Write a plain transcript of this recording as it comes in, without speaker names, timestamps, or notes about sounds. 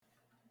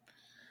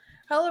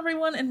Hello,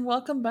 everyone, and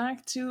welcome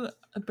back to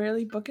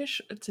Barely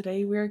Bookish.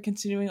 Today, we are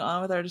continuing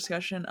on with our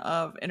discussion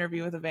of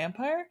Interview with a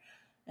Vampire,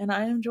 and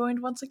I am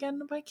joined once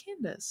again by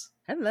Candace.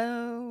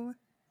 Hello.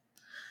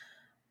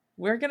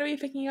 We're going to be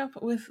picking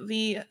up with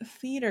the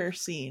theater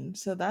scene,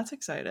 so that's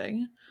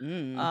exciting.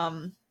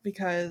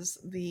 Because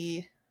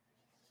the,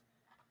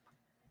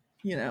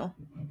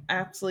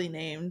 aptly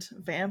named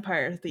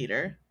Vampire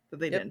Theater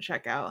that they Yep. didn't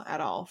check out at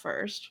all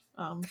first.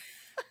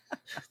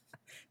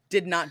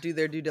 Did not do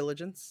their due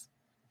diligence.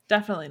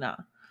 Definitely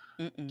not.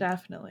 Mm-mm.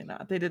 Definitely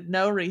not. They did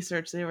no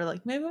research. They were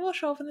like, maybe we'll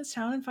show up in this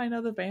town and find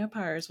other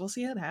vampires. We'll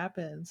see what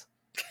happens.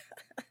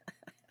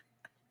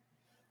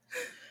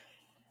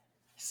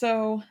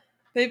 So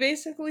they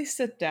basically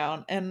sit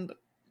down, and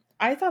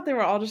I thought they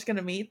were all just going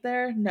to meet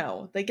there.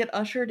 No, they get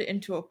ushered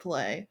into a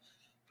play,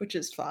 which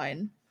is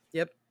fine.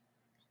 Yep.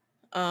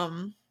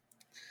 Um,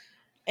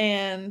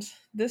 and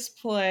this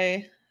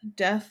play,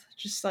 Death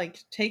just like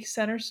takes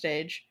center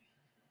stage.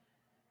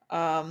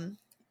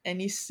 And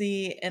you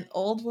see an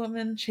old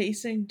woman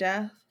chasing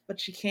Death, but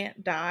she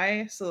can't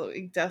die. So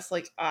Death's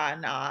like,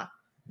 nah,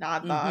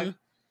 dog. You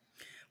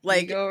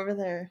Like, go over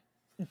there.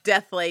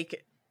 Death,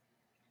 like,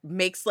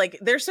 makes, like,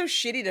 they're so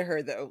shitty to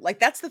her, though. Like,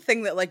 that's the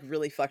thing that, like,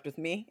 really fucked with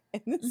me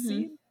in this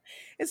scene,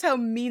 is how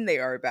mean they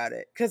are about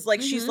it. Because,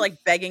 like, she's,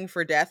 like, begging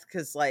for Death,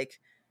 because, like,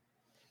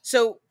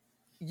 so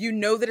you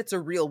know that it's a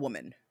real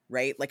woman,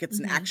 right? Like, it's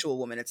an actual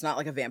woman. It's not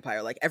like a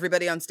vampire. Like,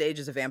 everybody on stage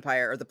is a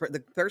vampire, or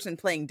the person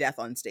playing Death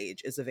on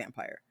stage is a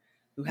vampire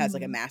who has,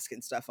 like, a mask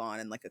and stuff on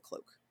and, like, a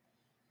cloak.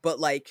 But,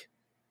 like,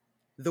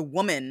 the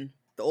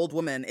old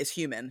woman is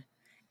human,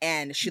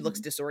 and she looks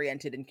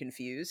disoriented and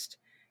confused,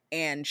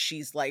 and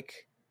she's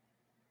like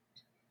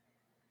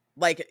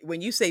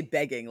when you say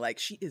begging, like,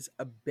 she is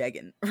a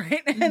begging,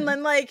 right? And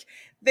then like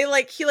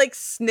he like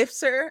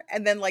sniffs her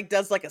and then like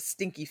does like a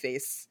stinky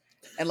face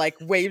and like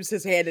waves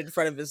his hand in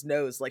front of his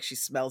nose like she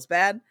smells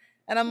bad.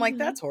 And I'm like,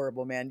 that's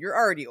horrible, man. You're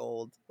already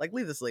old. Like,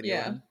 leave this lady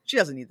alone. She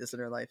doesn't need this in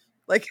her life.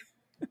 Like,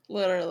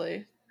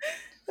 Literally.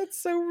 that's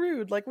so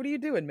rude. Like, what are you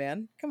doing,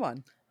 man? Come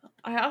on.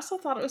 I also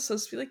thought it was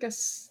supposed to be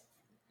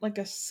like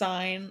a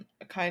sign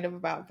kind of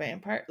about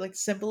vampire, like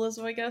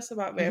symbolism, I guess,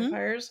 about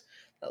vampires,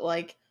 that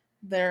like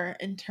they're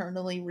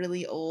internally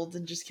really old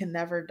and just can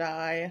never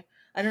die.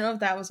 I don't know if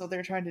that was what they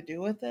were trying to do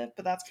with it,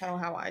 but that's kind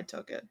of how I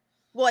took it.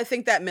 Well, I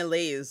think that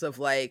malaise of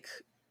like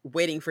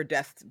waiting for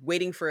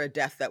a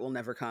death that will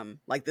never come.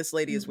 Like, this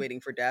lady is waiting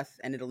for death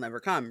and it'll never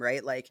come,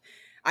 right? Like,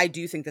 I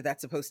do think that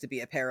that's supposed to be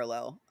a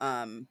parallel.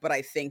 But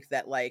I think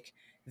that like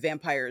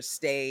vampires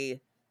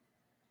stay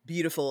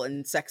beautiful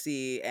and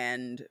sexy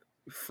and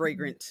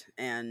fragrant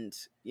and,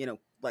 you know,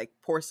 like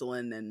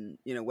porcelain and,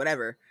 you know,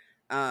 whatever.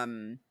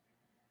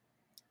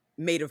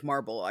 Made of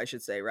marble, I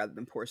should say, rather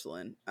than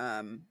porcelain.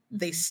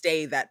 They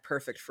stay that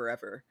perfect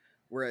forever,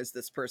 whereas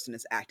this person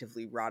is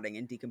actively rotting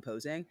and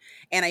decomposing.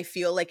 And I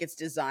feel like it's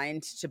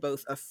designed to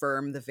both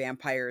affirm the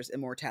vampire's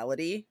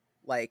immortality,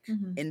 like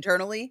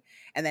internally,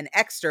 and then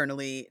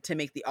externally to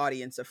make the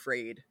audience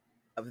afraid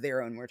of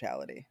their own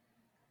mortality.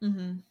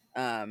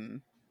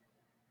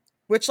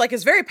 Which like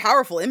is very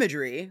powerful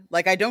imagery.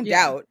 Like, I don't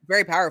doubt,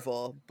 very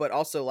powerful, but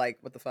also like,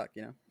 what the fuck,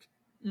 you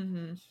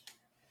know?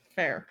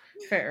 Fair.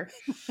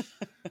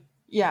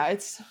 Yeah,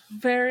 it's a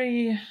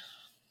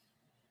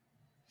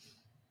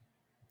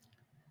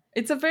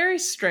very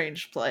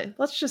strange play.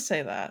 Let's just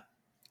say that.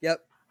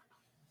 Yep.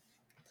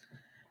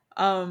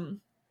 But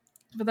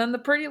then the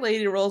pretty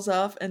lady rolls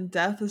off, and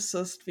Death is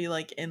supposed to be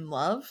like in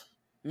love,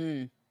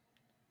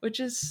 which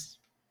is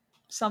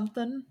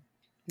something.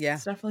 Yeah,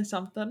 it's definitely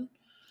something.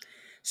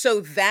 So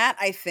that,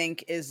 I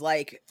think, is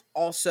like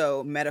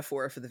also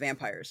metaphor for the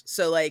vampires.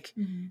 So like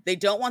they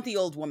don't want the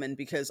old woman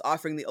because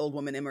offering the old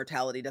woman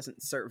immortality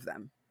doesn't serve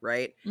them,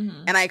 right?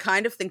 And I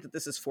kind of think that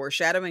this is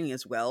foreshadowing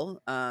as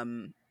well.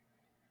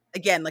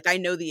 Again, like, I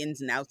know the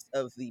ins and outs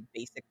of the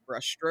basic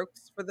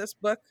brushstrokes for this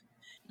book,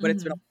 but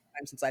it's been a long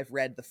time since I've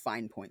read the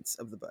fine points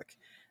of the book.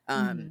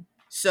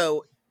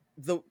 So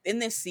in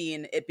this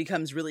scene, it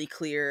becomes really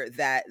clear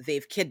that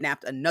they've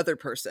kidnapped another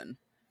person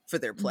for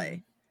their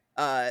play.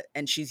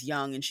 And she's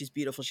young and she's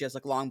beautiful. She has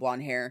like long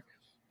blonde hair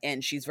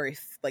and she's very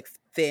like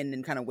thin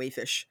and kind of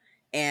waifish.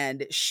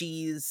 And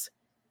she's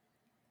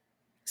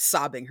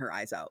sobbing her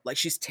eyes out. Like,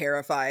 she's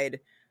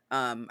terrified.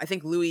 I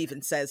think Louis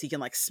even says he can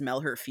like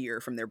smell her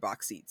fear from their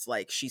box seats.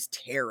 Like, she's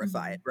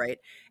terrified, right?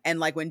 And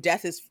like when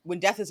death is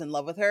in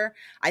love with her,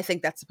 I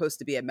think that's supposed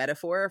to be a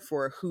metaphor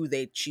for who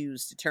they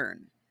choose to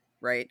turn,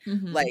 right?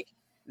 Like,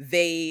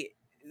 they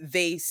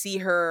see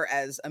her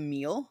as a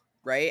meal,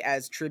 right?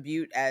 As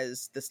tribute,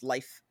 as this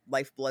life's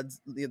blood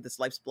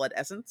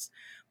essence,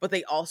 but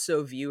they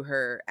also view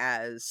her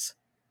as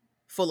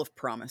full of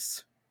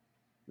promise,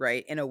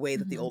 right? In a way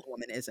that the old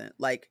woman isn't.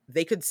 Like,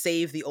 they could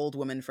save the old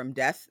woman from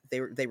death.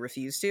 They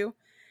refuse to.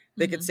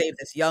 They could save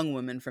this young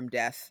woman from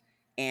death,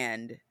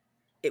 and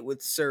it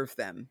would serve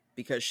them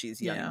because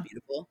she's young and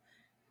beautiful.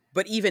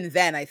 But even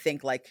then, I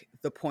think like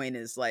the point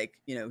is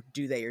like, you know,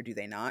 do they or do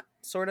they not,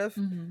 sort of.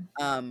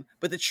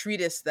 But the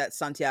treatise that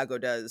Santiago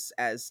does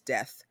as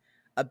Death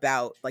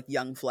about like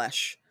young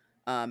flesh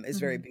is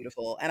very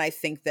beautiful. And I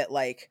think that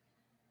like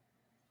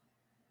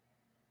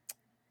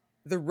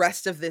the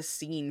rest of this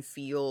scene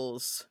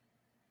feels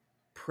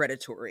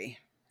predatory.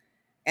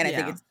 And I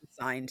think Yeah. it's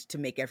designed to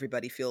make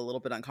everybody feel a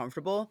little bit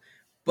uncomfortable.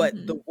 But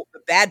Mm-hmm. the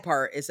bad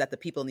part is that the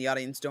people in the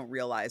audience don't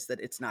realize that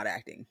it's not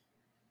acting.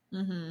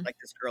 Mm-hmm. Like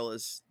this girl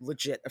is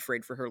legit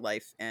afraid for her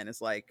life and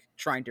is like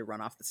trying to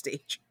run off the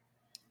stage.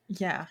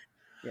 Yeah.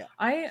 Yeah.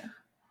 I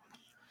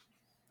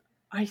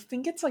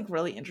think it's like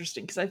really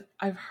interesting because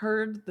I've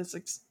heard this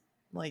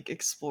like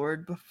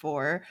explored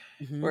before,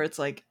 Hmm. where it's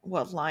like,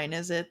 what line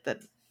is it that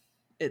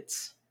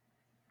it's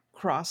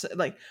cross,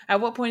 like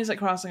at what point is it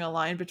crossing a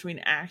line between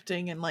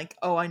acting and like,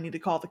 oh, I need to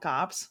call the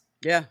cops,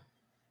 Yeah.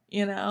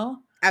 you know?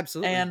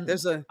 Absolutely. And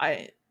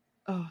I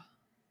oh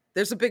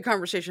There's a big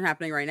conversation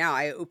happening right now.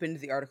 I opened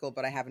the article,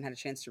 but I haven't had a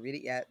chance to read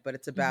it yet. But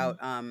it's mm-hmm, about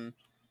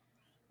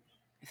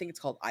I think it's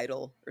called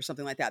Idol or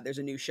something like that. There's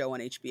a new show on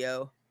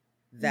HBO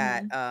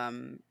that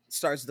mm-hmm,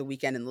 stars The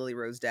Weeknd and Lily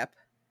Rose Depp,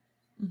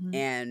 mm-hmm,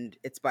 and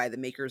it's by the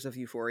makers of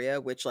Euphoria,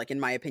 which, like in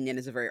my opinion,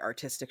 is a very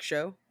artistic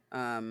show.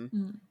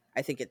 mm-hmm.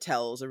 I think it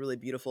tells a really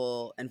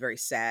beautiful and very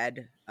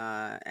sad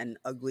and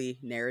ugly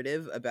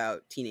narrative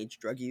about teenage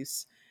drug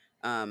use.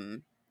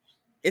 Um,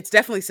 it's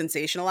definitely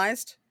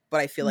sensationalized, but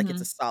I feel like it's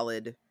Mm-hmm. a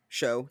solid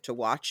show to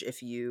watch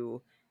if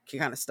you can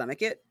kind of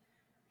stomach it.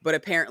 But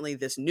apparently,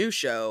 this new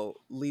show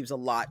leaves a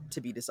lot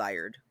to be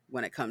desired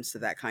when it comes to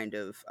that kind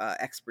of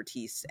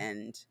expertise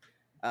and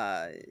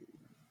uh,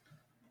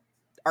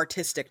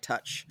 artistic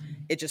touch.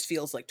 It just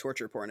feels like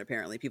torture porn.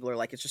 Apparently, people are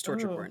like, it's just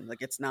torture Oh. porn.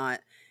 Like, it's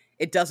not.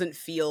 It doesn't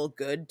feel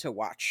good to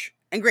watch.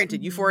 And granted,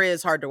 Mm-hmm. Euphoria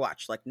is hard to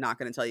watch. Like, not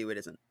going to tell you it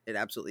isn't. It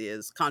absolutely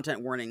is.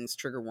 Content warnings,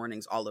 trigger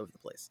warnings, all over the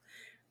place.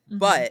 Mm-hmm.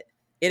 But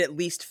it at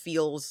least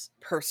feels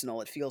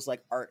personal. It feels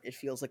like art. It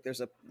feels like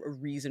there's a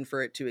reason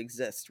for it to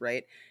exist,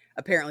 right?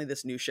 Apparently,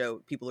 this new show,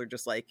 people are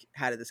just like,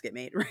 how did this get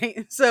made,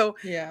 right? So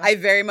Yeah. I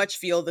very much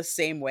feel the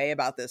same way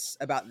about this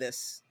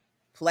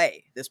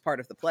play, this part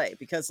of the play,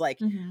 because like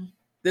Mm-hmm.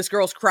 this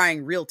girl's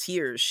crying real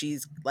tears.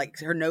 She's like,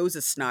 her nose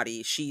is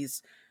snotty.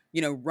 She's,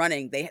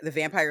 running. The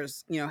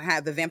vampires,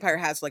 have the vampire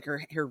has like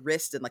her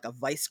wrist in like a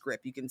vice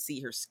grip. You can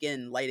see her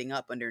skin lighting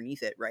up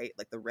underneath it, right?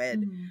 Like the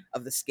red Mm-hmm.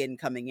 of the skin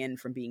coming in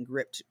from being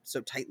gripped so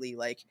tightly.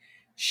 Like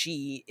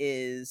she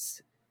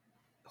is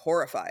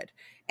horrified.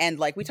 And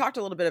like we talked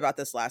a little bit about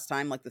this last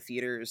time, like the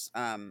theaters,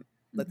 like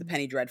the Mm-hmm.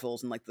 Penny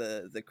Dreadfuls and like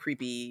the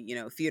creepy,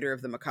 theater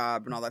of the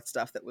macabre and all that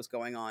stuff that was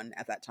going on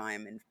at that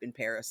time in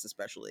Paris,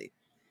 especially.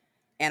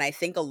 And I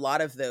think a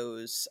lot of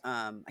those,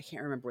 I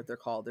can't remember what they're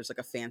called. There's like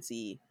a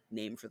fancy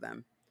name for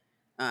them.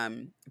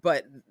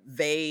 But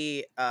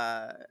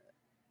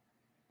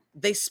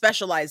they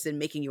specialize in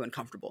making you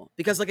uncomfortable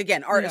because, like,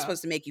 again, art is Yeah.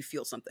 supposed to make you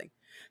feel something.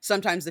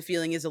 Sometimes the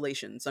feeling is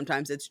elation,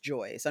 sometimes it's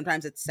joy,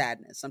 sometimes it's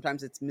sadness,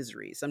 sometimes it's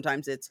misery,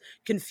 sometimes it's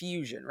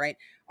confusion, right?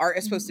 Art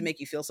is supposed to Mm-hmm. make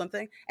you feel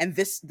something. And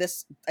this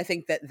I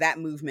think that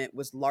movement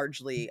was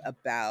largely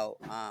about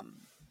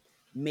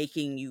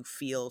making you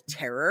feel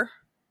terror,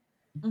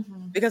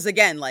 Mm-hmm. because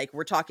again, like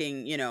we're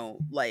talking,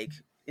 like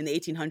in the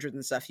 1800s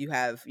and stuff, you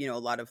have, a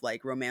lot of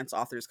like romance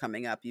authors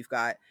coming up. You've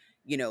got,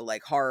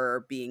 like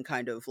horror being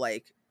kind of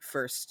like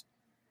first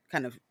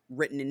kind of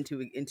written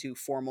into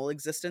formal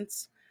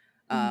existence.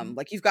 Mm-hmm.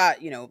 Like you've got,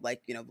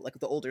 like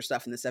the older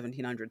stuff in the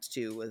 1700s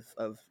too, with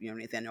of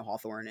Nathaniel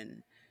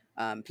Hawthorne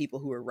and people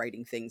who were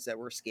writing things that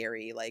were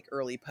scary, like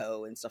early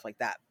Poe and stuff like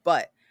that.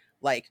 But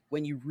like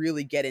when you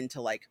really get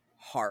into like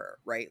horror,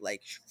 right?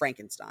 Like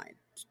Frankenstein,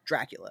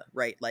 Dracula,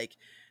 right? Like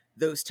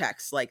those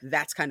texts, like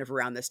that's kind of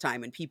around this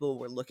time when people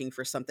were looking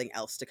for something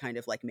else to kind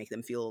of like make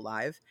them feel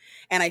alive.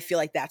 And I feel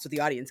like that's what the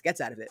audience gets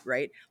out of it,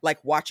 right? Like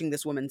watching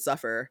this woman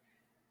suffer,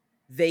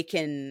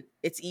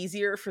 it's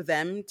easier for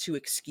them to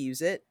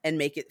excuse it and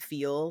make it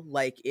feel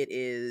like it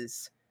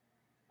is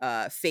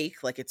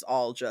fake, like it's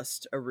all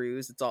just a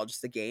ruse, it's all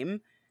just a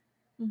game,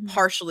 Mm-hmm.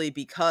 partially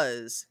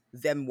because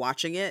them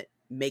watching it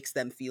makes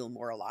them feel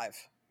more alive.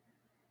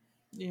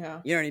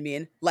 Yeah. You know what I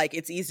mean? Like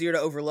it's easier to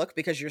overlook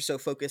because you're so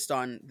focused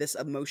on this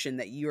emotion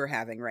that you're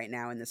having right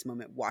now in this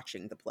moment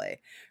watching the play,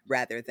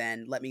 rather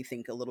than let me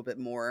think a little bit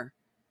more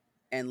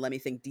and let me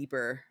think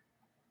deeper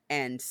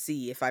and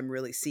see if I'm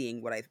really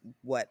seeing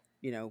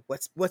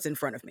what's in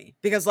front of me.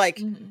 Because like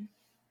Mm-hmm.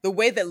 the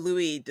way that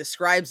Louis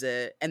describes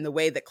it and the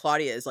way that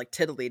Claudia is like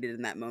titillated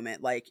in that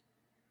moment, like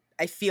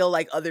I feel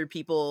like other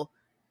people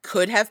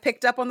could have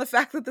picked up on the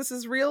fact that this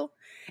is real,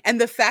 and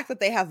the fact that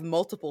they have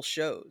multiple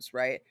shows,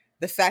 right?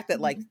 The fact that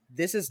like Mm-hmm.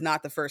 this is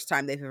not the first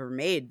time they've ever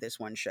made this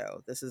one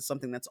show. This is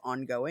something that's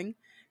ongoing.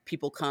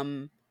 People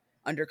come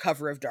under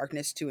cover of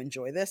darkness to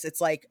enjoy this. It's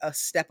like a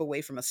step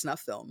away from a snuff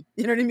film.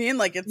 You know what I mean?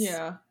 Like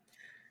Yeah.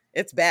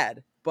 it's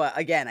bad. But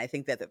again, I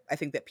think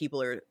that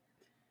people are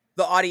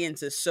the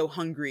audience is so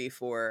hungry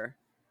for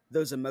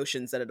those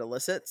emotions that it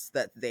elicits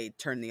that they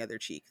turn the other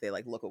cheek. They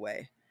like look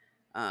away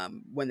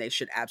when they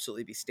should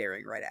absolutely be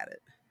staring right at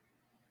it.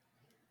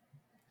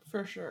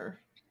 For sure.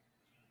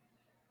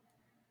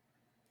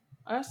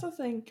 I also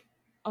think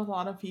a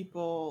lot of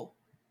people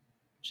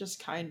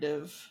just kind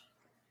of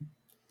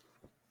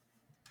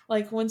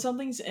like when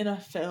something's in a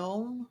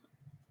film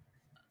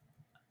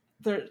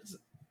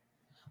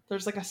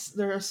there's like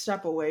they're a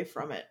step away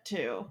from it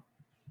too.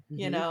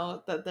 You Mm-hmm.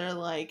 know, that they're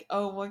like,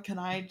 oh, what can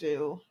I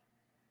do?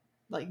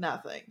 Like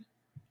nothing.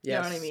 You know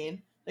what I Yes.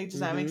 mean? Like, does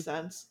that Mm-hmm. make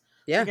sense?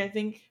 Yeah. Like, I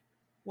think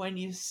when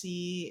you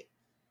see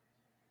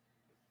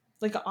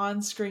like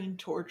on-screen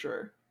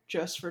torture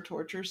just for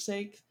torture's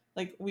sake,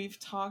 like we've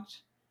talked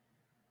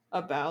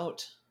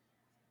about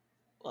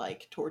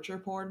like torture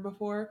porn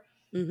before,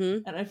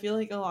 Mm-hmm. and I feel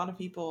like a lot of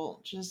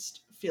people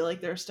just feel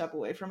like they're a step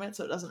away from it,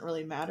 so it doesn't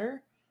really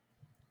matter,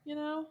 you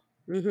know?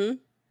 Mm-hmm.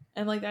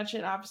 And like that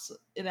shit,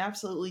 it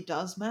absolutely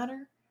does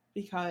matter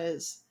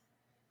because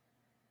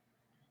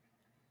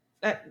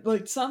that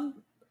like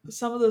some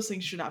of those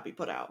things should not be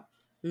put out.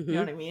 You know Mm-hmm.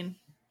 what I mean?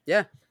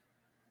 Yeah.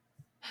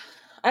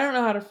 I don't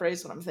know how to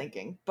phrase what I'm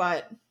thinking,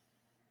 but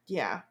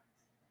yeah,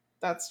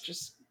 that's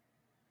just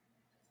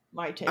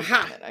my take on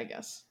Aha. it, I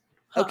guess.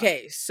 Huh.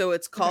 Okay, so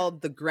it's Okay.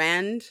 called the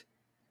Grand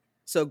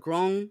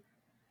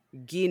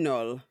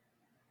Guignol,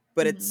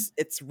 but Mm-hmm.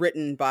 it's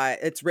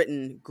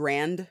written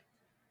Grand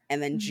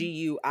and then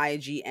Mm-hmm.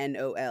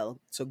 Guignol.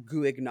 So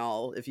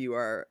Guignol, if you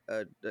are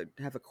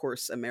have a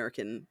coarse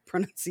American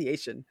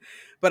pronunciation,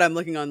 but I'm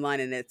looking online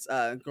and it's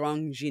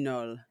Grand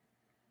Guignol.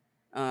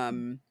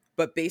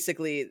 But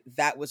basically,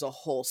 that was a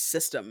whole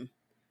system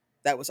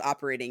that was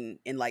operating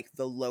in like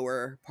the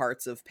lower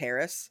parts of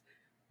Paris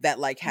that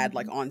like had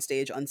like Mm-hmm. on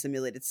stage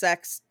unsimulated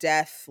sex,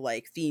 death,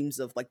 like themes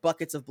of like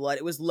buckets of blood.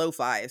 It was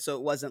lo-fi, so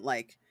it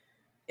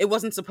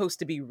wasn't supposed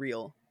to be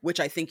real, which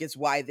I think is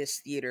why this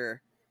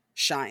theater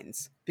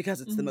shines because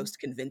it's the Mm-hmm. most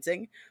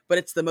convincing, but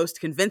it's the most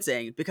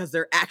convincing because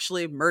they're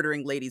actually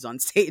murdering ladies on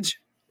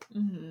stage.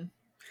 Mm-hmm.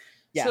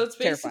 Yeah, So it's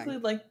terrifying.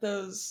 basically like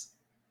those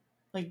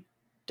like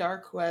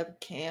dark web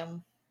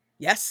cam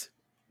Yes,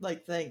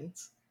 like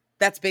things.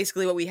 that's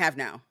basically what we have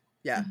now.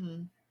 Yeah.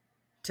 Mm-hmm.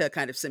 To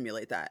kind of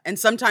simulate that. And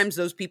sometimes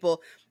those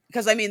people,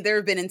 because I mean, there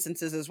have been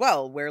instances as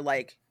well where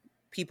like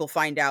people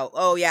find out,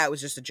 oh yeah, it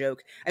was just a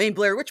joke. I mean,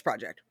 Blair Witch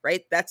Project,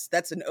 right?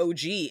 That's an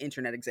OG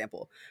internet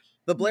example.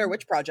 The Blair Mm-hmm.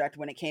 Witch Project,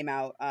 when it came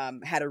out,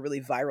 had a really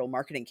viral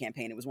marketing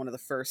campaign. It was one of the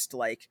first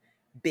like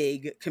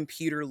big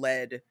computer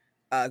led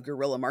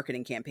guerrilla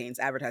marketing campaigns,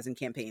 advertising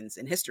campaigns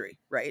in history,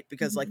 right?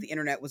 Because like Mm-hmm. the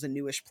internet was a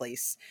newish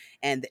place,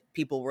 and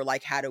people were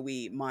like, how do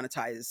we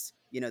monetize?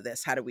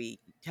 This? How do we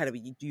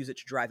use it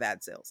to drive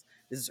ad sales?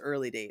 This is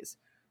early days.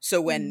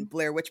 So when Mm-hmm.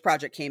 Blair Witch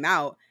Project came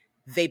out,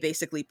 they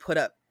basically put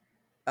up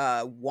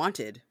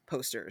wanted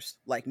posters,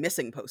 like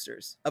missing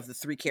posters of the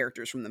three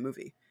characters from the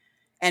movie.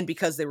 And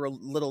because they were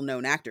little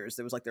known actors,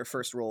 there was like their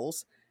first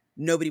roles,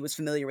 nobody was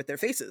familiar with their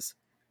faces.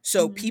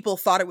 So Mm-hmm. people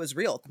thought it was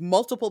real.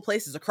 Multiple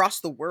places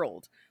across the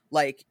world,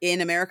 like in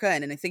America,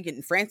 and I think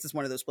in France is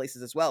one of those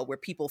places as well, where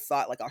people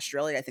thought, like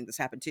Australia, I think this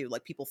happened too,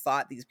 like people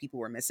thought these people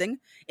were missing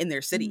in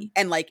their Mm-hmm. city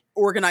and like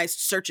organized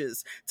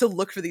searches to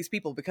look for these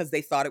people because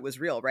they thought it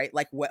was real, right?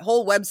 Like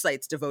whole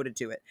websites devoted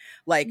to it.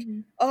 Like, Mm-hmm.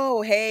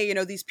 oh, hey,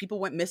 these people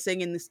went missing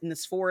in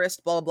this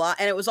forest, blah, blah, blah.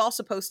 And it was all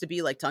supposed to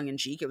be like tongue in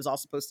cheek. It was all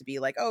supposed to be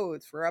like, oh,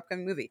 it's for an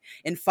upcoming movie.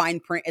 In fine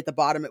print at the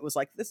bottom, it was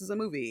like, this is a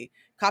movie,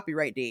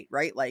 copyright date,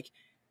 right? Like,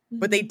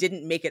 but they Mm-hmm.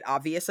 didn't make it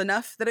obvious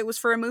enough that it was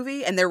for a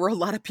movie. And there were a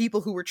lot of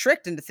people who were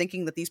tricked into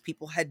thinking that these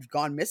people had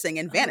gone missing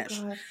and Oh vanished.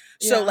 god.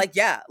 So Yeah. like,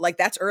 yeah, like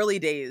that's early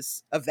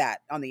days of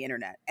that on the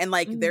internet. And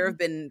like, there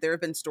Mm-hmm.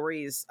 have been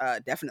stories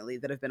definitely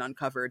that have been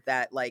uncovered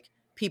that like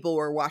people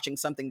were watching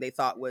something they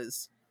thought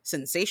was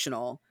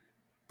sensational,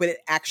 but it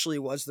actually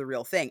was the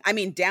real thing. I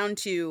mean, down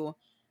to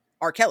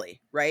R. Kelly,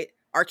 right?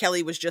 R.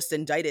 Kelly was just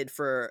indicted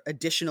for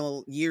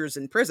additional years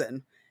in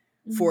prison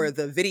Mm-hmm. for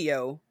the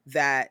video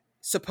that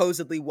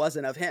supposedly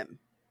wasn't of him.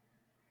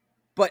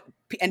 But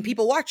and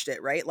people watched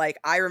it, right? Like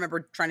I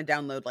remember trying to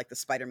download like the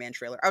Spider-Man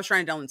trailer. I was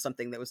trying to download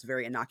something that was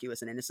very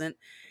innocuous and innocent,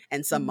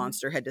 and some Mm-hmm.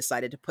 monster had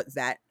decided to put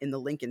that in the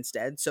link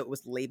instead, so it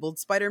was labeled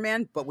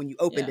Spider-Man, but when you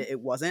opened Yeah. it,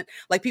 it wasn't.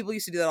 Like people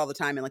used to do that all the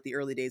time in like the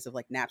early days of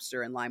like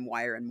Napster and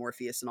LimeWire and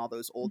Morpheus and all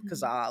those old Mm-hmm.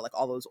 Kazaa, like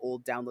all those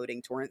old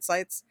downloading torrent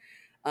sites.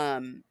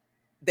 Um,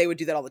 they would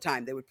do that all the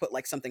time. They would put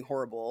like something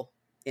horrible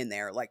in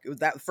there. Like it was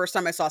that first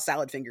time I saw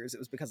salad fingers, it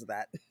was because of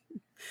that.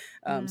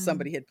 Mm.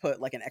 Somebody had put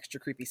like an extra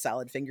creepy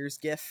salad fingers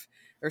gif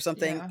or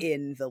something Yeah.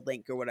 in the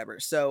link or whatever.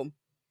 So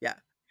yeah.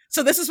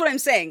 So this is what I'm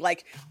saying.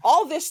 Like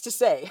all this to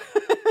say,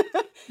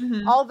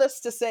 Mm-hmm. all this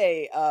to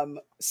say,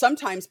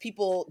 sometimes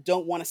people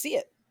don't want to see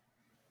it,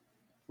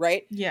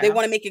 right? They Yeah.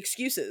 want to make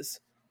excuses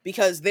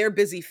because they're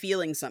busy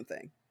feeling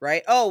something,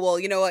 right? Oh, well,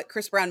 you know what?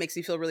 Chris Brown makes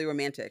me feel really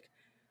romantic.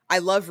 I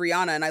love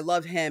Rihanna and I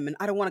love him and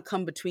I don't want to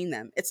come between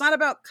them. It's not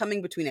about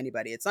coming between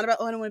anybody. It's not about,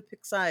 oh, I don't want to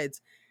pick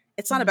sides.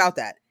 It's not Mm-hmm. about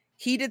that.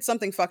 He did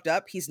something fucked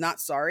up. He's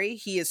not sorry.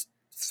 He has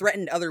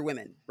threatened other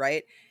women,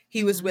 right?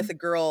 He was Mm-hmm. with a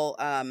girl,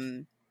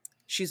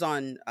 she's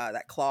on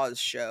that Claus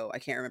show. I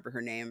can't remember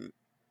her name.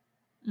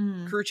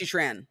 Mm-hmm. Karuchi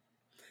Tran.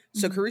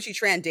 So Mm-hmm. Karuchi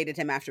Tran dated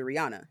him after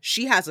Rihanna.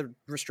 She has a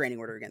restraining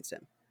order against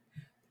him.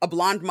 A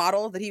blonde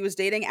model that he was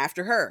dating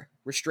after her,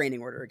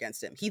 restraining order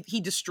against him.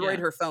 He destroyed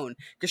Yeah. her phone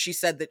because she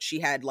said that she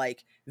had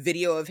like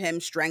video of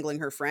him strangling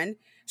her friend.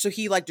 So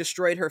he like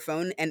destroyed her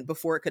phone and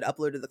before it could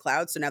upload to the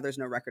cloud. So now there's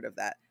no record of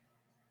that.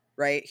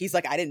 Right? He's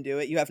like, I didn't do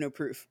it. You have no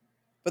proof.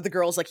 But the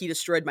girl's like, he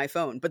destroyed my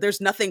phone. But there's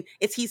nothing,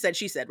 it's he said,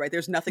 she said, right?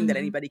 There's nothing that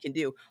anybody can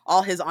do.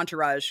 All his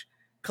entourage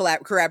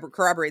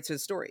corroborates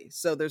his story.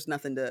 So there's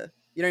nothing to,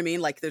 you know what I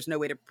mean? Like, there's no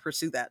way to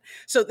pursue that.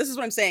 So this is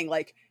what I'm saying.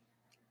 Like,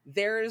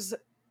 there's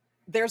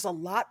a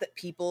lot that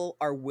people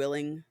are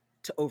willing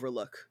to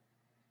overlook.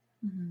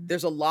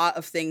 There's a lot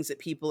of things that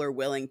people are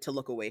willing to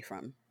look away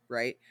from,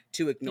 right?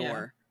 To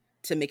ignore,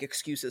 to make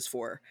excuses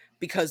for,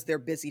 because they're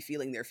busy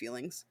feeling their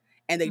feelings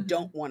and they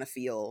don't want to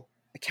feel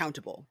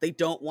accountable. They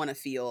don't want to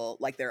feel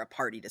like they're a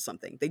party to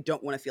something. They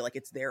don't want to feel like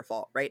it's their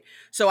fault, right?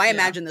 So I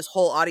imagine this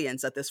whole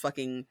audience at this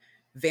fucking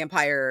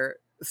vampire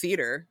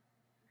theater,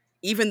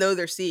 even though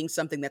they're seeing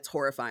something that's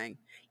horrifying,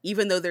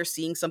 even though they're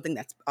seeing something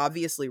that's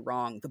obviously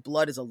wrong, the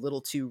blood is a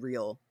little too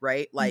real,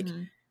 right? Like,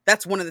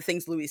 that's one of the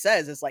things Louis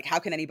says is like, how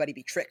can anybody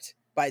be tricked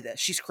by this?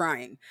 She's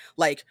crying.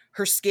 Like,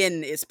 her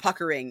skin is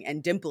puckering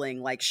and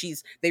dimpling. Like,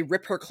 they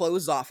rip her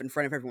clothes off in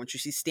front of everyone.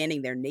 She's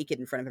standing there naked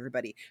in front of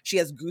everybody. She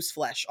has goose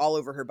flesh all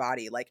over her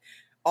body. Like,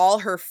 all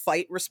her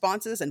fight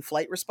responses and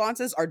flight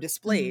responses are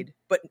displayed,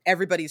 but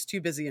everybody's too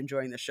busy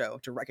enjoying the show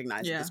to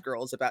recognize that this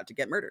girl is about to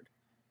get murdered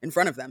in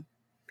front of them.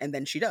 And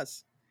then she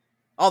does.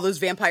 All those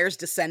vampires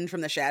descend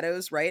from the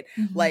shadows, right?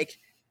 Like,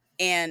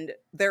 and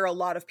there are a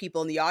lot of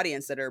people in the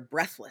audience that are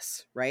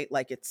breathless, right?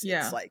 Like, it's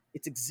like,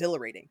 it's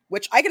exhilarating,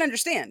 which I can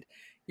understand.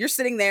 You're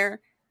sitting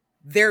there,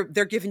 they're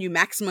giving you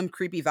maximum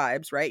creepy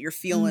vibes, right? You're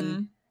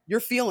feeling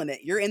it.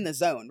 You're in the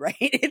zone, right?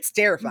 It's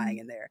terrifying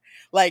in there.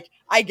 Like,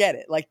 I get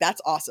it. Like,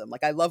 that's awesome.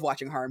 Like, I love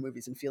watching horror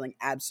movies and feeling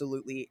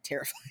absolutely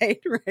terrified,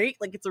 right?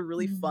 Like, it's a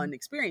really fun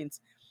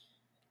experience.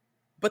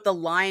 But the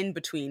line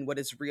between what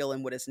is real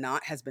and what is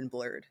not has been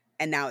blurred.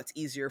 And now it's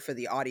easier for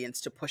the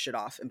audience to push it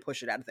off and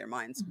push it out of their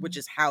minds, which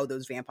is how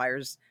those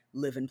vampires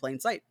live in plain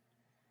sight.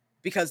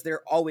 Because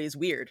they're always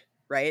weird,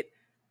 right?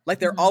 Like,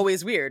 they're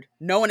always weird.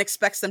 No one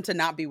expects them to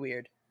not be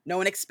weird. No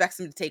one expects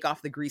them to take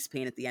off the grease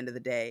paint at the end of the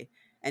day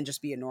and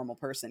just be a normal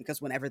person.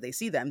 Because whenever they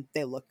see them,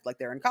 they look like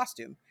they're in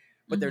costume.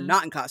 But they're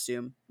not in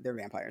costume. They're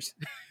vampires.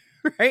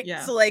 Right?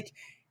 Yeah. So, like,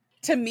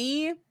 to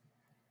me,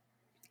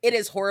 it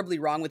is horribly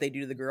wrong what they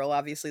do to the girl.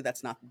 Obviously,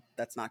 that's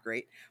not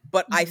great.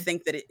 But I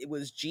think that it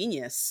was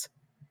genius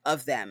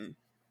of them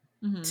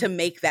to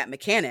make that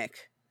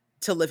mechanic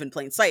to live in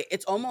plain sight.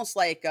 It's almost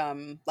like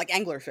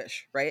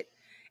anglerfish, right?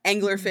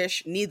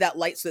 Anglerfish need that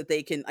light so that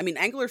they can. I mean,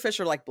 anglerfish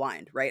are like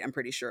blind, right? I'm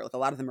pretty sure. Like, a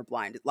lot of them are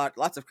blind.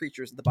 Lots of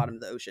creatures at the bottom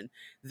of the ocean.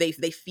 They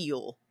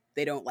feel.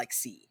 They don't like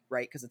see,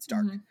 right? Because it's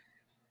dark.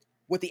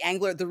 With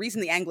the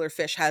reason the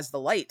anglerfish has the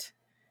light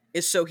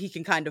is so he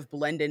can kind of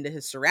blend into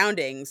his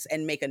surroundings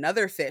and make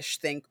another fish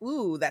think,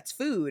 ooh, that's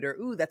food, or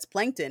ooh, that's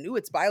plankton, ooh,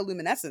 it's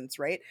bioluminescence,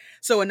 right?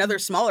 So another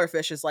smaller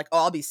fish is like, oh,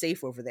 I'll be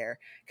safe over there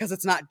because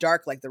it's not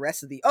dark like the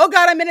rest of oh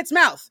God, I'm in its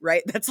mouth,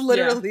 right? That's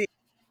literally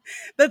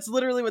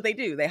what they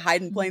do. They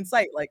hide in plain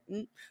sight.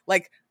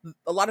 Like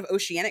a lot of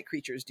oceanic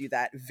creatures do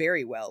that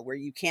very well, where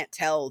you can't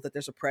tell that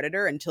there's a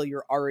predator until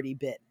you're already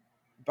bit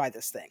by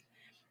this thing.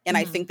 And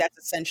I think that's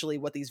essentially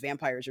what these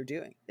vampires are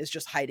doing, is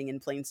just hiding in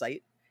plain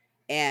sight.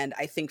 And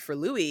I think for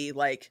Louis,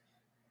 like,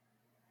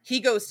 he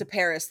goes to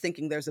Paris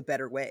thinking there's a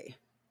better way.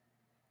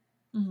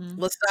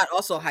 Lestat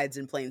also hides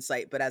in plain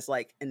sight, but as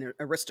like an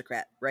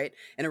aristocrat, right?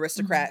 An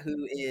aristocrat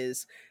who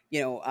is,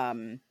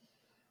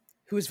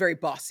 who is very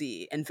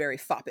bossy and very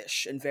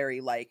foppish and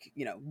very like,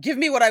 give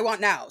me what I want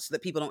now, so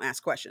that people don't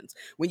ask questions.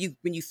 When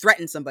you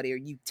threaten somebody or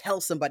you tell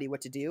somebody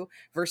what to do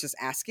versus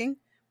asking,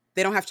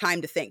 they don't have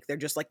time to think. They're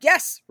just like,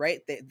 yes,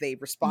 right? They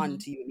respond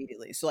to you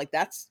immediately. So like,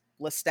 that's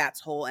Lestat's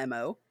whole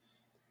MO.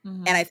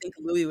 And I think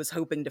Louis was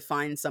hoping to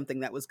find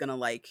something that was going to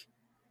like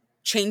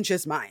change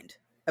his mind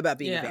about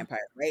being a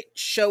vampire, right?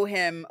 Show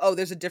him, oh,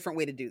 there's a different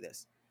way to do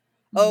this.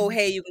 Oh,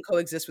 hey, you can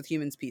coexist with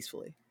humans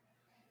peacefully.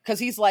 Because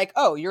he's like,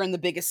 oh, you're in the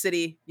biggest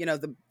city,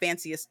 the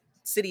fanciest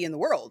city in the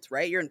world,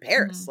 right? You're in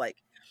Paris.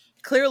 Like,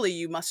 clearly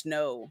you must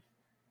know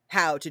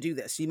how to do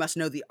this. You must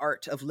know the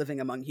art of living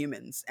among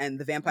humans. And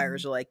the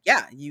vampires are like,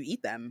 yeah, you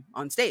eat them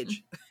on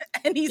stage.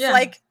 And he's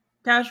like,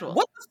 casual.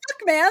 What the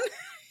fuck, man?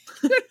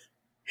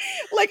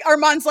 Like,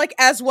 Armand's like,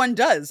 as one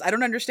does. I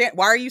don't understand.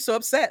 Why are you so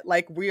upset?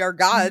 Like, we are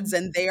gods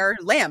and they are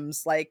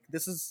lambs. Like,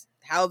 this is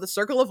how the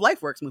circle of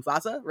life works,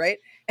 Mufasa, right?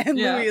 And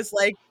Louis is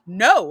like,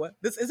 no,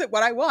 this isn't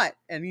what I want.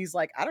 And he's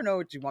like, I don't know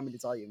what you want me to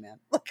tell you, man.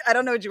 Like, I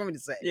don't know what you want me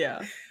to say.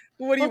 Yeah.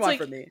 What do you want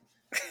from me?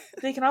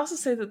 They can also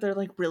say that they're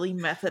like really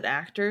method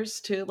actors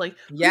too. Like,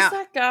 who's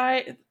that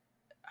guy?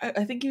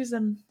 I think he was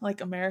in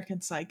like American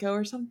Psycho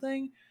or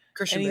something.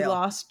 Christian and he Bale.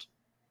 lost.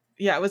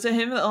 Yeah, was it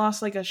him that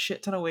lost like a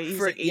shit ton of weight? He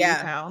was like 80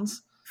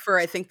 pounds. For,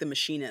 I think, The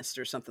Machinist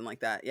or something like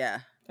that.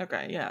 Yeah.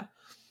 Okay, yeah.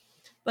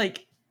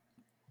 Like,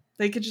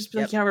 they could just be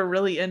like, yeah, we're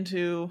really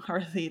into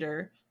our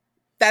theater.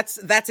 That's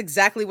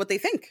exactly what they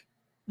think.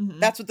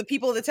 That's what the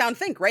people of the town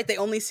think, right? They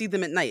only see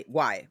them at night.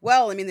 Why?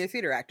 Well, I mean, they're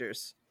theater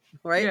actors,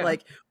 right? Yeah.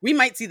 Like, we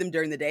might see them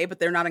during the day, but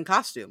they're not in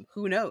costume.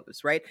 Who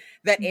knows, right?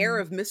 That air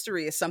of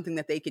mystery is something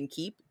that they can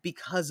keep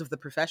because of the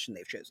profession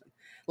they've chosen.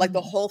 Like, the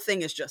whole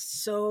thing is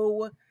just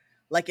so...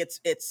 Like,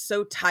 it's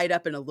so tied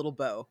up in a little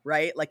bow,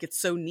 right? Like, it's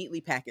so neatly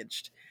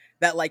packaged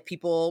that like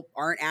people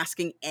aren't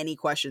asking any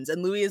questions.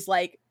 And Louis is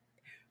like,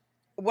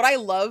 what I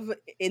love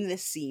in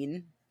this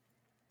scene.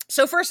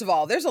 So first of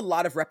all, there's a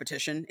lot of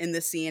repetition in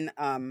this scene.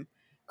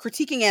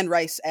 Critiquing Anne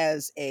Rice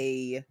as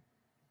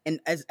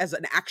as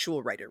an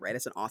actual writer, right?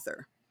 As an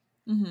author.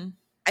 Mm-hmm.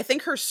 I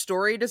think her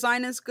story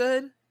design is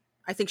good.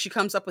 I think she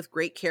comes up with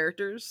great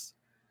characters.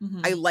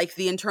 Mm-hmm. I like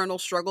the internal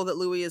struggle that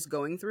Louis is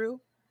going through,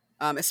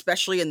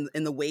 especially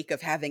in the wake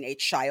of having a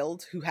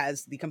child who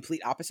has the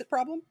complete opposite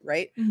problem,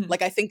 right? Mm-hmm.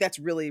 Like, I think that's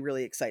really,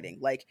 really exciting.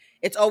 Like,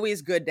 it's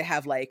always good to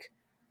have like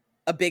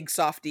a big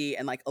softy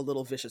and like a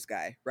little vicious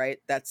guy, right?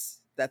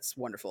 That's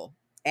wonderful.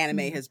 Anime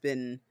Mm-hmm. has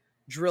been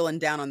drilling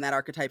down on that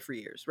archetype for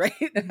years, right?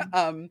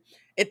 Mm-hmm.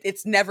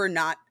 It's never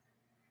not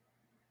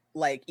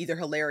like either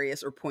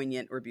hilarious or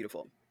poignant or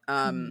beautiful.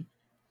 Mm-hmm.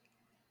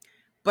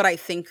 But I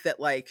think that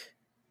like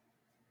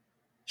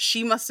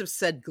she must have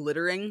said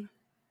glittering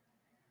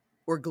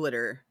or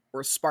glitter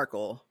or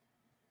sparkle.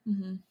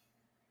 Mm-hmm.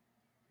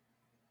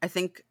 I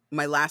think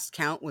my last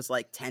count was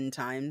like 10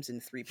 times in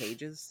 3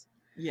 pages.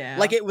 Yeah.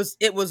 Like it was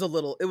a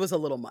little much. It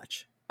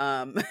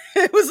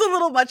was a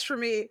little much for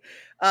me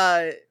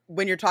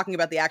when you're talking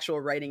about the actual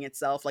writing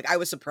itself. Like I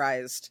was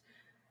surprised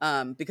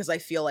because I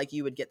feel like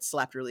you would get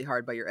slapped really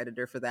hard by your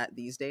editor for that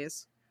these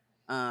days.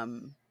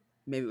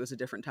 Maybe it was a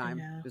different time.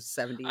 Yeah. It was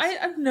 70s.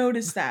 I've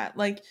noticed that.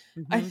 Like,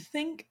 I Mhm.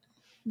 think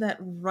that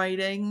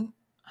writing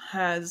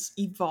has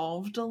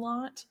evolved a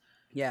lot,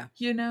 Yeah.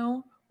 you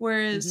know?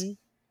 Whereas Mhm.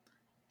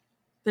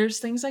 there's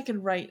things I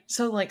could write.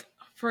 So, like,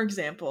 for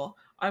example,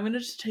 I'm going to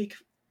just take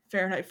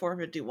Fahrenheit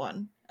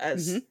 451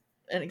 as Mhm.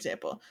 an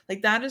example.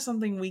 Like, that is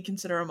something we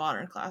consider a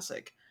modern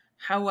classic.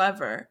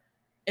 However,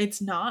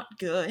 it's not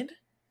good.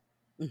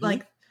 Mhm.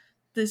 Like,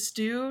 this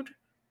dude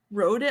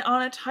wrote it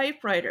on a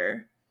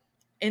typewriter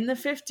in the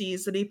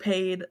 50s that he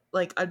paid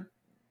like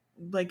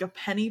a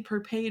penny per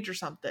page or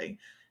something.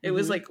 It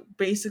was Mhm. like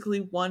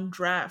basically one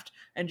draft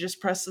and just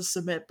press the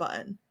submit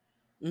button.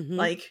 Mhm.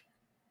 Like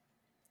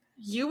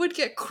you would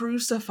get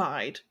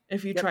crucified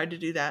if you Yep. tried to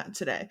do that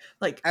today.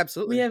 Like we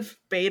Absolutely. have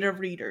beta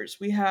readers,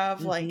 we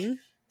have like Mhm.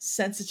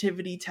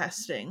 sensitivity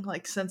testing,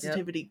 like Yep.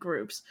 sensitivity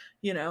groups,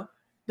 you know.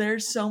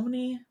 There's so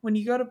many when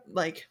you go to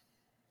like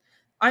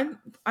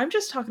I'm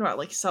just talking about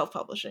like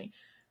self-publishing.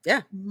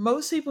 Yeah.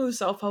 Most people who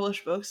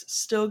self-publish books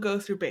still go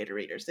through beta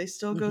readers. They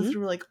still go Mhm.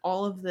 through like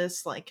all of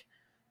this like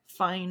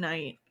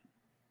finite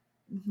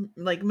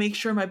like make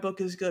sure my book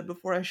is good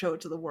before I show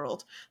it to the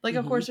world. Like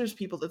of Mhm. course there's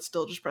people that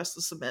still just press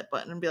the submit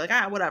button and be like,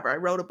 "Ah, whatever, I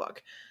wrote a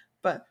book."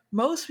 But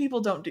most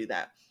people don't do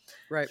that.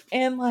 Right.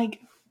 And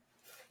like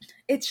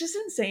it's just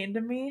insane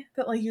to me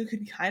that like you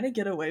could kind of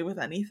get away with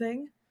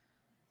anything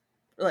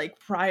like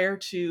prior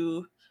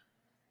to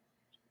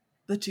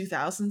the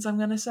 2000s, I'm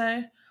going to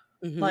say.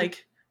 Mhm.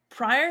 Like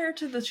prior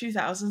to the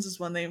 2000s is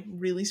when they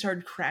really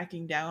started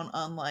cracking down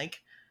on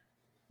like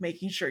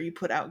making sure you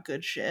put out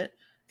good shit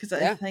because I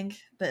Yeah.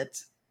 think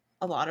that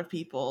a lot of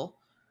people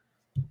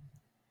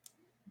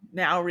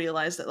now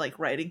realize that like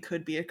writing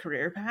could be a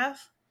career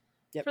path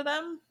Yep. for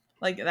them.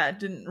 Like that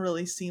didn't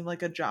really seem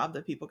like a job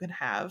that people could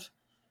have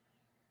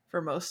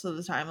for most of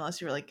the time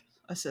unless you're like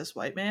a cis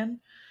white man.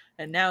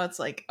 And now it's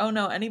like, oh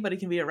no, anybody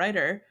can be a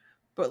writer,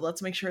 but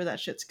let's make sure that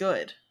shit's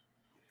good.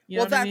 You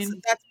know Well, what I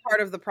mean? that's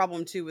part of the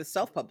problem too with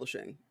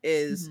self-publishing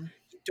is Mm-hmm.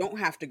 you don't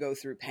have to go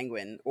through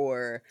Penguin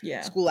or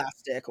Yeah.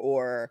 Scholastic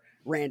or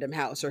Random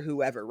House or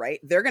whoever, right?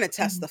 They're going to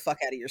test Mm-hmm. the fuck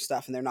out of your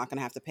stuff and they're not going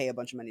to have to pay a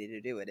bunch of money to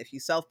do it. If you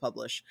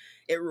self-publish,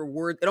 it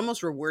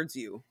almost rewards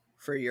you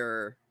for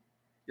your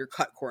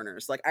cut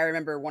corners. Like I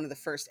remember one of the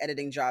first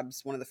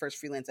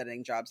freelance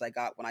editing jobs I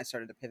got when I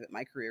started to pivot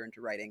my career into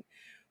writing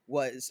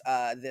was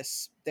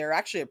they're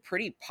actually a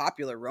pretty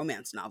popular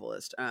romance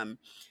novelist.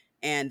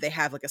 And they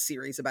have like a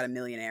series about a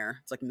millionaire.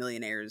 It's like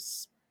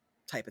millionaires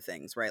type of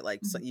things, right? Like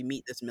so Mm-hmm. you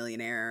meet this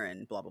millionaire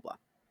and blah blah blah.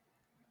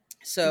 If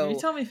you So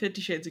tell me 50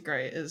 Shades of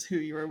Grey is who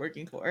you were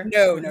working for,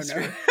 no, I'm no, gonna no,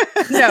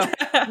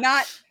 scream.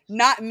 no,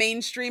 not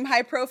mainstream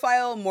high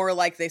profile. More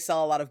like they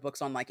sell a lot of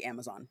books on like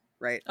Amazon,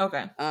 right?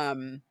 Okay.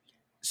 Um,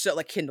 so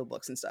like Kindle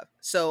books and stuff.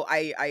 So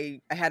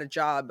I had a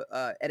job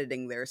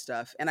editing their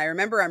stuff, and I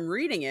remember I'm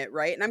reading it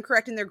right, and I'm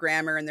correcting their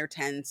grammar and their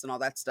tense and all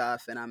that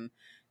stuff, and I'm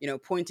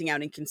pointing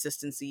out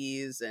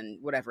inconsistencies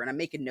and whatever, and I'm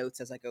making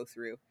notes as I go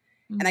through.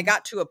 And I Mm-hmm.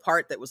 got to a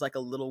part that was like a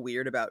little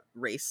weird about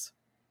race.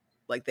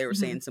 Like they were Mm-hmm.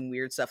 saying some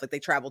weird stuff. Like they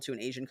traveled to an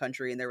Asian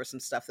country, and there was some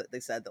stuff that they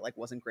said that like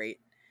wasn't great.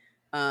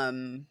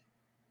 Um,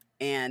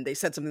 and they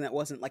said something that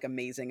wasn't like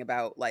amazing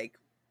about like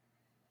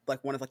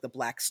one of like the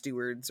black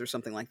stewards or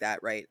something like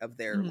that, right? Of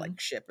their Mm-hmm. like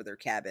ship or their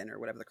cabin or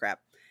whatever the crap.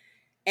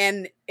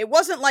 And it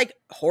wasn't like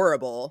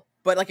horrible,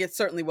 but like it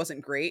certainly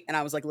wasn't great. And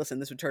I was like, listen,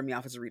 this would turn me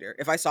off as a reader.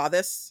 If I saw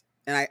this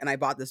and I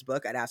bought this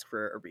book, I'd ask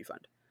for a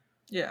refund.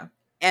 Yeah.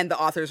 And the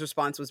author's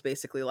response was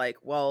basically like,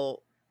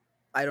 well,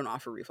 I don't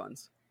offer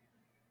refunds.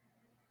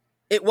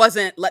 It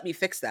wasn't, let me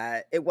fix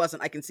that. It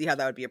wasn't, I can see how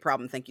that would be a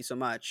problem. Thank you so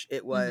much.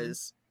 It Mm-hmm.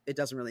 was, it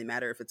doesn't really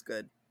matter if it's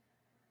good.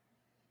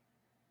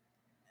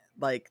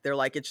 Like they're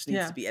like, it just needs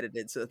to Yeah. be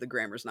edited so that the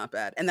grammar's not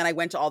bad. And then I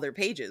went to all their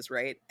pages,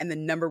 right? And the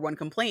number one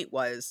complaint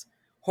was,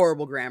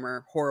 horrible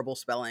grammar, horrible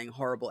spelling,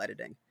 horrible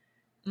editing.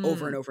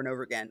 Over and over and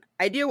over again.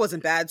 Idea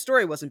wasn't bad,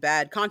 story wasn't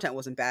bad, content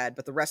wasn't bad,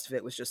 but the rest of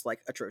it was just like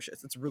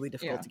atrocious. It's really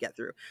difficult to get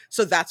through.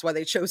 So that's why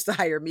they chose to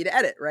hire me to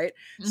edit, right?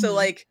 So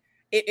like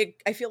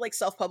I feel like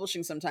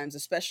self-publishing sometimes,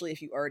 especially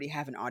if you already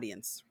have an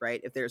audience, right?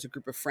 If there's a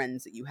group of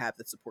friends that you have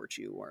that support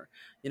you, or,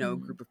 you know, a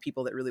group of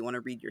people that really want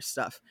to read your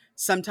stuff,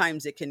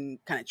 sometimes it can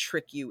kind of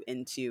trick you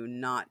into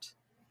not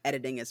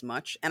editing as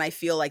much. And I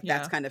feel like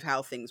that's kind of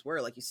how things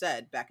were, like you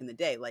said, back in the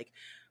day. Like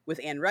with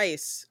Anne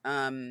Rice,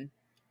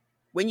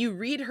 when you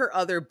read her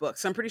other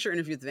books, I'm pretty sure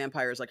Interview with the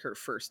Vampire is like her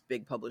first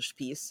big published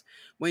piece.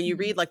 When you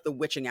read like The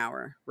Witching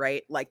Hour,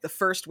 right? Like the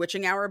first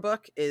Witching Hour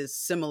book is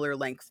similar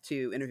length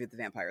to Interview with the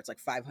Vampire. It's like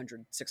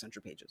 500,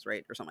 600 pages,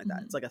 right? Or something like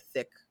that. It's like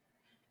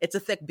it's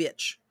a thick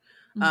bitch.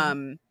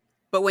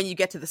 But when you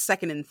get to the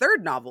second and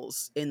third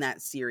novels in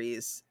that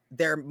series,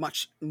 they're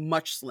much,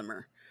 much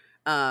slimmer.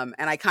 And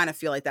I kind of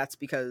feel like that's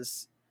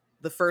because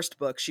the first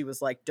book, she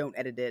was like, don't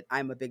edit it.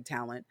 I'm a big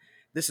talent.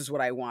 This is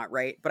what I want,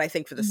 right? But I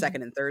think for the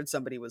second and third,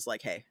 somebody was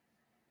like, hey,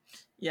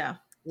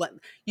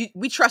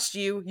 we trust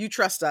you, you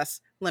trust us,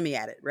 let me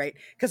add it, right?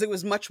 Because it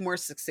was much more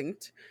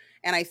succinct.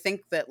 And I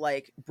think that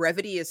like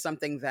brevity is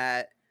something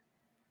that,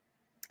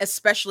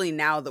 especially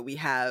now that we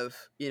have,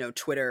 you know,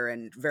 Twitter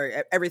and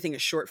everything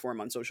is short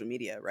form on social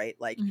media, right?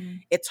 Like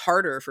it's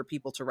harder for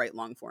people to write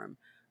long form.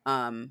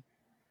 And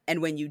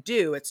when you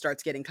do, it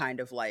starts getting kind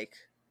of like,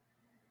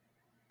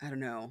 I don't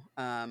know,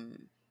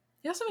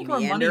 you also make more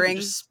money if you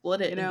just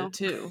split it into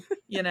two,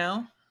 you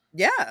know?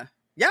 Yeah.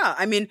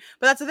 I mean,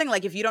 but that's the thing.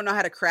 Like, if you don't know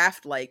how to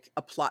craft like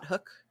a plot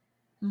hook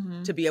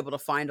to be able to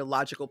find a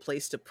logical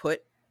place to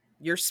put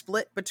your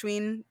split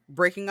between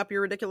breaking up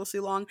your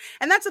ridiculously long,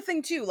 and that's the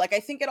thing too. Like, I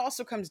think it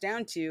also comes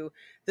down to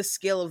the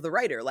skill of the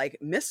writer. Like,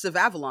 Mists of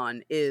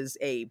Avalon is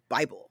a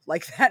Bible.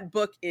 Like, that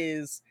book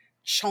is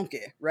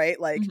chunky, right?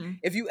 Like,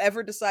 if you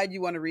ever decide you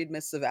want to read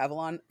Mists of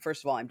Avalon,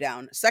 first of all, I'm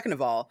down. Second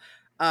of all,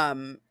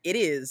 it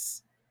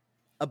is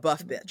a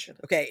buff bitch.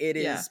 Okay, it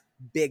is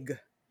big,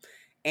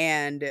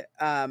 and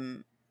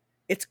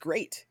it's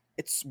great.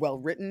 It's well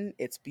written.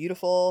 It's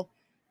beautiful,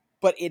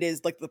 but it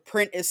is like the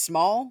print is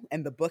small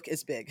and the book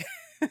is big.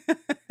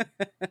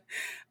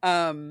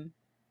 And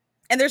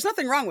there's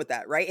nothing wrong with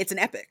that, right? It's an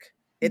epic.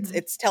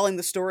 It's telling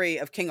the story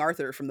of King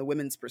Arthur from the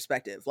women's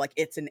perspective. Like,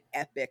 it's an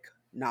epic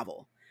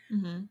novel,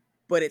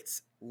 but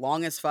it's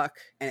long as fuck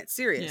and it's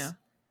serious. Yeah.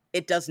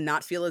 It does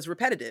not feel as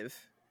repetitive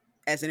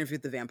as Interview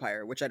with the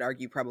Vampire, which I'd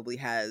argue probably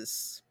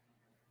has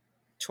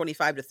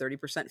 25 to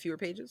 30% fewer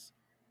pages.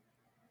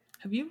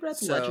 Have you read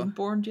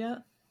Legendborn yet?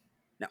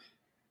 No,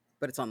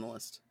 but it's on the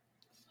list.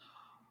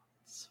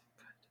 So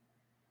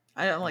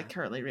good. I am like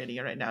currently reading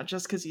it right now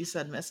just because you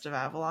said Mist of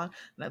Avalon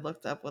and I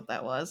looked up what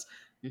that was.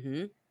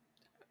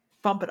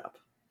 Bump it up.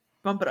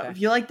 Okay. If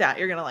you like that,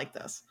 you're gonna like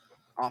this.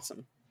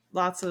 Awesome.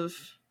 Lots of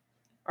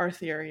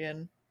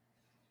Arthurian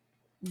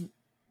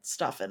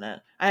stuff in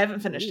it. I haven't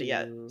finished it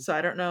yet, so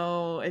I don't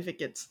know if it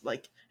gets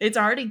like, it's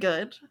already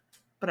good,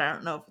 but I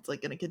don't know if it's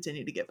like going to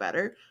continue to get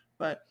better.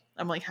 But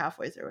I'm like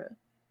halfway through it.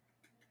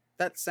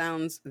 That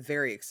sounds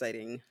very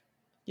exciting.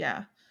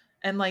 Yeah,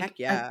 and like, heck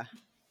yeah,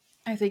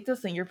 I think the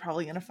thing you're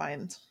probably going to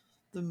find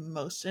the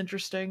most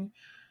interesting,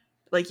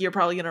 like you're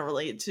probably going to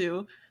relate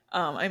to,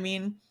 I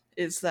mean,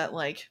 is that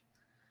like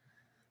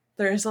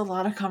there's a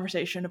lot of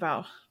conversation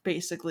about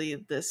basically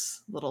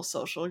this little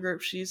social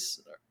group she's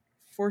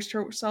forced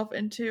herself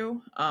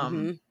into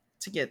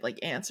to get like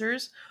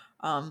answers,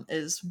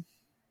 is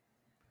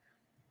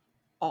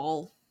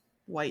all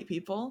white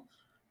people.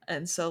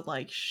 And so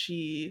like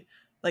she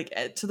like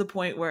to the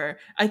point where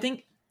I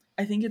think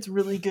it's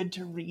really good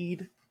to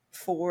read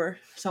for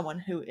someone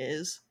who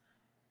is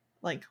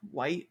like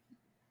white,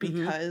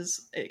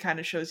 because it kind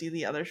of shows you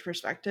the other's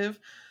perspective,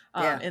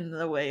 in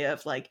the way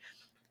of like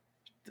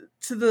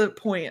to the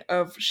point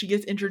of she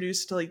gets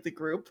introduced to like the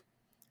group,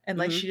 and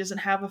like she doesn't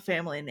have a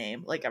family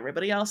name like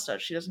everybody else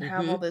does. She doesn't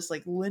have all this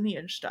like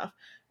lineage stuff.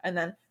 And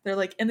then they're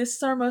like, and this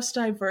is our most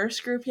diverse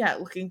group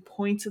yet, looking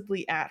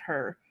pointedly at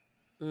her.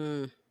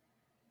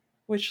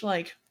 Which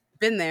like,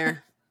 been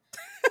there.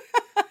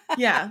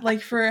 Yeah,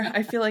 like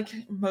I feel like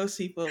most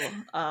people,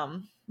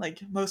 like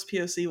most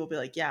POC will be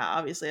like, yeah,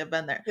 obviously I've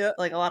been there. Yep.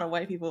 Like a lot of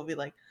white people will be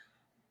like,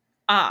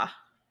 I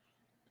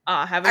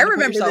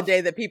remember the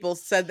day that people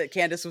said that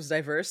Candace was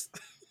diverse.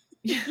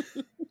 Yeah.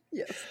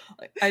 Yes.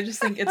 Like, I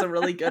just think it's a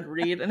really good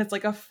read, and it's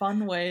like a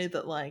fun way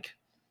that like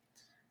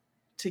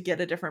to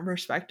get a different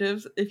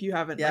perspective if you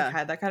haven't like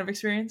had that kind of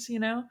experience, you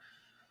know?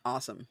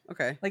 Awesome.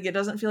 Okay. Like it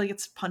doesn't feel like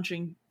it's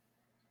punching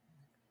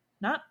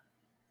not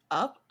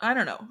up. I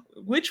don't know.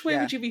 Which way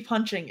would you be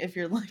punching if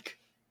you're like,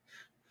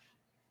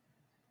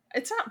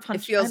 it's not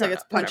punching. It feels like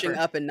it's punching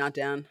up and not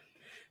down.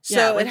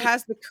 So like, it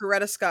has the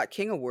Coretta Scott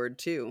King Award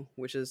too,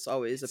 which is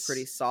always a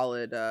pretty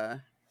solid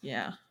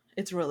yeah,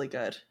 it's really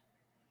good.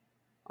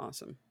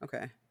 Awesome.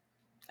 Okay.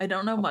 I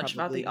don't know much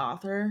about the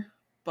author,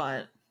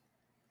 but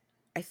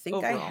I think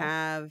overall, I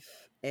have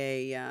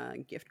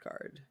a gift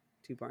card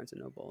to Barnes &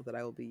 Noble that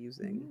I will be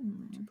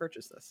using to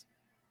purchase this.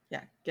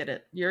 Yeah, get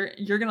it.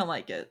 You're gonna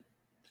like it.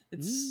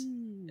 It's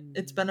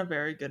it's been a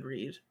very good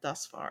read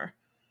thus far.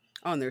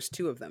 Oh, and there's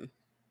 2 of them.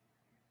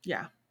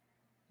 Yeah.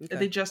 Okay.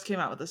 They just came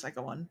out with the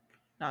second one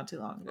not too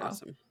long ago.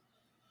 Awesome.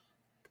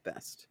 The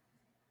best.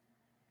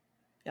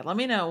 Yeah, let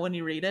me know when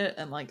you read it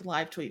and like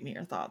live tweet me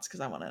your thoughts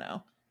because I want to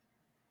know.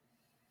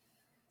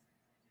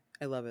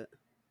 I love it.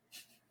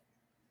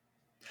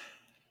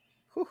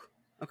 Whew.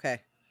 Okay.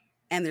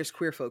 And there's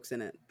queer folks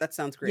in it. That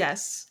sounds great.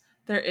 Yes.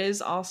 There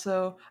is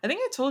also, I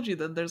think I told you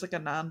that there's like a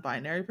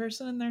non-binary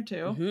person in there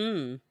too.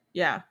 Mm-hmm.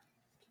 Yeah.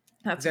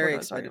 That's very what I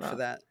was talking excited for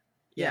about. that.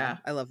 Yeah,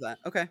 I love that.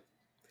 Okay.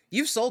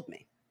 You've sold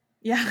me.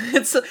 Yeah,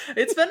 it's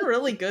been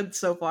really good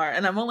so far,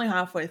 and I'm only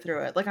halfway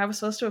through it. Like I was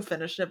supposed to have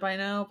finished it by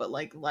now, but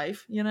like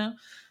life, you know.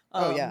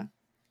 Oh yeah.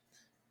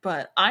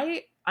 But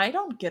I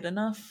don't get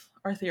enough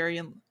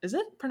Arthurian. Is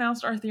it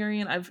pronounced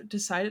Arthurian? I've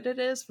decided it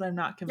is, but I'm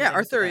not convinced. Yeah,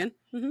 Arthurian.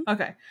 Mm-hmm.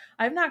 Okay,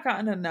 I've not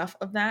gotten enough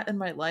of that in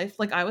my life.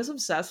 Like I was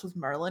obsessed with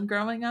Merlin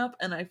growing up,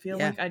 and I feel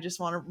like I just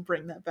want to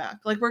bring that back.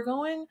 Like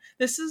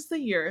this is the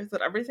year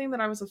that everything that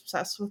I was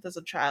obsessed with as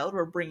a child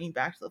we're bringing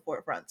back to the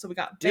forefront. So we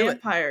got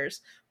vampires,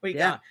 we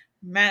got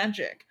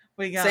magic,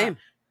 we got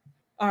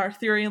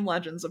Arthurian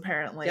legends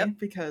apparently,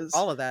 because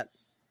all of that.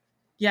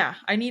 Yeah,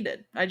 I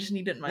just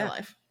need it in my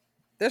life.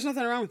 There's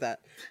nothing wrong with that.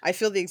 I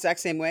feel the exact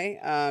same way.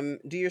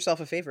 Do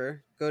yourself a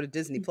favor, go to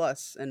Disney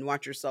Plus and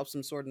watch yourself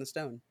some Sword in the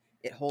Stone.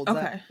 It holds up.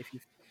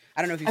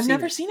 I don't know if I've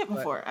never seen it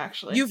before,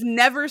 actually. You've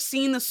never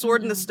seen the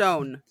Sword in the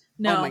Stone?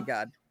 No.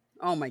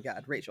 Oh my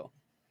god, Rachel.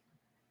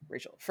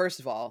 First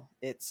of all,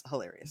 it's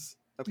hilarious.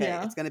 Okay,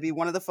 it's going to be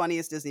one of the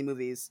funniest Disney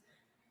movies.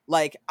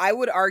 Like, I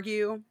would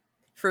argue,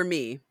 for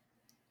me,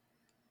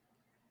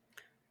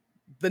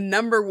 the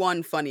number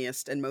one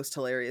funniest and most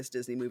hilarious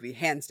Disney movie,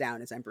 hands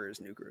down, is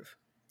Emperor's New Groove.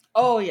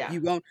 Oh yeah.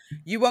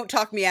 You won't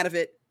talk me out of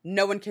it.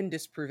 No one can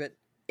disprove it.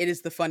 It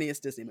is the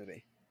funniest Disney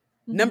movie.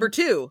 Mm-hmm. Number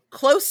 2,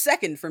 close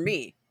second for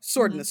me,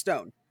 Sword in the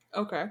Stone.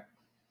 Okay.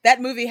 That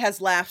movie has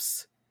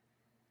laughs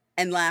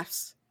and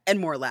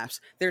more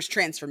laughs. There's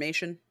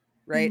transformation,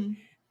 right? Mm-hmm.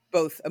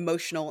 Both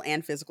emotional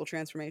and physical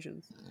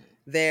transformations.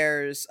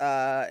 There's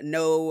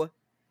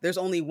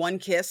only one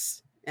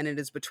kiss, and it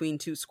is between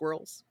 2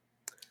 squirrels.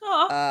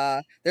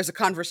 There's a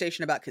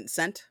conversation about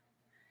consent.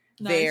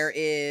 Nice. There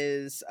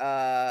is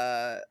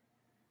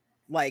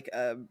like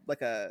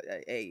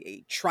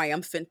a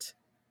triumphant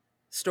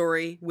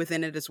story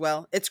within it as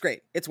well. It's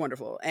great. It's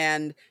wonderful.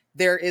 And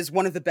there is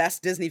one of the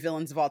best Disney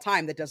villains of all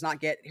time that does not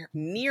get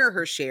near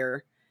her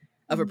share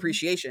of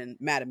appreciation,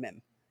 Madame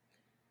Mim.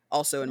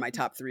 Also in my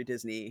top 3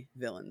 Disney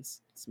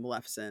villains. It's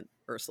Maleficent,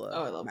 Ursula,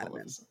 I love Madame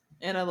Maleficent.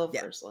 And I love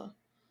Ursula.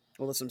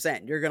 Well, that's what I'm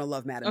saying. You're going to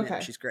love Madame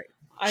Mim. She's great.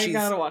 I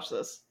gotta watch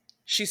this.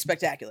 She's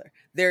spectacular.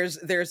 There's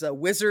a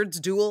wizard's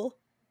duel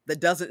that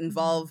doesn't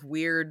involve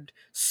weird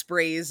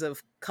sprays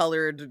of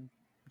colored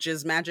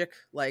jizz magic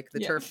like the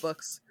turf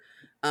books.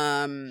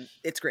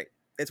 It's great.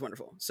 It's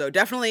wonderful. So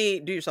definitely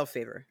do yourself a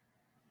favor.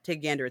 Take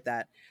a gander at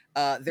that.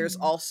 There's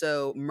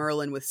also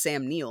Merlin with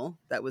Sam Neill.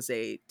 That was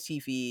a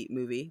TV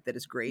movie that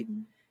is great.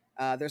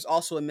 There's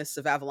also a Mists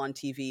of Avalon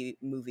TV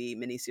movie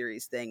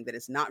miniseries thing that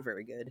is not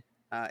very good.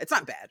 It's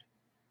not bad,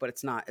 but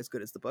it's not as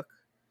good as the book.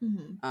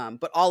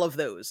 But all of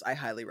those I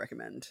highly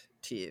recommend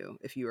to you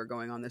if you are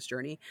going on this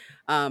journey.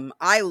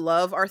 I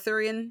love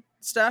Arthurian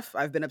stuff.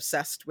 I've been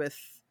obsessed with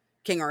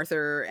King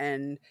Arthur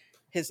and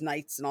his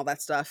knights and all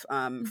that stuff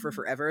for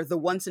forever. The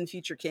Once and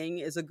Future King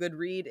is a good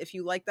read if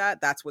you like that.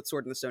 That's what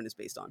Sword in the Stone is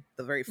based on.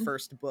 The very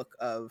first book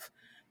of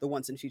the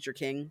Once and Future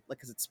King, like,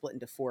 because it's split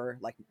into 4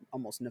 like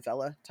almost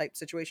novella type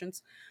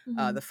situations.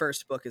 The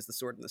first book is The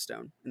Sword in the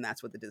Stone, and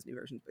that's what the Disney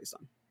version is based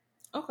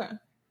on. Okay.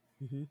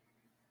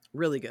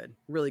 Really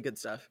good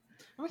stuff.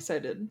 I'm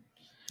excited.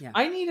 Yeah,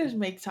 I need to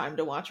make time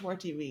to watch more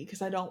TV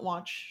because I don't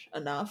watch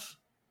enough.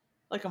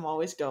 Like, I'm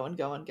always going.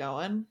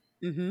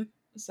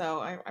 So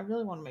I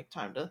really want to make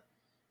time to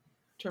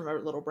turn my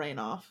little brain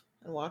off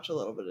and watch a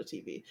little bit of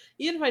TV,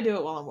 even if I do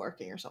it while I'm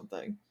working or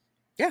something.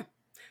 Yeah,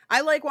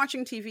 I like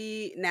watching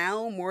TV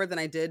now more than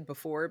I did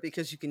before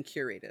because you can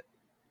curate it.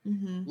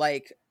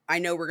 Like, I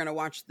know we're gonna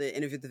watch the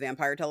Interview with the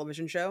Vampire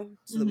television show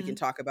so that we can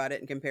talk about it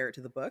and compare it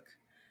to the book.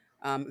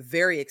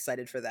 Very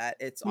excited for that.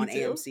 It's on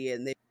AMC,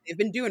 and they've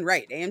been doing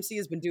right. AMC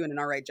has been doing an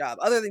all right job,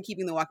 other than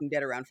keeping The Walking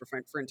Dead around for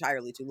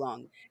entirely too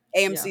long.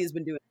 AMC has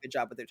been doing a good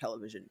job with their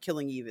television.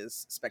 Killing Eve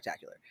is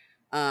spectacular,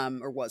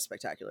 or was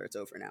spectacular. It's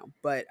over now,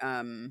 but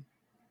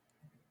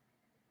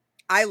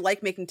I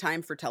like making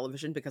time for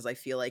television because I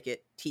feel like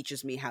it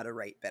teaches me how to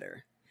write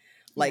better.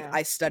 Like,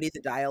 I study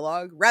the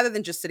dialogue rather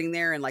than just sitting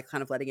there and like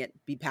kind of letting it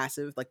be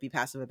passive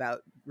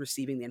about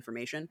receiving the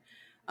information.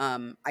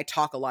 I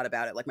talk a lot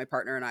about it. Like, my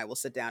partner and I will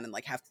sit down and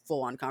like have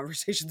full on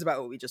conversations about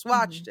what we just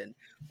watched and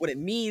what it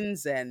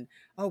means. And,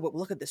 but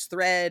look at this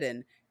thread.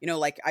 And,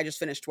 like, I just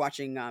finished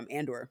watching,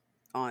 Andor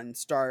on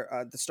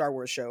the Star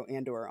Wars show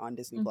Andor on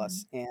Disney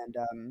Plus. And,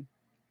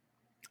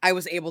 I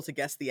was able to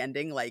guess the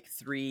ending like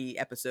 3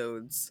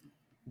 episodes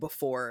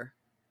before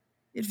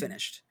it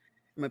finished.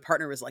 And my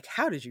partner was like,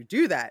 how did you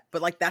do that?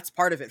 But like, that's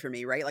part of it for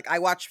me, right? Like, I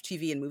watch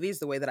TV and movies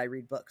the way that I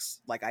read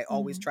books. Like, I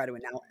always try to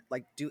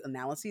do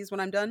analyses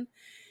when I'm done,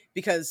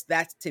 because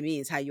that to me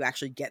is how you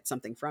actually get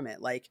something from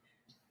it. Like,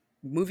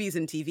 movies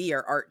and TV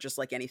are art just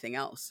like anything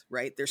else,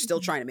 right? They're still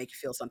trying to make you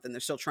feel something.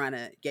 They're still trying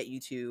to get you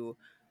to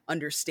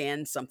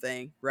understand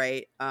something,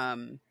 right?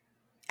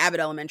 Abbott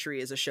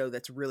Elementary is a show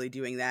that's really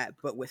doing that,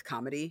 but with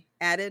comedy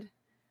added.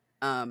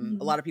 A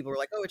lot of people were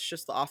like, oh, it's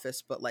just The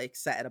Office, but like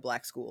set at a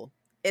black school.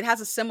 It has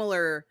a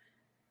similar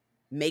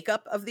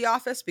makeup of The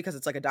Office because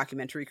it's like a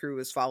documentary crew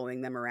is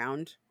following them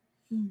around.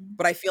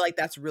 But I feel like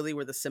that's really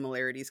where the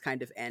similarities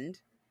kind of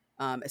end,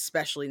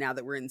 especially now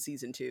that we're in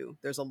season 2.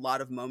 There's a lot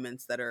of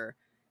moments that are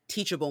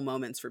teachable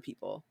moments for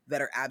people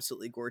that are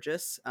absolutely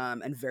gorgeous,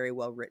 and very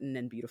well written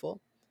and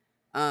beautiful.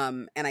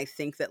 And I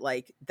think that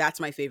like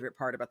that's my favorite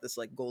part about this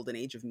like golden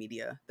age of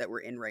media that we're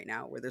in right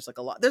now, where there's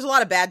a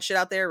lot of bad shit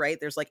out there, right?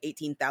 There's like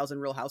 18,000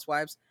 Real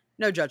Housewives.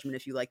 No judgment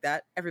if you like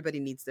that. Everybody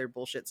needs their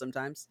bullshit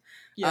sometimes.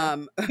 Yeah.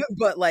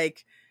 But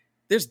like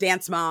there's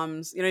Dance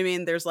Moms, you know what I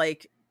mean? There's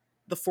like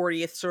the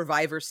 40th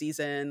Survivor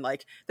season.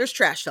 Like there's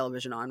trash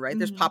television on, right?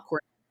 There's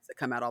popcorn that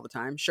come out all the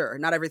time. Sure,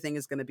 not everything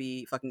is going to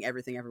be fucking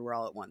Everything Everywhere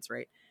All at Once,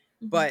 right?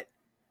 But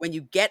when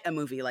you get a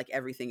movie like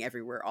Everything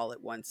Everywhere All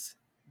at Once,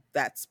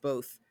 that's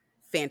both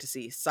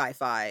fantasy,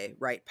 sci-fi,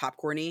 right,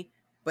 popcorny,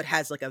 but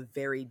has like a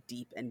very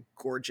deep and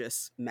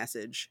gorgeous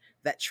message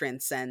that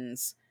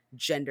transcends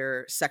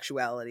gender,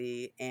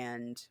 sexuality,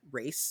 and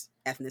race,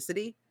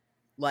 ethnicity.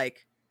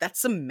 Like,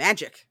 that's some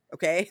magic,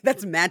 okay?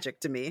 That's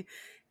magic to me.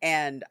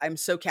 And I'm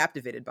so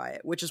captivated by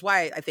it, which is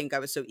why I think I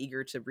was so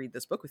eager to read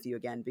this book with you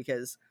again,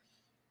 because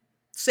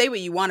say what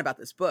you want about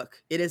this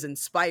book, it has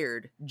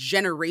inspired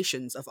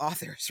generations of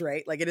authors,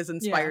 right? Like it has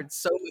inspired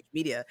so much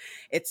media.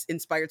 It's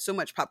inspired so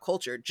much pop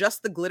culture.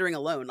 Just the glittering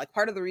alone. Like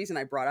part of the reason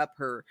I brought up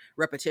her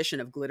repetition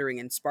of glittering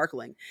and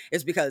sparkling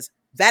is because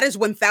that is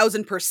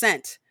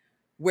 1000%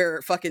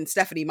 where fucking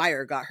Stephanie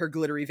Meyer got her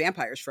glittery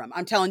vampires from.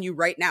 I'm telling you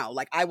right now,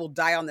 like I will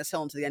die on this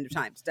hill until the end of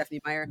time. Stephanie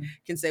Meyer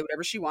can say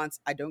whatever she wants.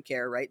 I don't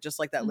care, right? Just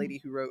like that lady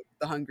who wrote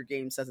The Hunger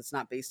Games says it's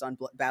not based on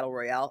Battle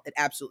Royale. It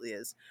absolutely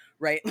is,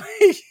 right?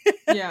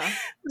 Yeah.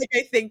 Like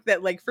I think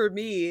that like for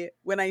me,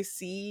 when I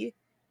see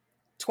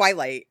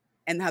Twilight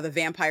and how the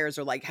vampires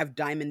are like have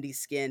diamondy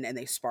skin and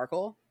they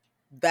sparkle,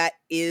 that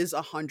is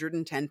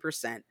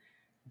 110%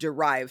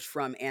 derived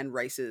from Anne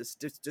Rice's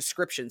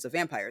descriptions of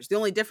vampires. The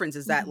only difference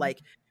is that like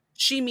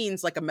she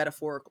means like a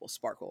metaphorical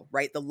sparkle,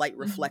 right? The light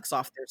reflects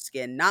off their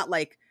skin, not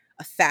like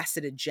a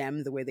faceted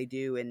gem the way they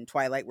do in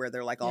Twilight where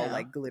they're like all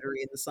like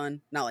glittery in the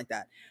sun, not like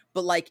that.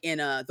 But like in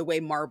the way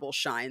marble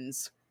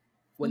shines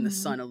when the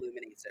sun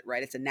illuminates it,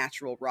 right? It's a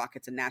natural rock,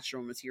 it's a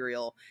natural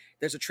material.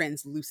 There's a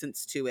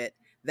translucence to it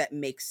that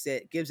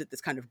gives it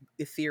this kind of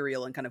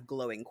ethereal and kind of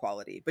glowing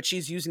quality. But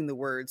she's using the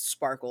words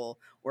sparkle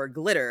or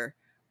glitter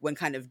when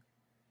kind of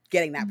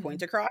getting that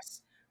point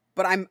across.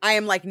 But I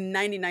am like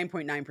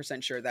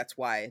 99.9% sure that's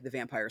why the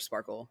vampires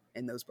sparkle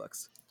in those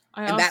books.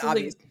 And that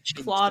obviously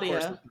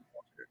Claudia.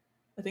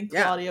 I think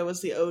Claudia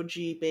was the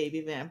OG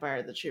baby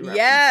vampire that she references.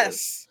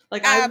 Yes.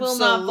 Like I will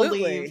not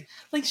believe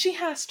like she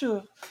has to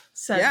have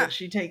said that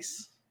she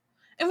takes,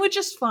 and which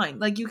is fine.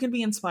 Like you can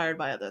be inspired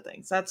by other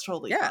things. That's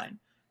totally fine.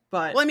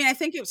 But well, I mean, I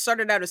think it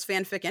started out as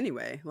fanfic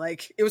anyway.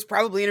 Like it was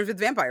probably Interview with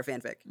the Vampire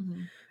fanfic.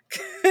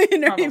 You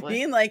know what I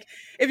mean? Like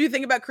if you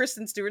think about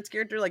Kristen Stewart's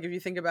character, like if you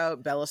think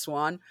about Bella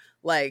Swan,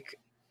 like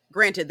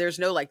granted, there's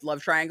no like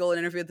love triangle in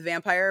Interview with the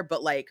Vampire,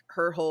 but like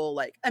her whole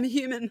like I'm a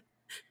human.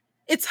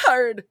 It's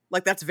hard.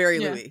 Like that's very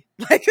Louis.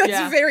 Like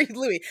that's very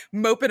Louis.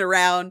 Moping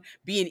around,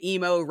 being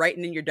emo,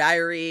 writing in your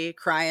diary,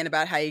 crying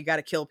about how you got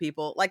to kill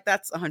people. Like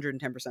that's 110%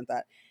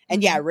 that.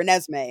 And yeah,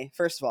 Renesmee,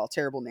 first of all,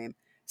 terrible name.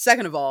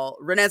 Second of all,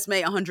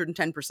 Renesmee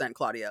 110%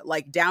 Claudia.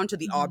 Like down to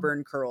the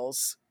auburn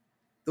curls,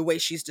 the way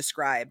she's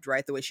described,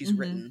 right? The way she's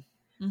written.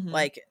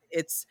 Like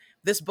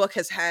this book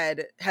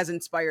has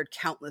inspired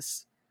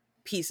countless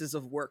pieces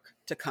of work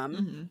to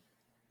come.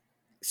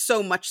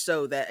 So much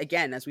so that,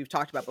 again, as we've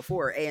talked about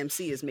before,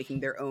 AMC is making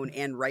their own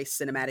Anne Rice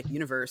cinematic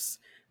universe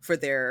for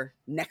their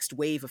next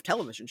wave of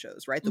television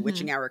shows, right? The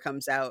Witching Hour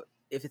comes out.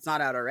 If it's not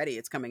out already,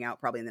 it's coming out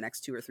probably in the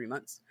next 2 or 3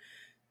 months.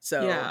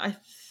 So yeah,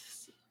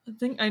 I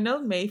think I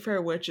know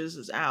Mayfair Witches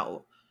is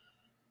out.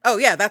 Oh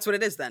yeah, that's what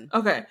it is then.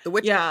 Okay. The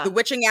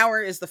Witching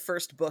Hour is the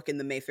first book in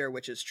the Mayfair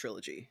Witches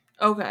trilogy.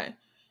 Okay.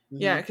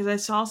 Yeah, because I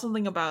saw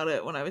something about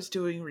it when I was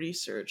doing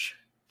research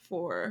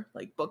for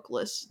like book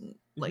lists and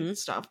like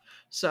stuff.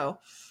 So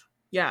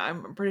yeah,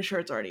 I'm pretty sure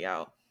it's already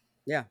out.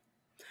 Yeah.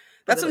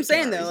 That's what I'm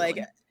saying though. Like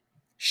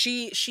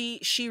she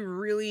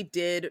really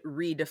did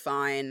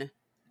redefine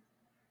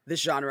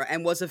this genre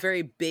and was a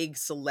very big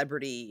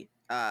celebrity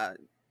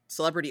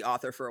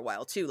author for a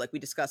while too. Like we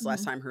discussed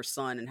last time, her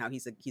son and how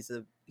he's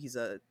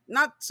a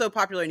not so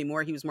popular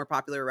anymore. He was more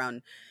popular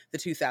around the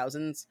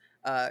 2000s.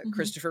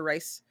 Christopher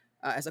Rice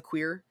as a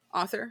queer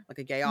author, like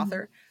a gay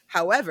author.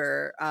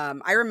 However,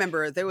 I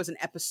remember there was an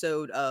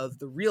episode of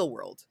The Real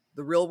World.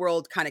 The Real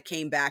World kind of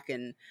came back,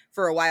 and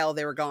for a while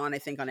they were gone, I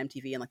think on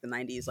MTV in like the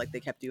 90s, like they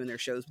kept doing their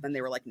shows, but then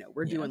they were like, no,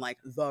 we're doing like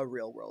The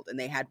Real World. And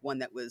they had one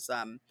that was,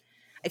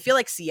 I feel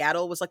like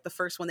Seattle was like the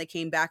first one they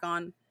came back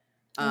on.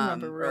 I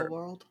remember Real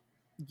World.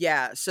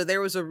 Yeah, so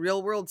there was a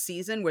Real World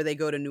season where they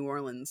go to New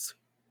Orleans.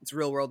 It's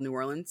Real World New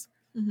Orleans.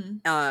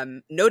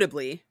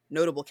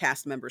 Notable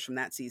cast members from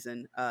that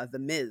season, The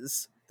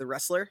Miz, the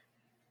wrestler.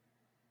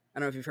 I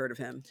don't know if you've heard of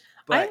him,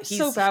 I'm but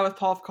so bad with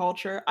pop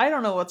culture. I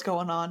don't know what's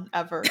going on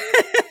ever.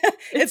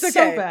 It's It's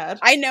okay. so bad.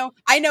 I know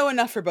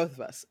enough for both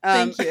of us.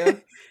 Thank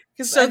you.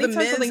 Because So The anytime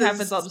Miz something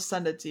happens, is, I'll just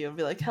send it to you and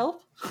be like,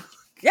 help.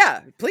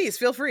 yeah, please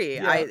feel free.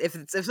 Yeah. If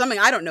something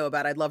I don't know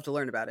about, I'd love to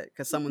learn about it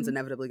because someone's Mhm.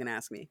 inevitably going to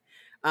ask me.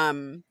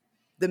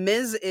 The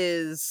Miz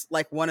is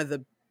like one of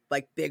the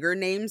like bigger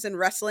names in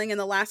wrestling in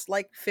the last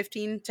like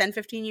 15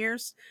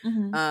 years.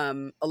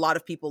 Mhm. A lot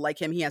of people like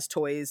him. He has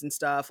toys and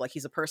stuff. Like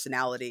he's a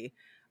personality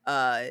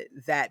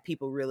that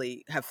people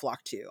really have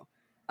flocked to.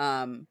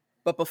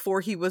 But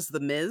before he was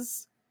The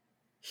Miz,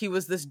 he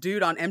was this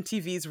dude on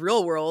MTV's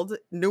Real World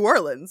New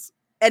Orleans.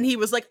 And he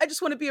was like, I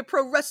just want to be a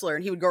pro wrestler.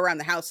 And he would go around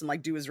the house and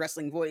like do his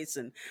wrestling voice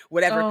and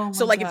whatever. Oh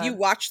So my like if you God.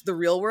 watch the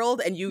Real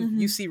World and you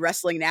Mhm. see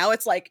wrestling now,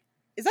 it's like,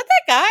 is that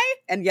guy?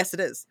 And yes, it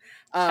is.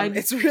 I'd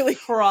It's really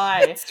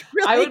cry. it's I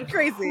really would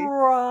crazy.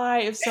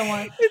 cry if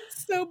someone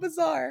It's so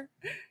bizarre.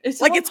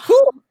 if Like someone it's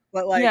cool,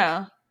 but like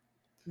yeah.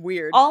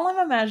 weird. All I'm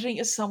imagining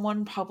is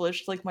someone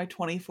published like my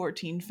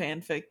 2014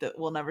 fanfic that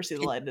will never see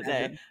the light of day.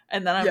 Imagine.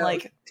 And then I'm Yeah.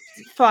 like,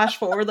 flash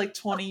forward like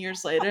 20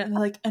 years later, and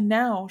they're like, and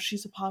now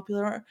she's a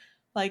popular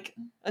like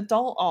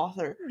adult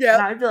author. Yeah.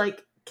 And I'd be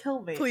like,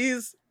 kill me.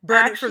 Please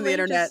burn it from the Actually,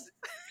 internet. just-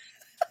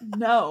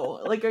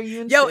 no. Like, are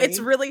you insane? Yo, it's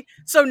really,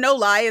 so no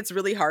lie, it's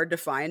really hard to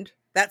find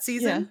that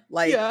season. Yeah.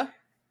 Like Yeah.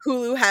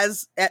 Hulu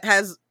has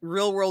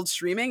Real World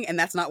streaming, and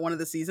that's not one of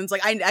the seasons.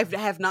 Like I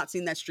have not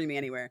seen that streaming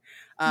anywhere,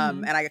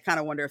 and I kind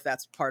of wonder if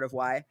that's part of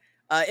why.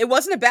 It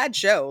wasn't a bad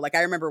show. Like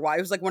I remember why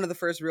it was like one of the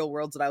first Real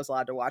Worlds that I was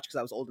allowed to watch because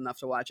I was old enough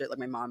to watch it. Like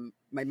my mom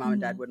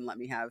and dad wouldn't let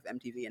me have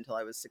MTV until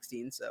I was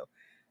 16, so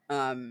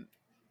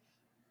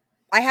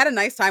I had a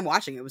nice time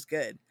watching. It was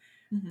good.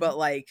 But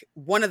like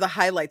one of the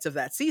highlights of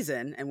that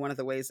season and one of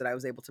the ways that I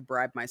was able to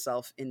bribe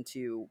myself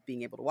into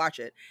being able to watch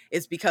it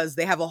is because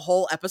they have a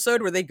whole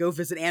episode where they go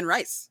visit Anne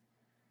Rice.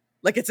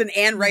 Like it's an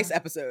Anne Rice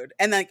episode.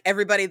 And like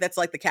everybody that's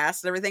like the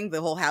cast and everything,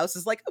 the whole house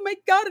is like, oh my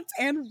God, it's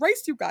Anne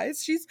Rice, you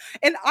guys. She's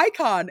an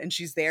icon. And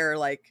she's there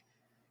like,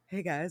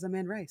 hey guys, I'm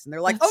Anne Rice. And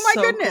they're like, That's oh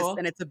my so goodness. cool.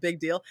 And it's a big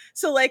deal.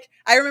 So like,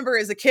 I remember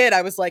as a kid,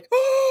 I was like,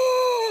 oh,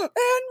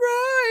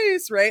 Anne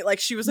Rice, right? Like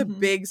she was a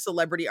big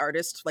celebrity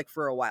artist, like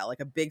for a while, like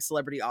a big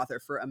celebrity author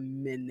for a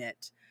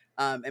minute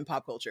in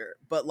pop culture,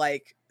 but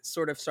like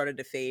sort of started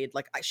to fade.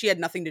 Like she had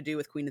nothing to do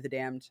with Queen of the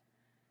Damned.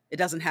 It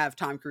doesn't have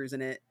Tom Cruise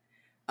in it.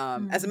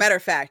 As a matter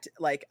of fact,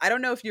 like, I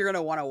don't know if you're going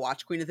to want to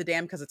watch Queen of the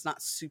Damned because it's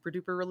not super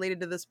duper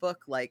related to this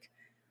book. Like,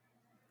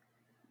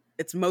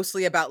 it's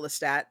mostly about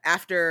Lestat.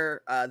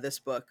 After this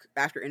book,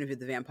 after Interview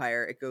with the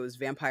Vampire, it goes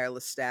Vampire,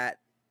 Lestat,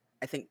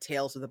 I think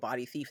Tales of the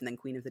Body Thief, and then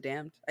Queen of the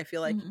Damned, I feel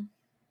like.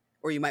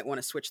 Or you might want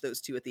to switch those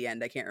two at the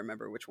end. I can't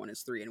remember which one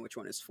is 3 and which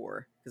one is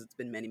 4 because it's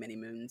been many, many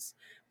moons.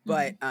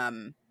 But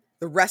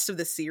the rest of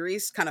the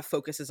series kind of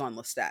focuses on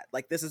Lestat.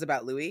 Like, this is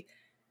about Louis.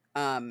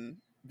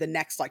 The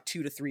next like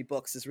 2 to 3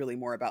 books is really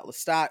more about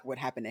Lestat, what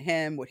happened to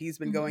him, what he's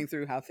been going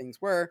through, how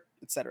things were,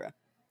 etc.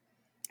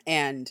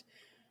 And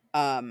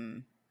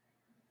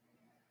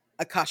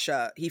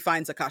Akasha, he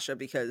finds Akasha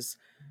because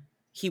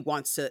he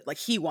wants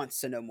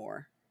to know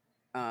more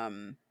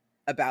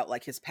about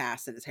like his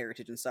past and his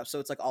heritage and stuff. So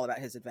it's like all about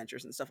his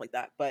adventures and stuff like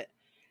that. But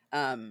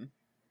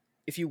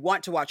if you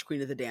want to watch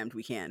Queen of the Damned,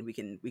 we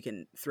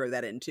can throw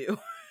that in too.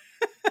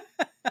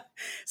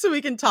 So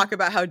we can talk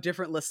about how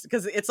different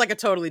because it's like a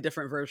totally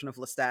different version of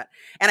Lestat.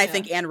 And I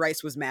think Anne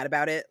Rice was mad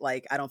about it.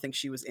 Like, I don't think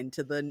she was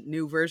into the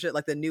new version,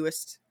 like the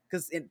newest,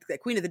 because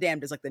Queen of the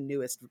Damned is like the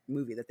newest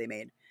movie that they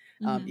made,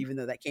 even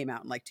though that came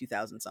out in like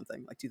 2000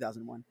 something, like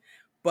 2001.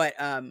 But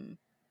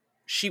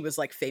she was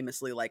like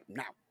famously like,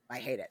 no, I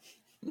hate it.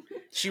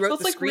 She wrote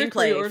the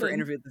screenplay for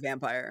Interview with the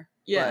Vampire,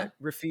 but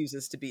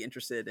refuses to be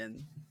interested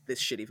in this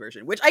shitty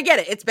version, which I get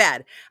it. It's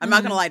bad. I'm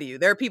not going to lie to you.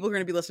 There are people who are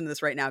going to be listening to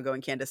this right now going,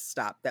 Candace,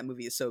 stop. That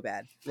movie is so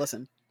bad.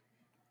 Listen,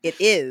 it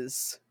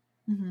is.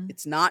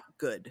 It's not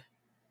good,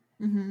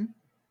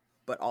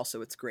 but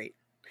also it's great.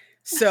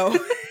 So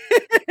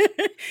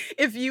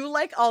if you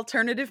like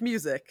alternative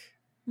music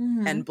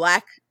and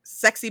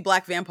sexy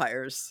black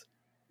vampires,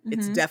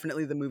 it's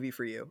definitely the movie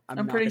for you.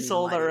 I'm pretty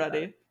sold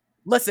already.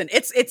 Listen,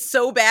 it's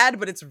so bad,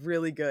 but it's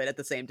really good at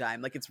the same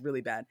time. Like, it's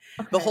really bad.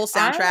 Okay, the whole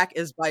soundtrack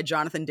is by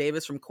Jonathan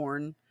Davis from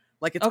Korn.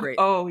 Like, it's great.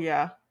 Oh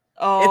yeah.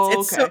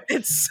 Oh,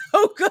 it's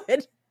so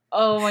good.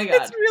 Oh my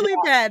God. It's really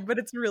bad, but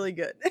it's really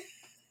good.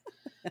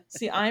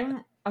 See,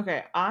 I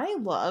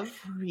love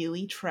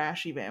really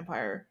trashy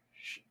vampire.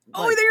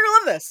 Oh, you're gonna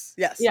love this.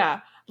 Yes. Yeah.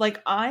 Like,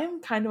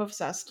 I'm kind of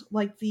obsessed.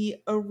 Like the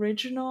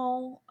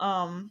original,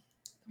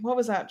 what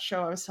was that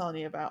show I was telling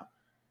you about?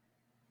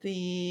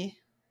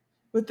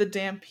 With the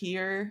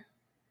Dampier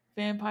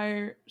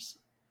vampires.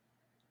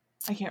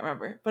 I can't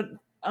remember, but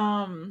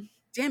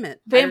damn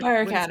it.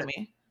 Vampire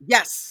Academy.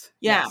 Yes.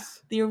 Yeah.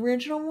 Yes. The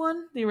original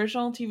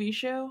TV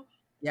show.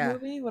 Yeah.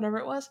 Movie, whatever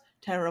it was.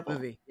 Terrible.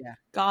 Movie. Yeah.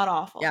 God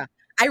awful. Yeah.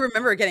 I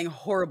remember getting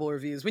horrible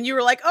reviews. When you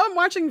were like, oh, I'm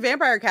watching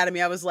Vampire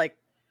Academy, I was like,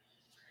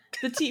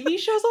 the TV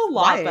show's a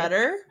lot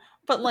better,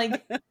 but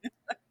like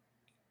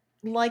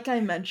I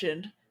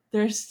mentioned,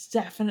 there's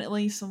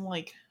definitely some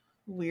like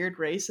weird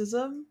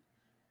racism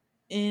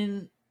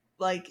in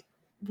like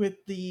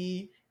with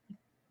the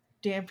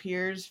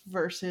Dampiers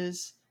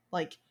versus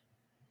like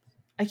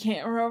I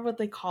can't remember what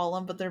they call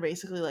them, but they're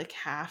basically like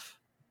half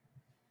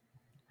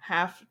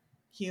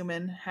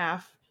human,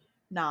 half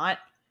not,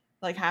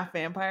 like half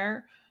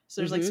vampire.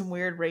 So there's like some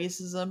weird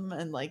racism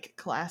and like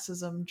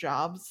classism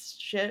jobs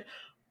shit.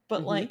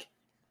 But like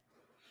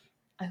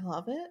I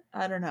love it.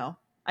 I don't know.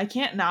 I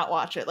can't not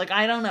watch it. Like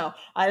I don't know.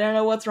 I don't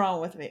know what's wrong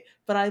with me.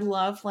 But I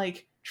love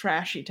like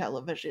trashy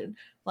television.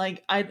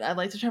 Like I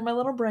like to turn my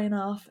little brain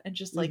off and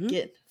just like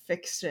get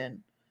fixed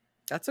in.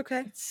 That's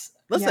okay.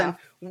 Listen,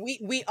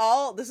 we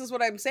all, this is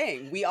what I'm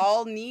saying. We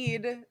all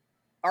need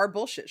our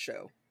bullshit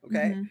show.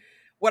 Okay.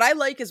 What I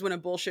like is when a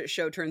bullshit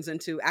show turns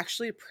into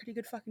actually a pretty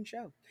good fucking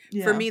show.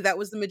 Yeah. For me, that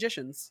was The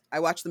Magicians. I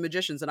watched The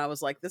Magicians and I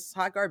was like, this is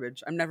hot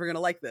garbage. I'm never going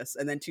to like this.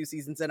 And then 2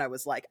 seasons in, I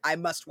was like, I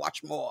must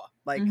watch more.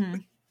 Like,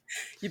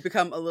 you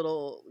become a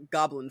little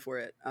goblin for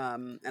it.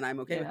 And I'm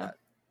okay with that.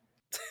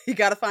 You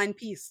got to find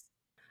peace.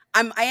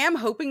 I am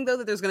hoping, though,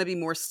 that there's going to be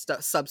more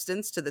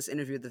substance to this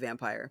interview with the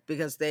vampire,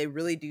 because they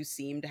really do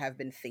seem to have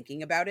been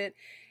thinking about it.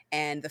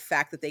 And the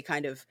fact that they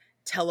kind of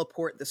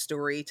teleport the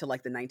story to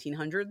like the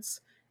 1900s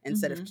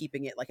instead of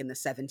keeping it like in the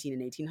 17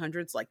 and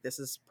 1800s, like this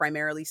is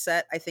primarily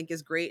set, I think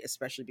is great,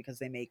 especially because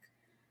they make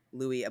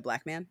Louis a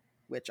black man,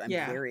 which I'm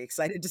very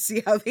excited to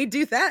see how they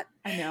do that.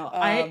 I know.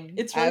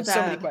 It's really I have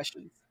so many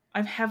questions.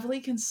 I'm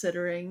heavily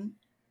considering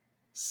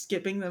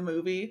skipping the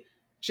movie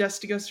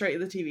just to go straight to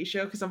the TV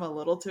show because I'm a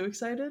little too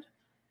excited.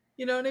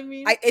 You know what I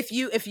mean? If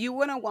you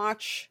want to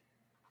watch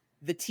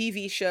the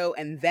TV show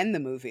and then the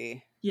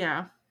movie,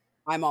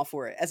 I'm all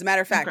for it. As a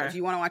matter of fact, if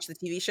you want to watch the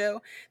TV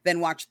show,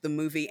 then watch the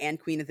movie and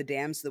Queen of the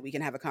Damned so that we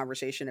can have a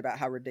conversation about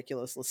how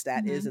ridiculous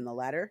Lestat is in the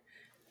latter.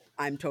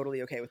 I'm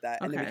totally okay with that.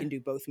 And then we can do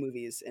both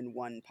movies in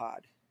one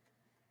pod.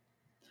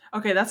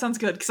 Okay, that sounds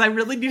good, because I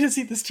really need to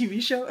see this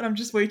TV show and I'm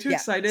just way too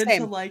excited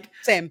to like...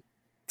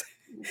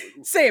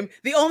 Same.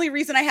 The only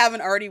reason I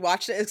haven't already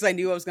watched it is because I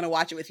knew I was going to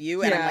watch it with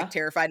you, and I'm like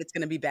terrified it's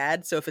going to be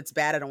bad. So if it's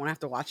bad, I don't want to have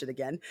to watch it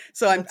again.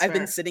 So I've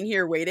been sitting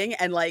here waiting,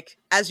 and like,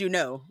 as you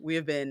know, we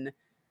have been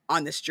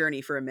on this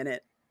journey for a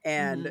minute,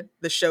 and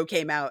the show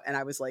came out, and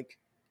I was like,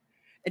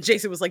 and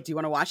Jason was like, do you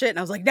want to watch it? And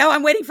I was like, no,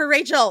 I'm waiting for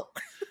Rachel.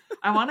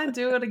 I want to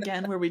do it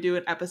again where we do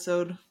it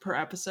episode per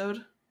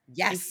episode.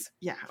 Yes.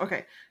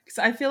 Okay. Because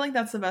I feel like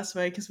that's the best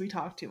way, because we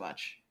talk too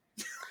much.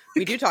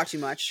 We do talk too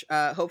much.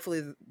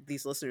 Hopefully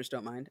these listeners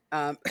don't mind.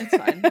 It's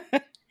fine.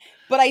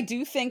 But I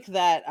do think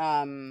that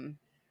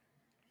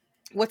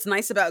what's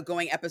nice about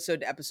going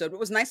episode to episode, what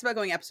was nice about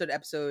going episode to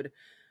episode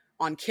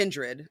on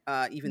Kindred,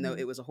 even though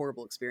it was a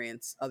horrible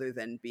experience other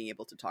than being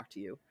able to talk to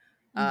you.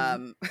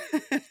 I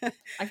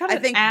got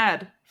an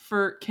ad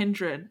for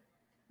Kindred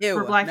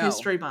for Black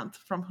History Month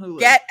from Hulu.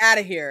 Get out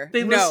of here.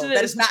 No,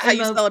 that is not how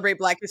you celebrate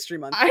Black History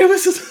Month. I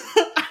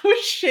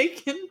was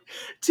shaken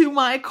to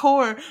my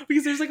core,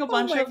 because there's like a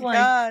bunch of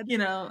like, you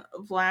know,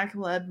 black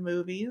led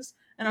movies.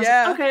 And I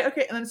was like,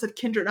 okay. And then it said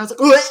Kindred. And I was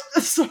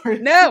like, sorry.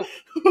 No.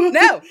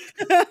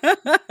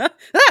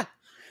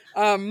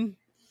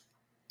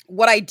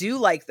 What I do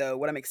like, though,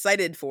 what I'm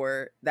excited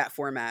for that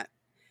format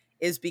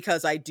is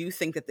because I do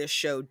think that this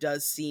show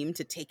does seem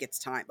to take its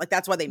time. Like,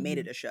 that's why they made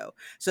it a show,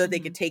 so that they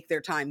could take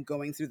their time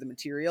going through the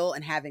material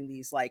and having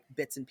these like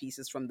bits and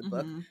pieces from the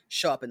book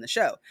show up in the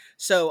show.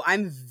 So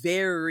I'm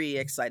very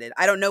excited.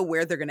 I don't know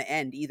where they're going to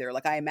end either.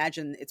 Like, I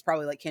imagine it's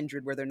probably like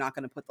Kindred, where they're not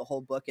going to put the whole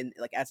book in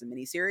like as a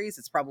miniseries.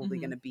 It's probably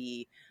going to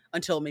be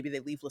until maybe they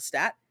leave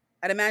Lestat,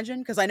 I'd imagine,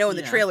 because I know in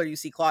the trailer you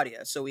see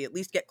Claudia, so we at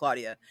least get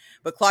Claudia,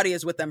 but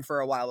Claudia's with them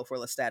for a while before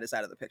Lestat is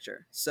out of the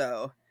picture.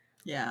 So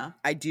yeah,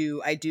 I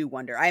do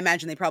wonder. I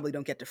imagine they probably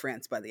don't get to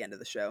France by the end of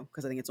the show,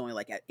 because I think it's only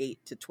like at 8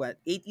 to 12,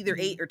 either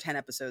 8 or 10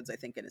 episodes, I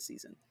think, in a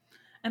season.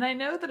 And I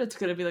know that it's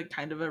going to be like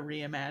kind of a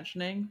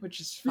reimagining, which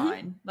is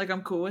fine. Like,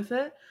 I'm cool with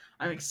it.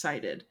 I'm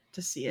excited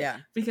to see it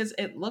because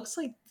it looks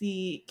like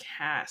the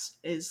cast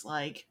is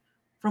like,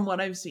 from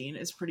what I've seen,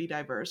 is pretty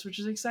diverse, which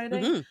is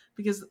exciting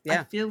because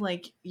I feel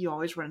like you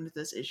always run into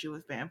this issue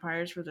with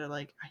vampires where they're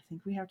like, I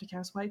think we have to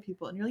cast white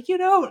people. And you're like, you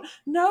don't.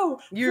 No.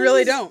 You please.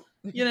 Really don't.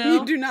 You know?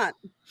 You do not.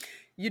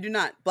 You do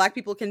not. Black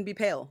people can be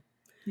pale.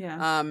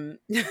 Yeah.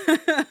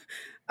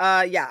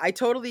 I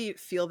totally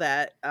feel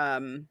that.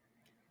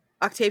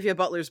 Octavia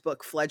Butler's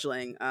book,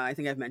 Fledgling, I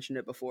think I've mentioned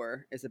it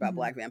before, is about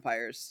black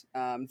vampires.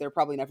 They're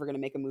probably never going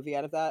to make a movie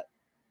out of that,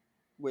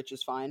 which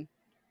is fine.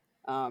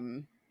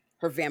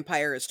 Her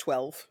vampire is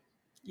 12.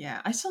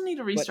 Yeah, I still need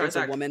to restart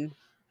that. A woman. I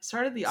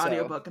started the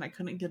audiobook and I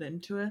couldn't get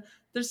into it.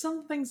 There's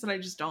some things that I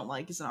just don't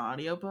like as an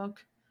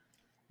audiobook.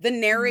 The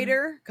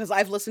narrator, because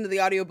I've listened to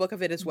the audiobook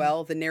of it as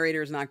well, the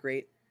narrator is not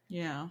great.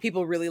 Yeah.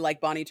 People really like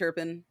Bonnie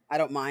Turpin. I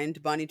don't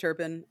mind Bonnie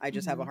Turpin. I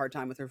just have a hard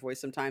time with her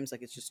voice sometimes.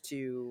 Like, it's just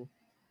too,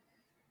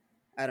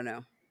 I don't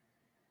know.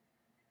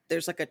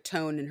 there's like a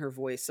tone in her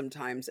voice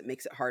sometimes that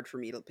makes it hard for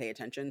me to pay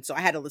attention. So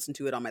I had to listen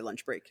to it on my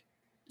lunch break.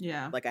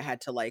 Yeah. Like I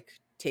had to like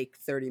take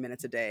 30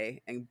 minutes a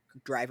day and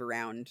drive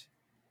around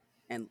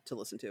and to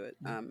listen to it.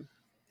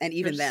 And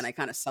even then I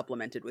kind of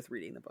supplemented with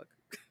reading the book.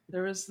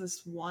 There's this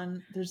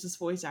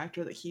voice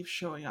actor that keeps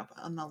showing up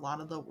on a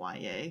lot of the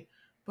YA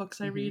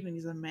books I read, and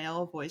he's a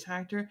male voice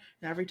actor,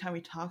 and every time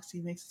he talks he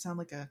makes it sound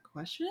like a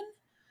question,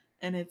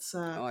 and it's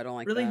I don't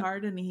like really that.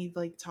 hard, and he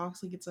like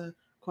talks like it's a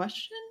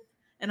question,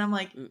 and I'm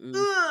like,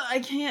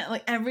 I can't,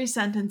 like every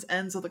sentence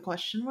ends with a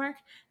question mark,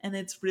 and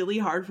it's really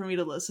hard for me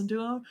to listen to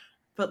him.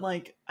 But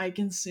like I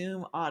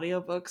consume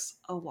audiobooks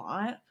a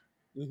lot.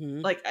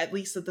 Like at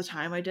least at the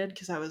time I did,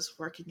 because I was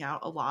working out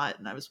a lot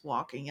and I was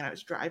walking and I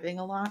was driving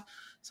a lot,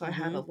 so I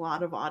had a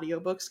lot of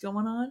audiobooks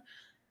going on.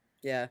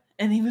 Yeah.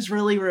 And he was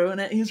really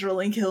ruining it. He was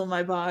really killing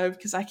my vibe,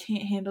 because I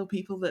can't handle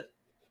people that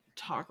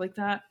talk like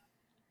that.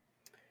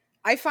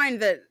 I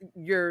find that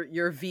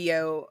your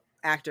VO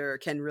actor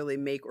can really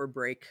make or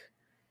break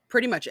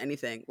pretty much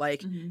anything.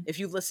 Like if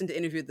you've listened to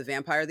Interview with the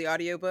Vampire, the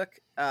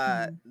audiobook,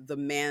 the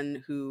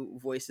man who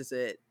voices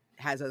it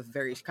has a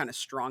very kind of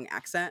strong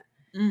accent.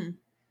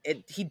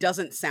 He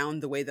doesn't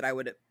sound the way that I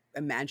would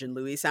imagine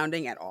Louis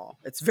sounding at all.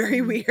 It's very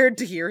weird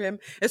to hear him,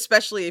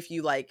 especially if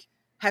you like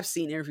have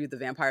seen Interview with the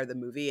Vampire, the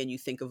movie, and you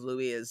think of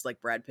Louis as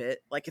like Brad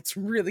Pitt. Like it's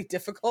really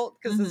difficult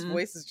because his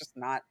voice is just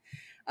not.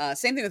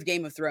 Same thing with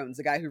Game of Thrones.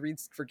 The guy who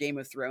reads for Game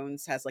of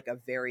Thrones has like a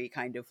very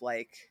kind of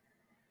like,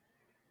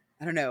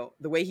 I don't know,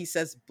 the way he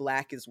says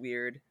black is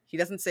weird. He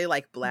doesn't say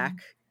like black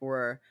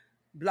or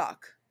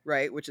block,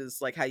 right? Which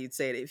is like how you'd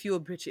say it. If you were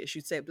British,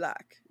 you'd say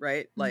black,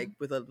 right? Like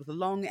with a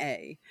long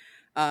A.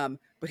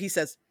 But he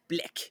says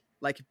blick,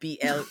 like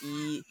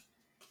BLEK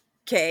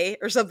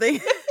or something.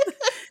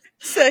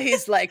 So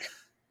he's like,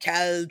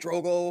 Khal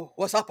Drogo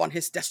was up on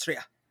his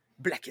Destria,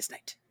 black as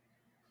night.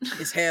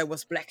 His hair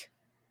was black.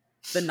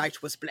 The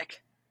night was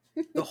black.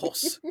 The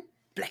horse,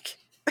 black.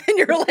 And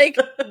you're like,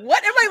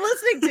 what am I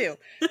listening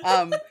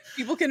to?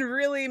 People can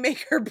really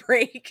make or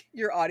break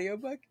your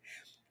audiobook.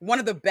 One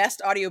of the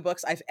best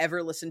audiobooks I've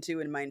ever listened to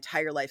in my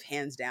entire life,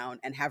 hands down,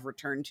 and have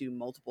returned to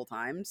multiple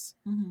times.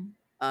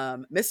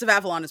 Mists of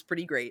Avalon is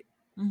pretty great.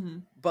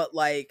 But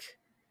like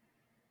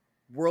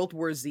World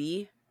War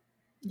Z,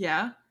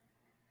 yeah,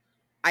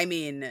 I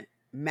mean,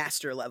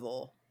 master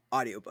level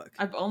audiobook.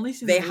 I've only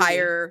seen they the movie.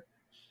 hire.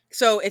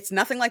 So it's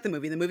nothing like the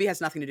movie. The movie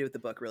has nothing to do with the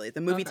book, really. The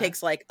movie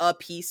takes like a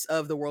piece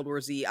of the World War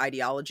Z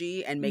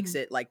ideology and makes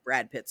it like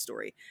Brad Pitt's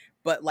story.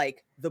 But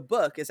like the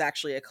book is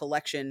actually a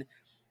collection.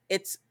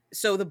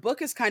 So the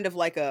book is kind of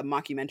like a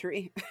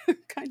mockumentary,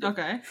 kind of.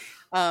 Okay.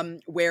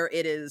 Where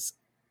it is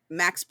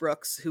Max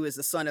Brooks, who is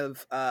the son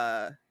of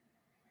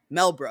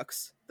Mel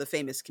Brooks, the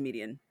famous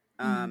comedian.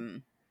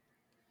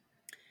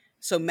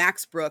 So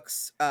Max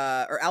Brooks,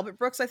 or Albert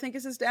Brooks, I think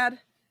is his dad.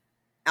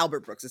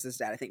 Albert Brooks is his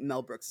dad. I think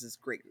Mel Brooks is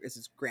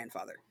his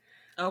grandfather.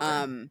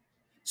 Okay.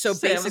 So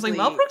basically, I was like,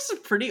 Mel Brooks is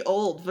pretty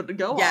old, but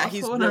go yeah, off.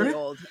 He's really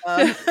old.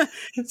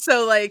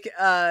 So like,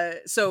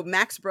 so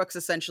Max Brooks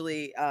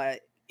essentially,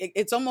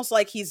 it's almost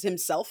like he's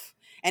himself,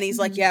 and he's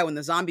like, yeah, when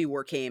the zombie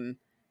war came,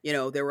 you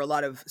know, there were a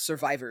lot of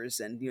survivors,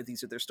 and you know,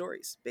 these are their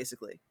stories,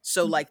 basically.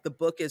 So like, the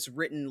book is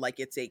written like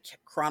it's a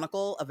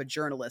chronicle of a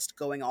journalist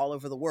going all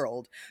over the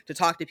world to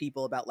talk to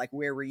people about like,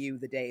 where were you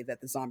the day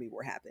that the zombie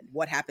war happened?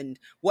 What happened?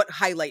 What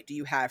highlight do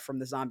you have from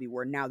the zombie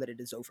war now that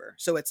it is over?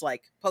 So it's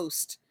like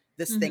post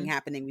this thing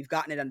happening, we've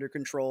gotten it under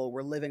control,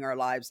 we're living our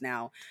lives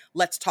now.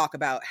 Let's talk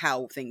about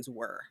how things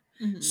were.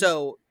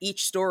 So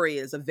each story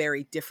is a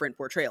very different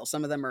portrayal.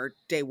 Some of them are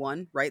day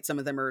one, right? Some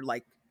of them are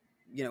like,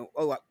 you know,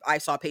 oh, I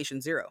saw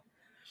Patient Zero.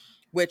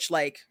 Which,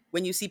 like,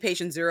 when you see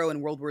Patient Zero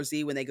in World War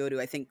Z, when they go to,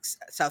 I think,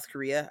 South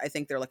Korea, I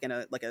think they're like in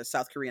a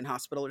South Korean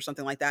hospital or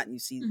something like that, and you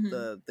see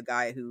the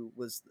guy who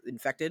was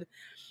infected.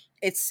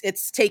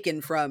 It's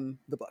taken from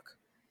the book.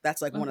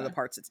 That's like one of the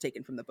parts it's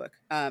taken from the book.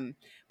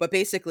 But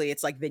basically,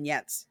 it's like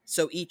vignettes.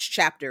 So each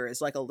chapter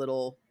is like a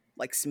little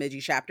like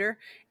smidgy chapter,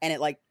 and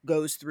it like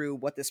goes through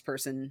what this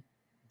person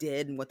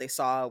did and what they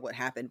saw, what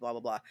happened, blah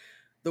blah blah.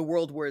 The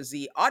World War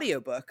Z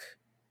audiobook,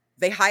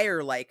 they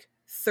hire like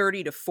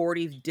 30 to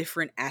 40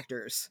 different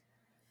actors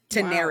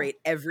to narrate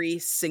every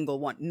single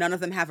one. None of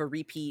them have a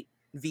repeat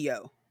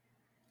VO.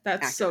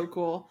 That's actor. So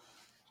cool.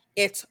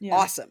 It's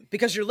awesome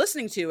because you're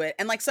listening to it,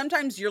 and like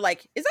sometimes you're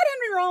like, is that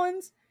Henry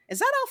Rollins? Is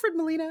that Alfred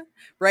Molina?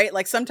 Right?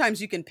 Like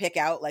sometimes you can pick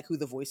out like who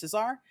the voices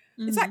are.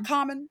 Is that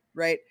Common?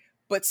 Right?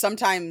 But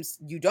sometimes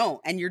you don't,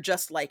 and you're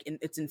just like,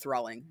 it's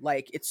enthralling.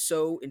 Like it's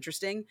so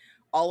interesting.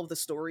 All of the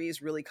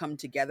stories really come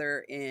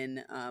together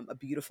in a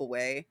beautiful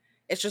way.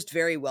 It's just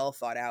very well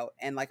thought out.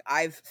 And like,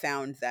 I've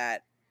found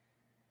that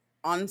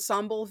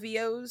ensemble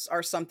VOs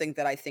are something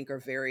that I think are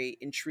very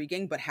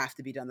intriguing, but have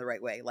to be done the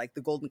right way. Like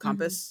the Golden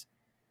Compass,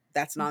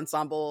 that's an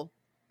ensemble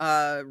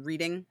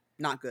reading.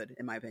 Not good,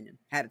 in my opinion.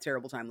 Had a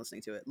terrible time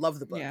listening to it. Love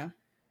the book. Yeah.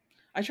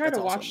 I tried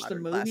to watch the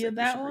movie of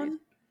that one,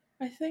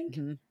 I think.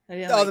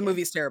 The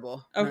movie's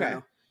terrible. Okay.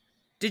 No.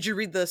 Did you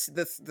read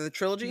the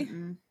trilogy?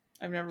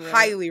 I've never read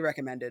Highly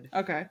recommended.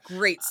 Okay.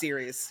 Great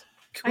series.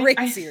 Great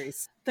I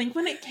series. think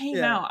when it came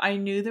out, I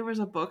knew there was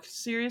a book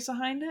series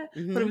behind it,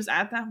 but it was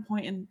at that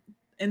point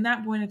in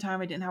that point in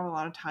time I didn't have a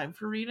lot of time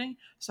for reading,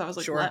 so I was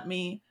like, let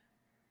me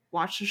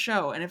watch the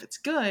show, and if it's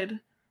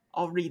good,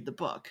 I'll read the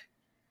book.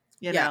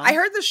 You know? I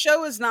heard the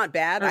show is not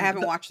bad. I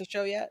haven't watched the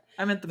show yet.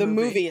 I meant the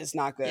movie is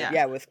not good.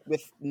 Yeah, with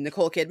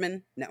Nicole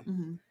Kidman. No,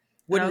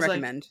 wouldn't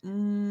recommend.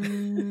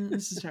 Like,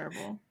 this is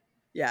terrible.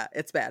 Yeah,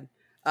 it's bad.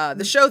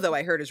 The show though,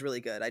 I heard is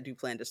really good. I do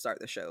plan to start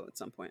the show at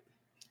some point.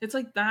 It's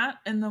like that,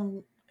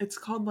 and it's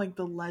called like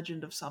The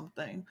Legend of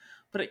something,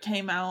 but it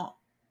came out.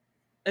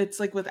 It's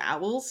like with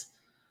owls,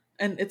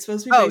 and it's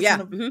supposed to be based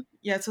on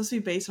it's supposed to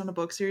be based on a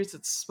book series.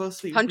 It's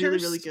supposed to be really,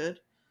 really good.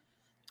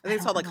 I think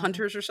it's called like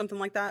Hunters or something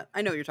like that.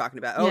 I know what you're talking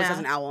about. Oh, it has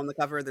an owl on the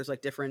cover. There's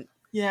like different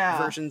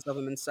versions of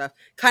them and stuff.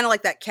 Kind of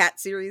like that cat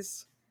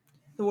series.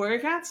 The Warrior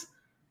Cats?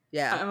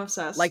 Yeah. I'm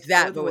obsessed. Like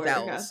that, but with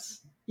owls. Cats.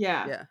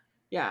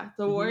 Yeah.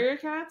 The Warrior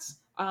Cats.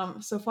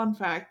 So fun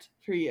fact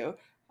for you.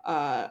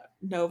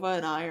 Nova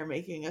and I are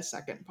making a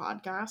second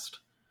podcast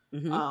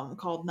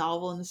called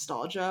Novel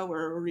Nostalgia,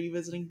 where we're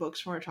revisiting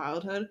books from our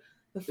childhood.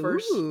 The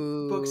first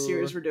book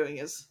series we're doing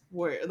is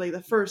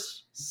the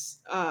first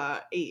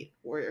 8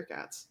 Warrior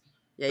Cats.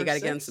 Yeah, you got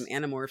to get on some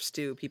Animorphs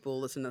too. People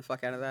listen to the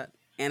fuck out of that.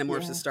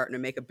 Animorphs is starting to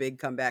make a big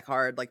comeback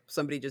hard. Like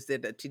somebody just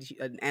did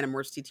an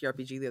Animorphs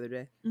TTRPG the other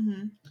day.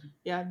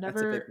 Yeah, I've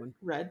never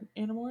read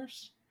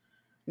Animorphs.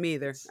 Me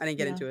either. I didn't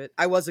get into it.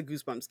 I was a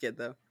Goosebumps kid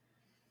though.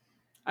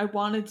 I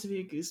wanted to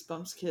be a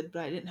Goosebumps kid,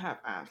 but I didn't have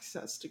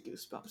access to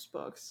Goosebumps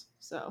books,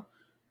 so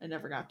I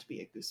never got to be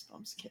a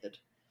Goosebumps kid.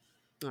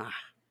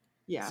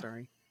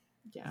 Sorry.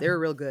 Yeah, they were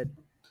real good.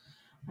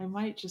 I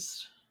might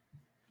just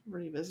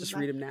revisit. Just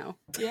read them now.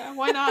 Yeah,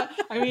 why not?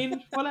 I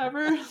mean,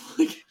 whatever.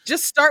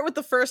 Just start with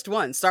the first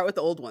one. Start with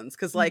the old ones,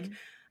 because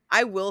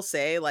I will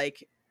say,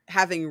 like,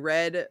 having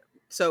read.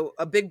 So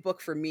a big book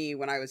for me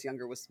when I was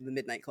younger was The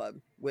Midnight Club,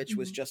 which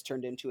was just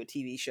turned into a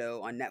TV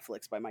show on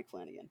Netflix by Mike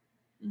Flanagan.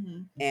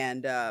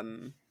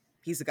 And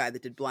he's the guy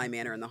that did Bly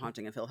Manor and The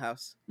Haunting of Hill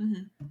House.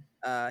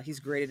 He's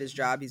great at his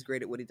job. He's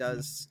great at what he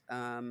does.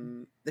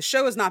 The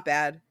show is not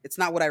bad. It's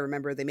not what I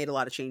remember. They made a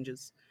lot of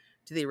changes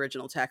to the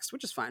original text,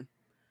 which is fine.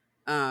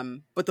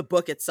 But the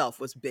book itself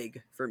was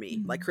big for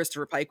me. Like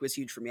Christopher Pike was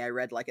huge for me. I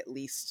read like at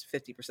least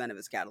 50% of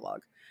his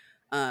catalog.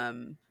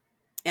 And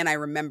I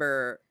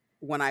remember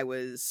when I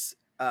was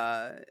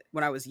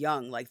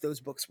young, like those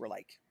books were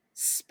like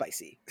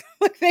spicy.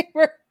 Like they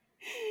were,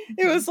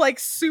 it was like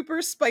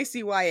super spicy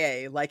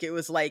YA. Like it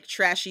was like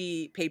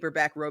trashy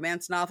paperback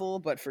romance novel,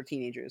 but for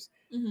teenagers.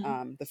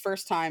 The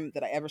first time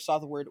that I ever saw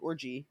the word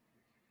orgy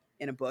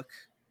in a book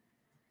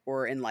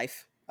or in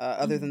life,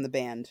 other than The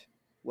Band,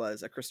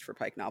 was a Christopher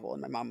Pike novel.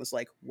 And my mom was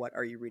like, "What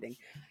are you reading?"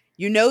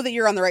 You know that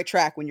you're on the right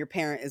track when your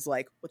parent is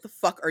like, "What the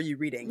fuck are you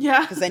reading?"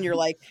 Yeah. Because then you're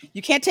like,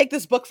 "You can't take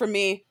this book from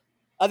me.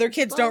 Other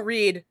kids don't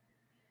read.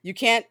 You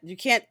can't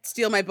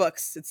steal my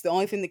books. It's the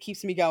only thing that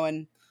keeps me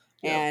going.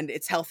 And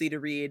it's healthy to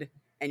read.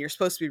 And you're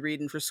supposed to be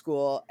reading for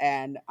school.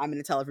 And I'm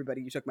going to tell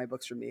everybody you took my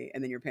books from me."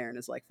 And then your parent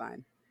is like,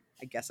 "Fine,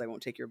 I guess I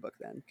won't take your book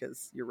then,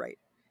 because you're right.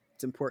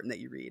 It's important that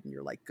you read." And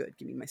you're like, "Good,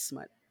 give me my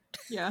smut."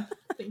 Yeah,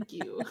 thank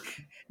you.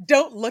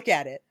 Don't look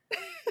at it.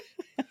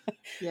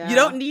 You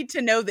don't need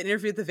to know that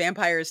Interview with the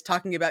Vampire is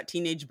talking about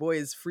teenage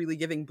boys freely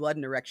giving blood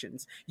and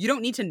erections. You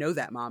don't need to know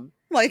that, Mom.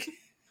 Like,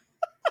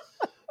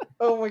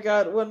 oh my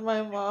god, when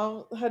my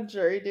mom had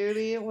jury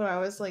duty when I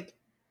was like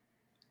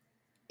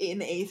in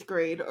 8th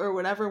grade or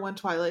whatever, when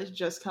Twilight had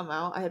just come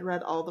out, I had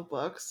read all the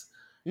books.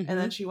 And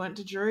then she went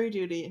to jury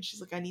duty and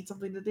she's like, "I need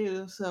something to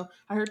do." So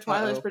I heard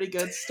Twilight's pretty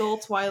good, stole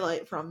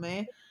Twilight from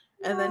me.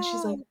 And then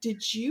she's like,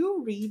 "Did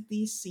you read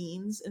these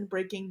scenes in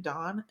Breaking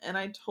Dawn?" And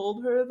I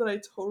told her that I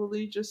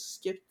totally just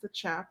skipped the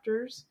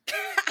chapters.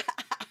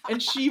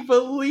 And she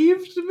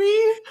believed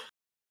me.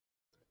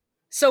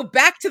 So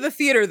back to the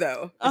theater,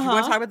 though. If you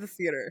want to talk about the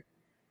theater.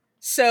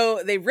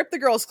 So they rip the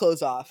girl's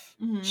clothes off.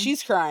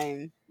 She's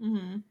crying.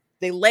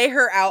 They lay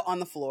her out on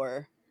the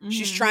floor.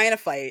 She's trying to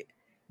fight.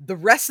 The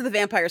rest of the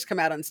vampires come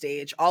out on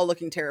stage, all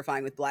looking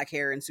terrifying with black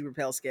hair and super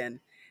pale skin.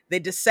 They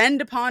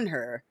descend upon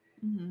her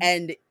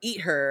and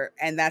eat her,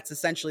 and that's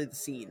essentially the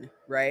scene,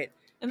 right?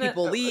 And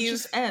people leave. It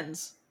just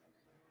ends.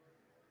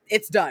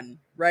 It's done,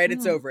 right?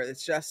 It's over.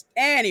 It's just,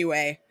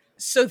 anyway.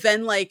 So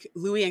then, like,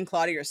 Louis and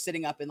Claudia are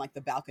sitting up in, like,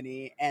 the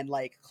balcony, and,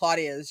 like,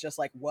 Claudia is just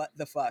like, "What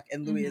the fuck?"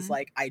 And Louis is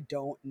like, "I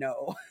don't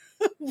know."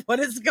 What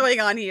is going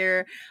on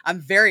here?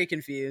 I'm very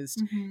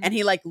confused. And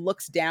he like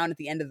looks down at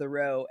the end of the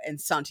row, and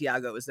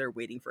Santiago is there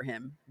waiting for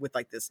him with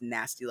like this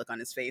nasty look on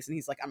his face. And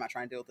he's like, "I'm not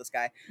trying to deal with this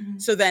guy."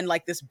 So then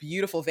like this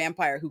beautiful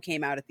vampire who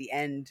came out at the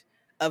end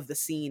of the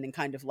scene and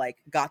kind of like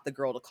got the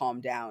girl to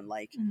calm down.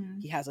 Like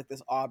he has like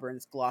this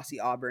glossy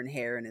auburn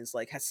hair, and is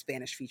like has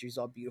Spanish features,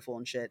 all beautiful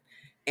and shit.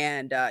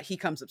 And he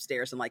comes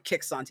upstairs and like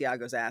kicks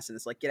Santiago's ass and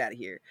is like, "Get out of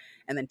here."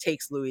 And then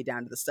takes Louis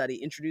down to the study,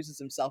 introduces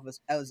himself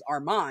as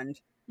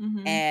Armand.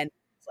 And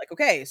it's like,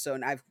 okay, so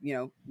I've,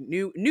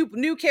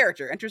 new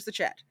character enters the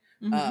chat.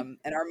 And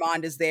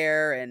Armand is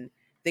there, and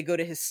they go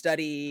to his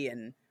study,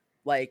 and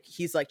like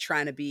he's like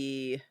trying to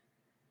be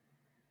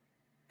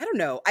I don't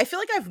know. I feel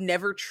like I've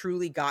never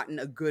truly gotten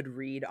a good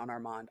read on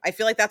Armand. I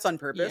feel like that's on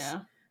purpose.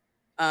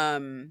 Yeah.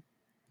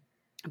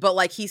 But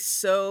like he's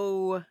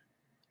so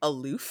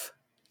aloof.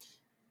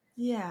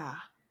 Yeah.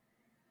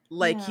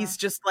 Like Yeah. he's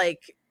just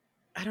like,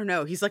 I don't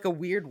know. He's like a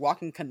weird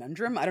walking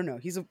conundrum. I don't know.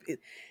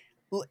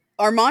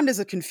 Armand is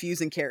a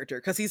confusing character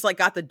because he's like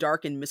got the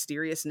darkness and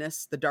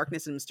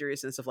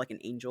mysteriousness of like an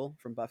angel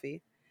from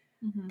Buffy.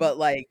 Mm-hmm. But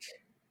like,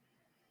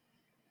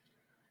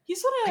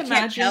 he's what I can't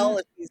imagine tell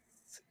if he's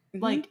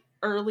like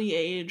early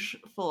age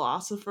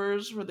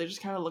philosophers where they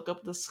just kind of look up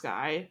at the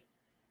sky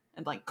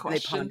and like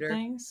question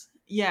things.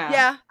 Yeah.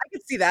 Yeah, I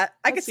could see that.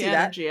 I could That's see the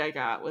that. energy I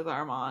got with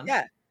Armand.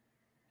 Yeah.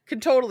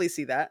 Could totally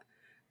see that.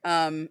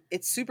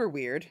 It's super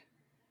weird.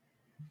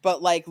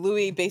 But like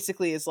Louis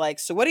basically is like,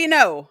 so what do you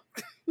know?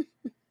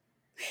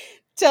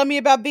 Tell me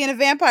about being a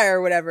vampire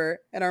or whatever.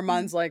 And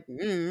Armand's like,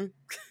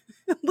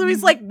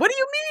 Louis like, what do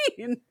you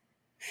mean?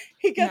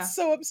 He gets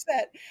so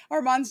upset.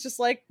 Armand's just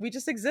like, we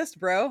just exist,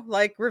 bro.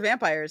 Like, we're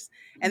vampires.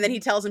 And then he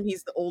tells him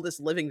he's the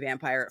oldest living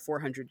vampire at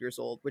 400 years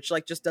old, which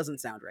like just doesn't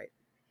sound right.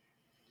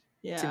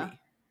 Yeah. To me.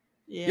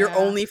 Yeah. You're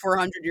only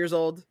 400 years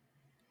old.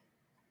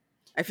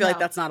 I feel like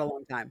that's not a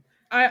long time.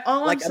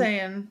 All I'm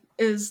saying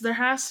is there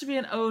has to be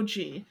an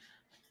OG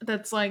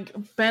that's like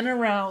been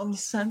around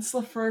since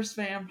the first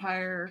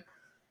vampire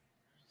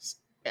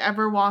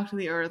ever walked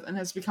the earth and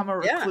has become a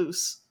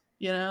recluse,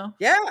 you know?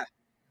 Yeah.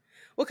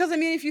 Well, because I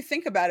mean, if you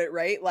think about it,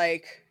 right,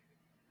 like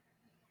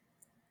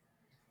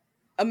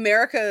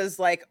America is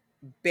like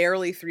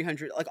barely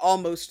 300, like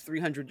almost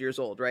 300 years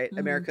old, right? Mm-hmm.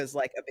 America's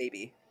like a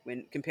baby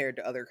when compared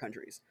to other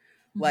countries.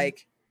 Mm-hmm.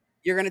 Like,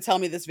 you're going to tell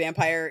me this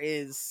vampire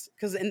is,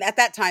 because at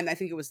that time, I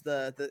think it was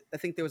I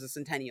think there was a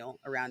centennial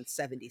around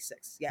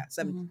 76. Yeah,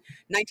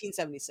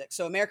 1976.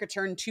 So America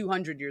turned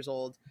 200 years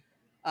old,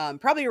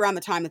 probably around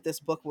the time that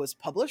this book was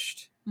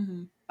published,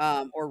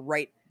 or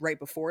right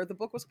before the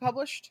book was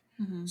published.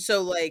 Mm-hmm.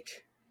 So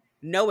like,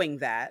 knowing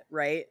that,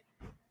 right,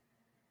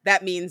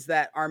 that means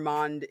that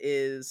Armand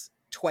is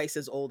twice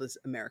as old as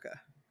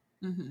America.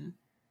 Mm-hmm.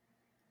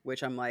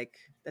 Which I'm like,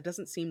 that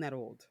doesn't seem that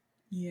old.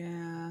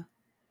 Yeah.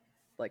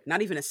 Like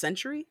not even a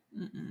century.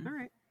 Mm-mm. All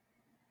right.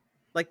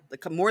 Like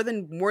more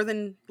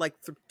than like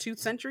 2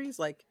 centuries.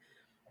 Like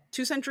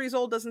 2 centuries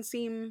old doesn't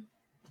seem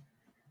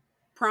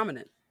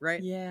prominent,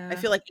 right? Yeah. I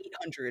feel like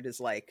 800 is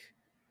like,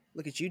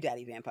 look at you,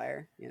 daddy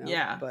vampire. You know.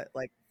 Yeah. But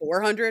like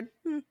 400.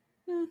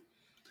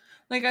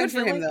 Like good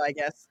for him though, I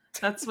guess.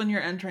 That's when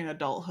you're entering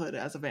adulthood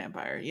as a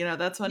vampire. You know,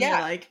 that's when you're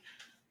like,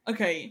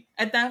 okay,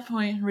 at that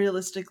point,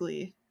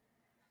 realistically,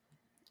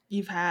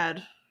 you've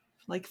had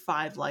like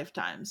 5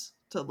 lifetimes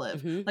to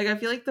live. Mm-hmm. Like I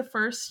feel like the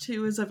first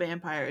 2 as a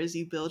vampire is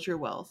you build your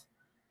wealth.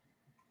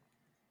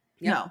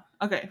 Yep. No.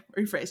 Okay,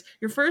 rephrase.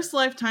 Your first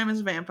lifetime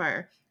as a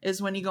vampire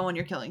is when you go on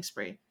your killing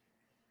spree.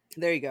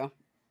 There you go.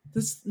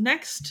 This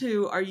next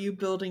 2 are you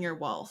building your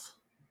wealth.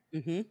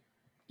 Mm-hmm.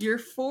 Your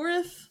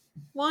 4th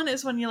one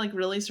is when you like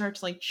really start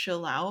to like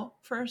chill out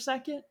for a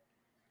second.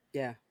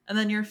 Yeah. And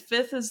then your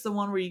 5th is the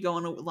one where you go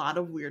on a lot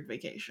of weird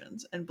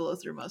vacations and blow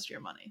through most of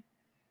your money.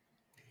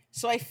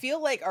 So I feel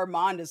like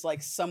Armand is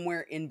like somewhere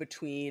in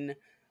between,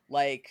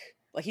 like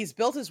he's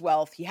built his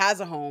wealth, he has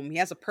a home, he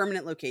has a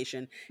permanent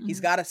location, he's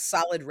got a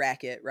solid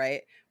racket,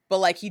 right? But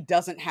like he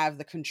doesn't have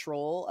the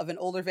control of an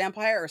older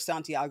vampire, or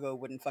Santiago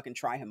wouldn't fucking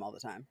try him all the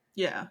time.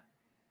 Yeah.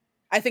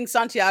 I think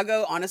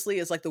Santiago honestly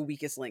is like the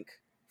weakest link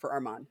for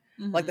Armand.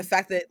 Mm-hmm. Like the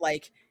fact that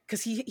like,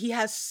 because he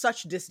has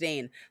such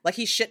disdain. Like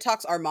he shit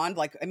talks Armand.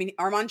 Like, I mean,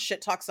 Armand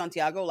shit talks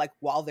Santiago like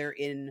while they're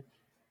in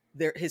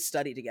his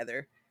study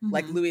together. Mm-hmm.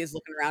 Like Louis is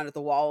looking around at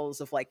the walls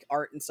of like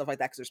art and stuff like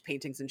that because there's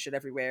paintings and shit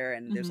everywhere,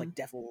 and there's like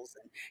devils,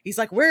 and he's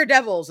like, "Where are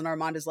devils?" And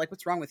Armand is like,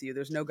 "What's wrong with you?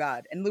 There's no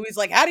God." And Louis is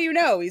like, "How do you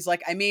know?" He's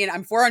like, "I mean,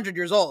 I'm 400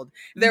 years old.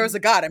 If there was a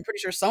God, I'm pretty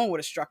sure someone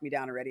would have struck me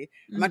down already.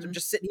 I'm not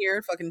just sitting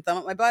here fucking thumb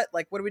up my butt.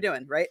 Like, what are we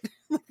doing, right?"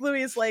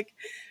 Louis is like,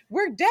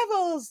 "We're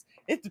devils.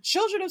 It's the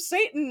children of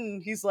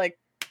Satan." He's like,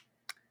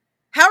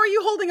 "How are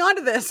you holding on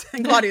to this?"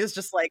 And Claudia's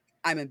just like,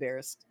 "I'm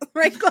embarrassed."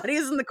 Right?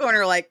 Claudia's in the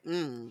corner like,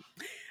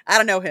 I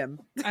don't know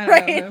him. I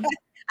don't know him.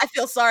 I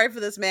feel sorry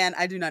for this man.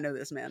 I do not know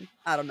this man.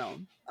 I don't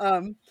know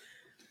him.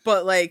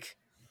 But like,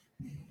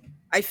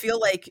 I feel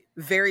like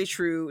very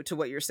true to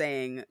what you're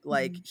saying.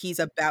 Like he's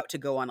about to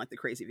go on like the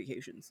crazy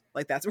vacations.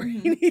 Like that's where he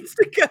needs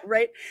to go,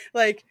 right?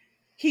 Like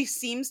he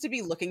seems to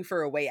be looking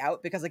for a way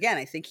out because again,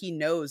 I think he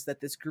knows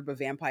that this group of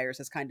vampires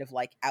has kind of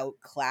like not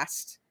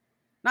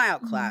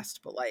outclassed,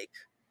 but like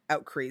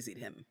out crazied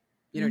him.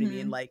 You know what I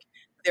mean? Like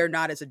they're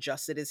not as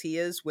adjusted as he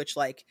is, which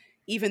like,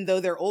 even though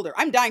they're older,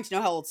 I'm dying to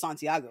know how old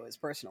Santiago is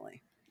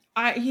personally.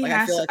 I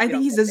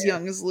think he's as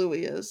young as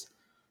Louis is.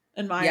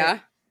 In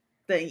my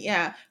thing,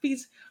 yeah.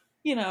 Because,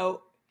 you know,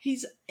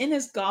 he's in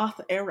his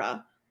goth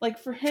era. Like,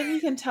 for him,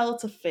 you can tell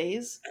it's a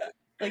phase.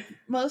 Like,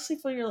 most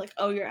people, you're like,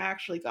 oh, you're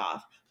actually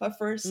goth. But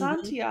for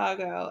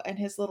Santiago and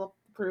his little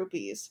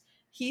groupies,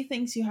 he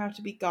thinks you have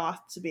to be goth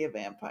to be a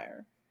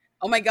vampire.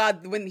 Oh my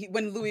God,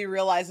 when Louis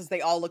realizes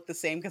they all look the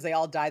same because they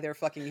all dye their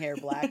fucking hair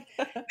black.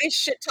 They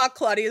shit talk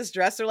Claudia's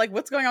dress. They're like,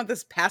 what's going on with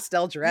this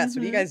pastel dress?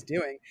 What are you guys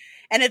doing?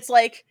 And it's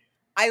like,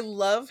 I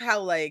love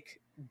how like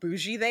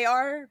bougie they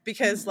are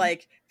because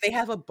like they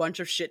have a bunch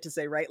of shit to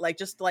say, right? Like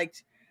just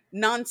like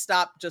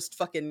nonstop, just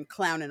fucking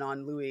clowning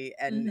on Louis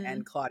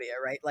and Claudia,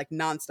 right? Like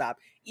nonstop.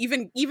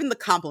 Even the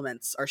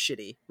compliments are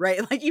shitty, right?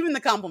 Like even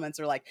the compliments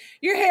are like,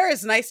 your hair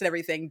is nice and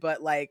everything,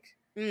 but like,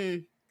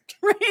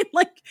 right?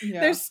 Like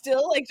they're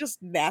still like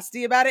just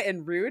nasty about it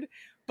and rude.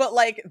 But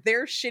like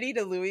they're shitty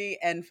to Louis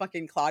and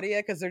fucking Claudia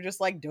because they're just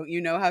like, don't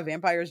you know how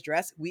vampires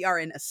dress? We are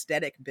an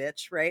aesthetic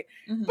bitch, right?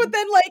 But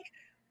then like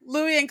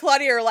Louis and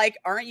Claudia are like,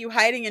 aren't you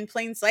hiding in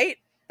plain sight?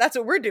 That's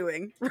what we're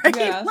doing, right?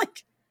 Yeah.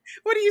 Like,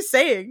 what are you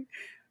saying?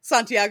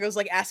 Santiago's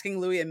like asking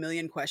Louis a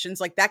million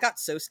questions. Like that got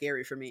so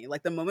scary for me.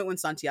 Like the moment when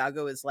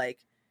Santiago is like,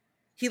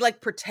 he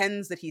like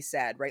pretends that he's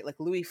sad, right? Like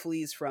Louis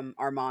flees from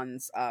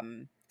Armand's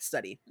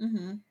study.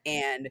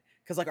 And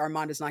because like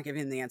Armand is not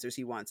giving him the answers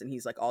he wants, and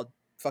he's like all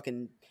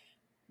fucking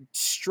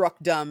struck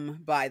dumb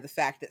by the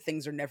fact that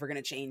things are never going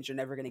to change, they're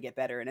never going to get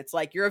better. And it's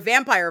like, you're a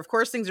vampire, of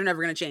course things are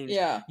never going to change.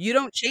 Yeah. You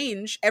don't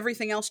change,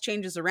 everything else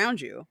changes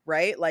around you,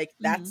 right? Like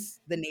that's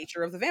the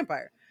nature of the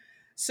vampire.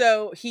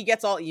 So he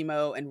gets all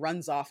emo and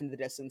runs off into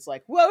the distance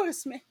like, woe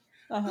is me.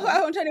 Why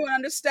won't anyone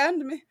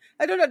understand me?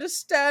 I don't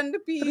understand.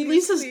 But at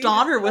least his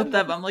daughter with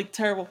them. I'm like,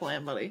 terrible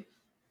plan, buddy.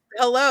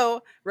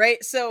 Hello,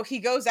 right? So he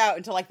goes out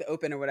into like the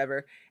open or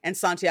whatever, and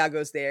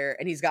Santiago's there,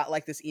 and he's got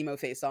like this emo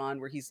face on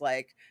where he's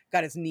like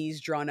got his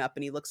knees drawn up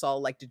and he looks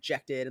all like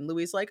dejected, and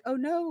Louis like, oh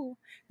no,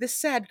 this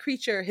sad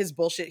creature, his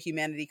bullshit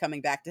humanity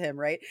coming back to him,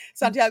 right?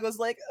 Santiago's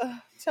like,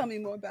 tell me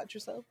more about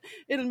yourself,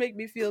 it'll make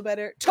me feel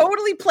better.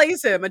 Totally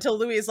plays him until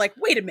Louis is like,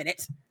 wait a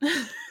minute,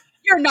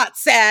 you're not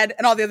sad.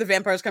 And all the other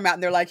vampires come out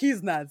and they're like,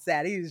 he's not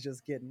sad, he's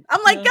just kidding.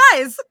 I'm like,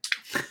 guys,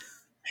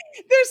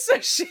 they're so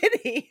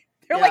shitty,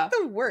 they're like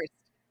the worst.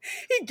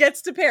 He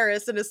gets to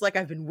Paris and it's like,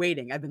 I've been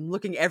waiting, I've been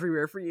looking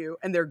everywhere for you,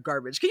 and they're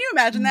garbage. Can you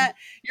imagine that?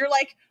 You're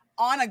like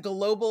on a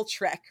global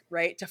trek,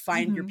 right, to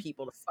find your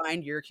people, to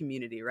find your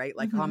community, right?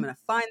 Like, oh, I'm gonna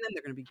find them,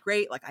 they're gonna be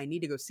great, like I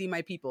need to go see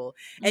my people.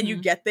 And you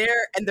get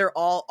there and they're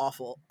all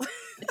awful.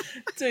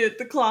 Dude,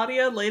 the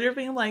Claudia later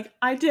being like,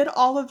 I did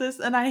all of this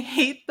and I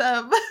hate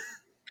them.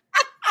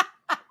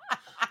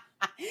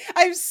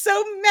 I'm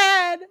so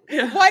mad.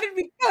 Why did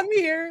we come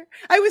here?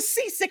 I was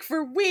seasick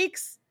for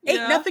weeks. Ate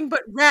nothing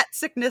but rat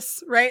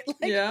sickness, right?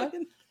 Like,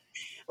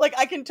 like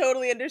I can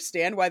totally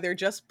understand why they're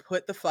just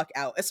put the fuck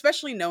out,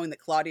 especially knowing that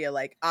Claudia,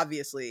 like,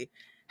 obviously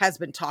has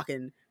been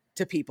talking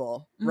to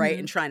people, right?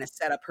 And trying to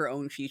set up her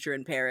own future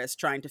in Paris,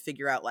 trying to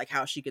figure out like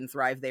how she can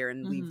thrive there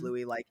and leave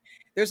Louis. Like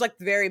there's like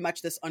very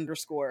much this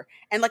underscore.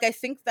 And like I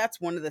think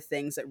that's one of the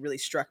things that really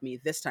struck me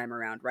this time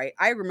around, right?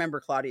 I remember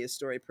Claudia's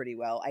story pretty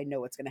well. I know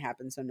what's gonna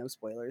happen, so no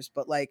spoilers,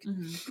 but like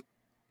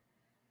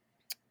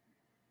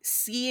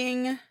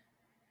seeing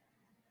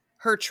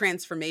her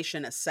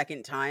transformation a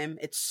second time,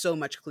 it's so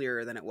much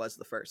clearer than it was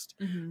the first,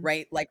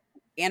 right? Like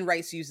Anne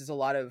Rice uses a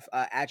lot of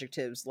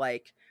adjectives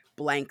like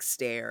blank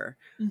stare,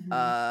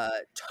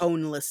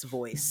 toneless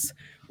voice,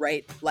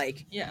 right?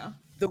 Like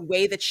the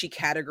way that she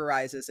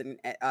categorizes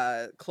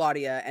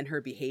Claudia and her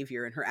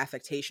behavior and her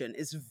affectation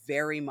is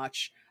very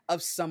much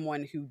of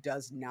someone who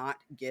does not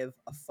give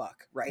a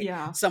fuck,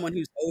 right? Someone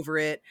who's over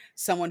it,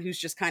 someone who's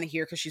just kind of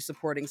here because she's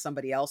supporting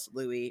somebody else,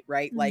 Louis,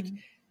 right? Like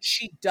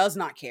she does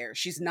not care.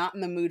 She's not in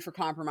the mood for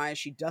compromise.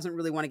 She doesn't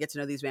really want to get to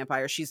know these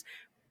vampires. She's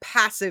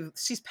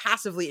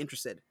passively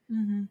interested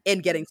in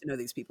getting to know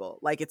these people.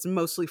 Like it's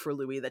mostly for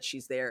Louis that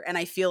she's there. And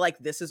I feel like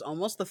this is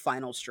almost the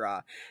final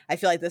straw. I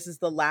feel like this is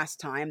the last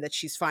time that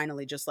she's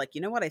finally just like, you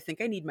know what? I think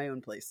I need my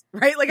own place,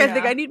 right? Like I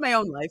think I need my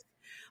own life.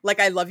 Like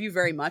I love you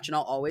very much and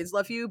I'll always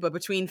love you. But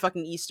between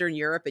fucking Eastern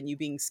Europe and you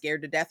being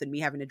scared to death and me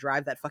having to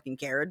drive that fucking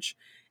carriage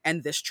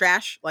and this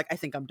trash, like I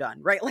think I'm done,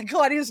 right? Like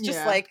Claudia's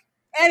just like,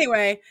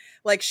 anyway,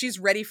 like she's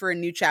ready for a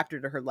new chapter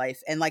to her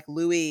life. And like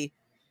Louis,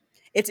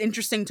 it's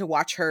interesting to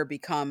watch her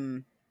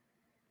become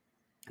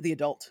the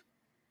adult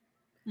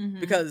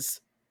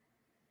because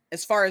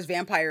as far as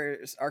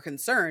vampires are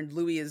concerned,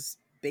 Louis is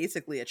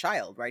basically a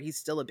child, right? He's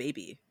still a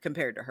baby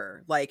compared to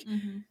her. Like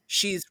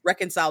she's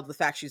reconciled the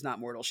fact she's not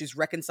mortal. She's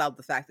reconciled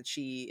the fact that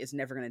she is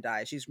never going to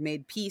die. She's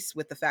made peace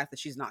with the fact that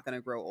she's not going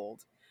to grow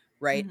old,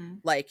 right?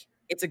 Like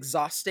it's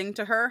exhausting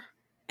to her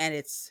and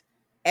it's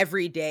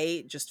every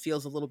day just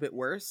feels a little bit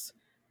worse.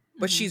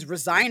 But she's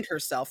resigned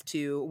herself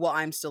to, well,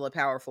 I'm still a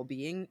powerful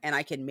being and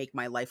I can make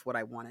my life what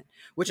I want it,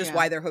 which is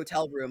why their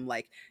hotel room,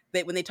 like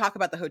when they talk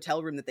about the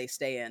hotel room that they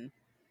stay in,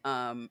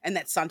 and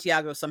that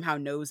Santiago somehow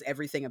knows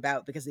everything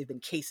about because they've been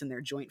casing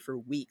their joint for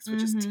weeks,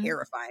 which is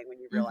terrifying when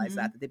you realize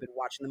that they've been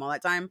watching them all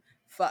that time.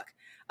 Fuck.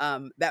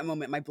 That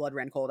moment, my blood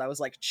ran cold. I was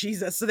like,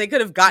 Jesus. So they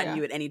could have gotten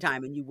you at any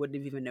time and you wouldn't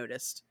have even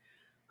noticed.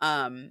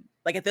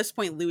 Like at this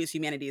point, Louis'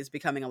 humanity is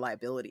becoming a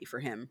liability for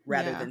him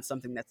rather than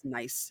something that's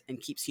nice and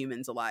keeps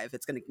humans alive.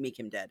 It's going to make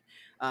him dead.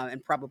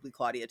 And probably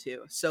Claudia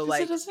too. So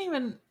like, it doesn't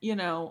even,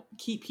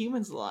 keep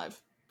humans alive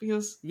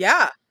because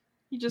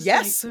he just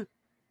like,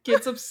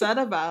 gets upset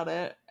about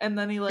it. And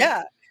then he like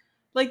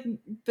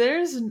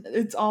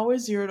it's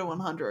always 0 to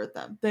 100 with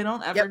them. They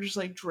don't ever just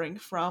like drink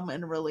from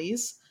and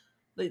release.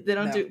 They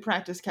don't do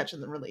practice catch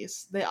and then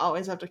release. They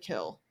always have to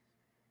kill.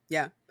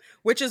 Yeah.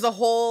 Which is a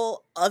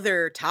whole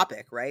other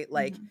topic, right?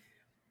 Like,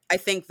 I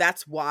think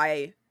that's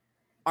why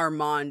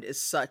Armand is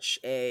such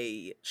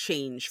a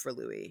change for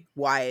Louis.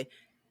 Why,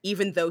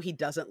 even though he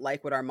doesn't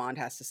like what Armand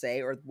has to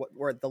say, or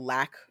the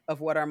lack of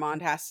what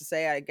Armand has to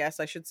say, I guess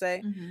I should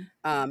say,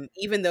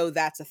 even though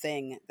that's a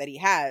thing that he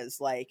has,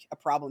 like a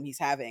problem he's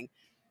having,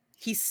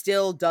 he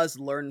still does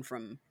learn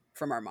from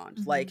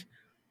Armand. Like,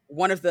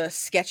 one of the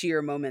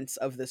sketchier moments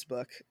of this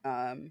book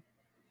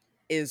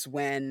is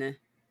when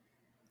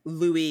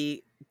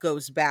Louis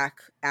goes back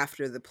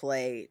after the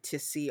play to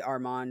see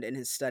Armand in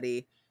his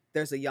study.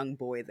 There's a young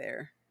boy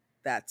there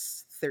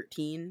that's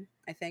 13,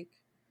 I think.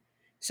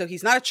 So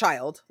he's not a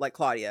child like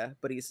Claudia,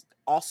 but he's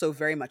also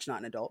very much not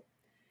an adult.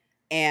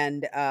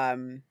 And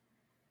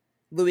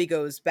Louis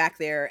goes back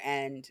there,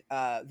 and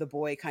the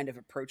boy kind of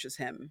approaches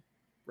him,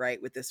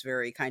 right, with this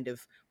very kind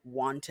of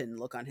wanton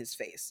look on his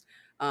face.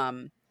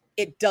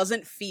 It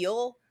doesn't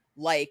feel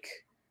like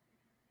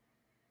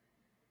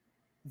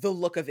the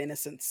look of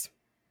innocence.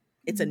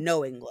 It's a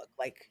knowing look,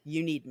 like,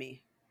 you need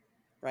me,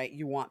 right?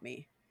 You want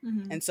me.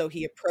 And so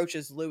he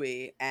approaches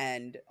Louis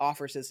and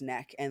offers his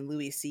neck, and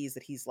Louis sees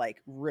that he's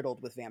like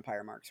riddled with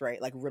vampire marks, right?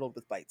 Like riddled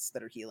with bites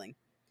that are healing.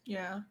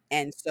 Yeah.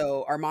 And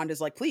so Armand is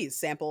like, please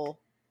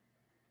sample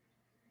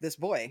this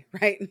boy,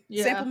 right?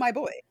 Yeah. Sample my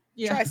boy.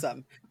 Yeah. Try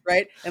some,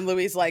 right? And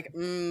Louis is like,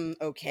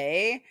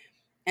 okay.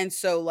 And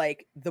so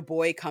like the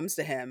boy comes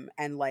to him,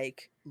 and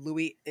like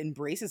Louis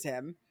embraces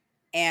him,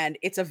 and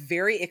it's a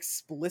very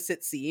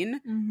explicit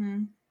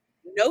scene.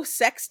 No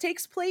sex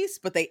takes place,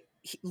 but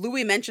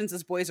Louis mentions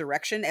this boy's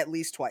erection at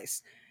least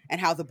twice, and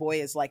how the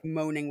boy is like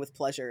moaning with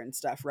pleasure and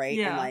stuff, right?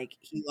 Yeah. And like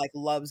he like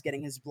loves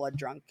getting his blood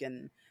drunk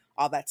and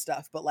all that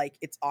stuff, but like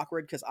it's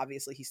awkward because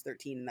obviously he's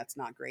 13 and that's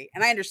not great.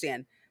 And I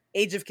understand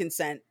age of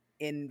consent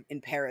in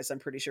Paris, I'm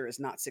pretty sure, is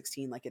not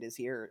 16 like it is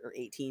here, or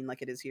 18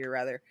 like it is here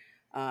rather.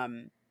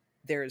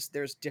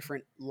 There's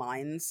different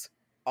lines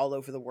all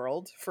over the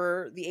world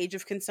for the age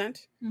of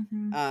consent.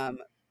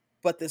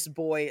 But this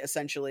boy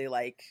essentially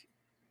like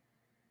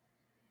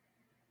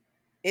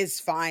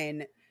is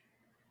fine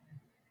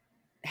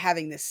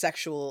having this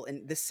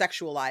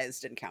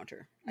sexualized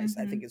encounter. I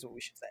think is what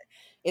we should say.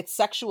 It's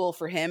sexual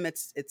for him.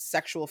 It's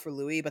sexual for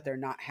Louis, but they're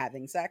not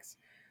having sex.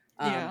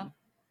 Yeah.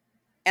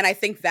 And I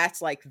think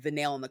that's like the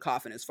nail in the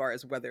coffin as far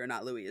as whether or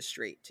not Louis is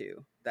straight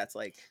too. That's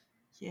like,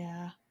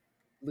 yeah,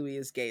 Louis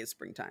is gay as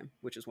springtime,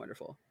 which is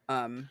wonderful.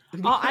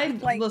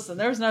 Listen,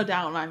 there's no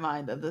doubt in my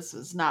mind that this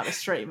is not a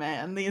straight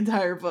man, the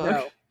entire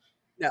book.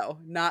 No,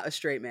 not a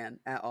straight man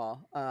at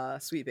all.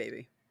 Sweet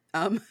baby.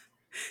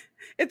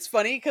 It's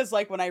funny because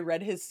like when I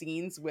read his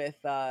scenes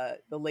with the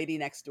lady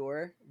next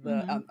door,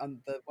 the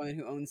woman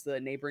who owns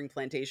the neighboring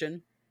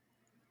plantation,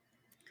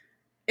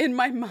 in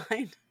my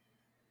mind,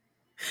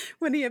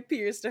 when he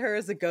appears to her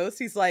as a ghost,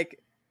 he's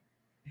like,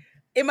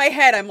 in my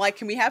head, I'm like,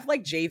 can we have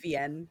like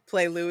JVN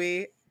play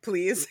Louis,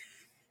 please?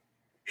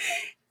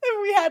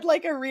 And we had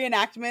like a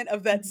reenactment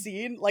of that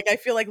scene. Like, I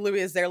feel like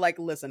Louis is there like,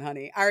 listen,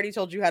 honey, I already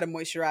told you how to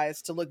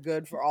moisturize to look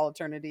good for all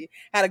eternity.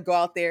 How to go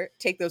out there,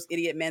 take those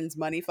idiot men's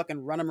money,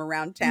 fucking run them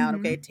around town,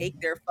 okay?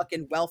 Take their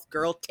fucking wealth,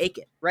 girl, take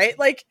it, right?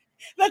 Like,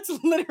 that's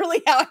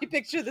literally how I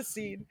picture the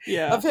scene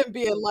of him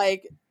being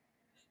like,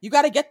 you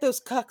got to get those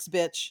cucks,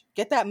 bitch.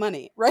 Get that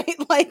money, right?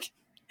 Like,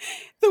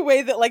 the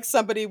way that like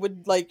somebody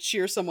would like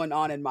cheer someone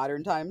on in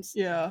modern times.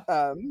 Yeah.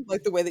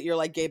 Like the way that your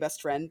like gay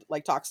best friend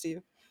like talks to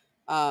you.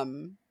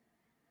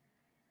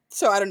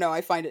 So I don't know.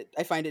 I find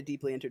it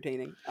deeply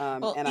entertaining.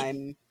 And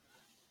I'm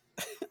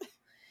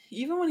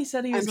even when he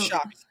said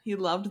he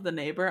loved the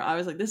neighbor, I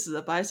was like, this is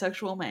a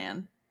bisexual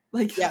man.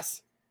 Like,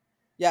 yes.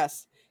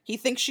 He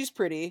thinks she's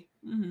pretty,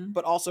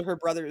 but also her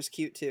brother is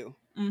cute too.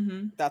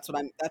 That's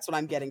what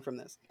I'm getting from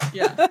this.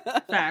 Yeah,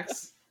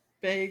 facts,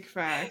 big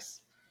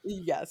facts.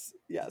 Yes.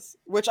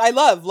 Which I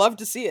love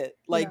to see it.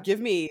 Like, give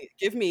me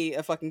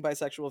a fucking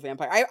bisexual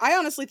vampire. I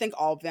honestly think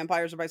all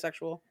vampires are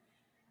bisexual.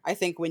 I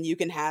think when you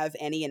can have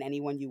any and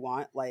anyone you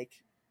want,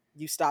 like,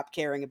 you stop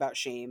caring about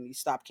shame, you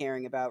stop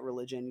caring about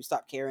religion, you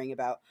stop caring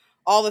about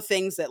all the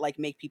things that like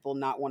make people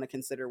not want to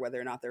consider whether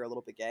or not they're a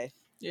little bit gay.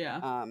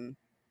 Yeah.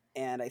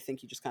 And I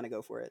think you just kind of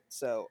go for it.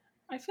 So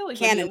I feel like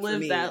when you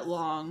live that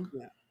long,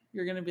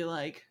 you're gonna be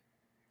like,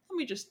 let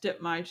me just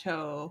dip my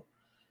toe.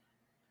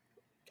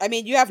 I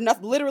mean, you have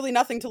literally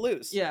nothing to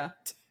lose. Yeah.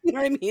 You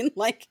know what I mean?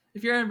 Like,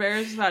 if you're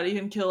embarrassed about it, you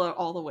can kill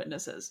all the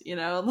witnesses, you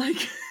know? Like,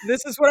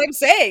 this is what I'm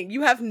saying.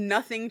 You have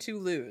nothing to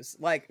lose.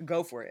 Like,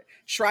 go for it.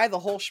 Try the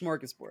whole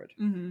smorgasbord.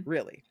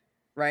 Really.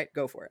 Right?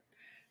 Go for it.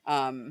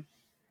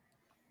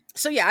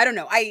 So yeah, I don't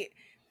know. I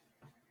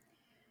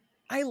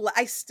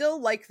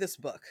still like this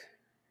book.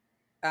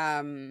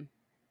 I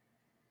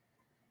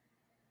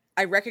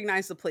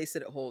recognize the place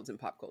that it holds in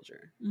pop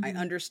culture. I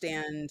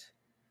understand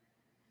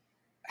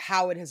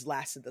how it has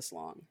lasted this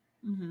long.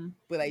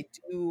 But I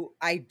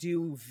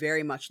do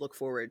very much look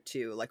forward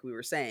to, like we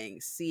were saying,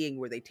 seeing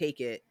where they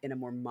take it in a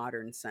more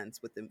modern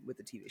sense with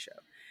the TV show.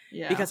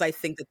 Yeah. Because I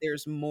think that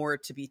there's more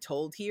to be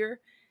told here.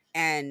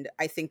 And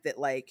I think that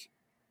like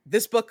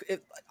this book,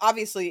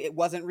 obviously it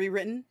wasn't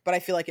rewritten, but I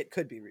feel like it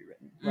could be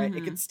rewritten, right? It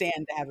Mm-hmm. could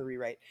stand to have a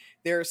rewrite.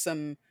 There are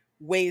some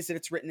ways that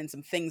it's written and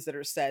some things that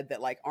are said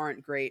that like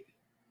aren't great,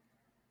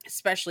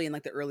 especially in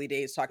like the early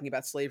days, talking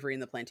about slavery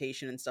and the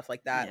plantation and stuff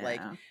like that. Like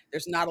Yeah.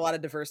 there's not a lot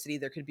of diversity.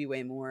 There could be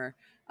way more.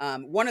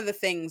 One of the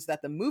things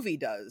that the movie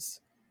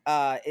does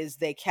is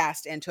they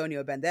cast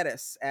Antonio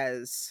Banderas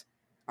as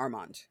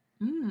Armand,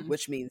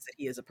 which means that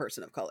he is a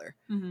person of color.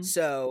 Mm-hmm.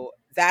 So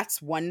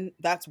that's one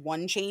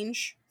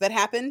change that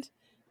happened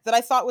that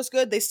I thought was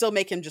good. They still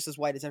make him just as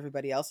white as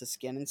everybody else's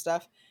skin and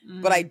stuff.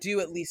 Mm-hmm. But I do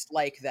at least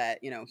like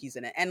that, you know, he's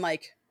in it. And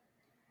like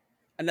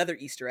another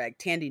Easter egg,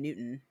 Tandy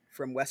Newton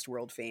from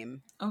Westworld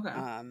fame. Okay.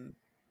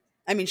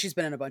 I mean, she's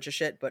been in a bunch of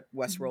shit, but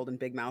Westworld and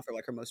Big Mouth are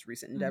like her most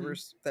recent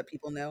endeavors that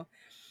people know.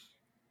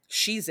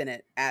 She's in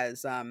it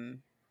as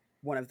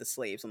one of the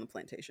slaves on the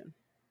plantation.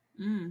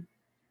 Okay.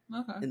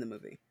 In the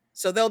movie.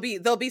 So there'll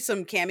be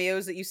some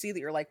cameos that you see that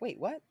you're like, wait,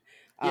 what?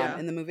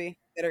 In the movie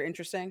that are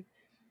interesting.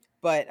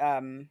 But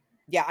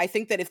yeah, I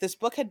think that if this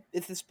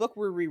book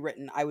were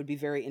rewritten, I would be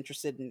very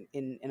interested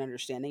in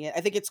understanding it.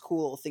 I think it's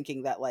cool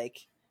thinking that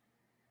like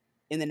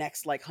in the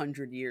next like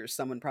 100 years,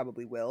 someone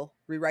probably will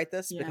rewrite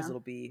this because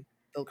the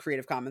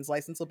Creative Commons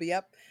license will be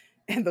up.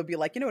 And they'll be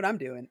like, you know what I'm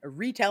doing? A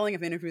retelling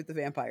of Interview with the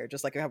Vampire,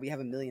 just like how we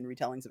have a million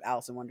retellings of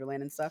Alice in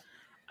Wonderland and stuff.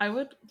 I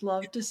would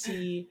love to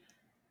see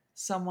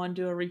someone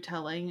do a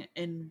retelling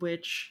in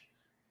which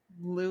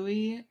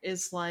Louis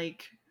is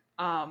like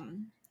a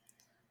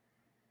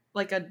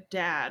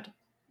dad.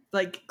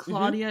 Like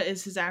Claudia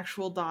is his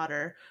actual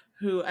daughter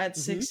who at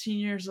 16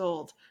 years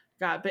old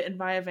got bitten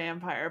by a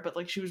vampire, but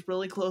like she was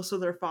really close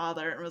with her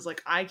father and was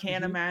like, I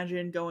can't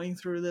imagine going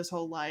through this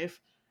whole life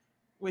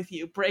with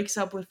you. Breaks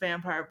up with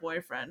vampire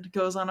boyfriend,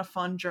 goes on a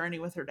fun journey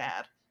with her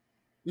dad.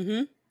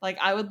 Like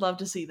I would love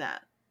to see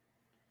that.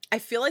 I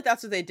feel like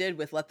that's what they did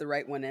with Let the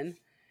Right One In.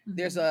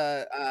 There's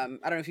a I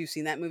don't know if you've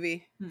seen that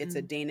movie. It's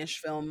a Danish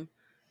film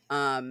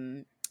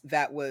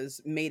that was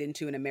made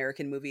into an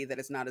American movie that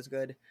is not as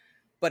good,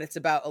 but it's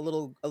about a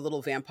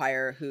little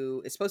vampire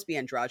who is supposed to be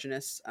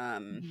androgynous,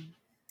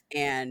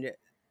 and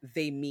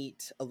they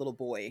meet a little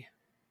boy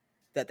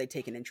that they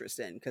take an interest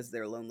in because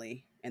they're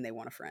lonely and they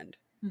want a friend.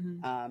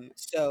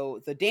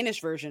 So the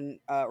Danish version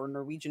or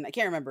Norwegian, I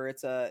can't remember.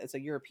 It's a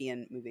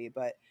European movie,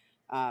 but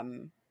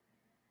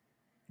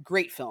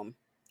great film,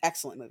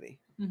 excellent movie.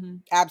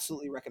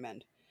 Absolutely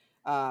recommend.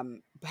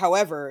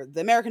 However,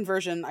 the American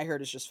version I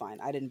heard is just fine.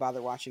 I didn't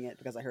bother watching it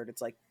because I heard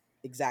it's like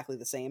exactly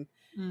the same,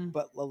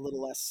 but a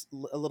little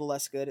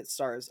less good. It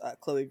stars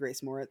Chloe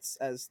Grace Moritz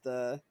as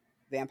the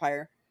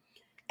vampire,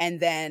 and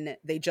then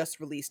they just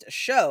released a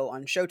show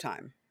on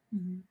Showtime,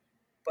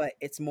 but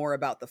it's more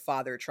about the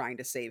father trying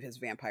to save his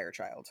vampire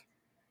child.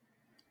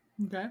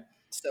 Okay.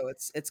 So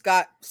it's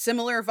got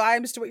similar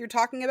vibes to what you're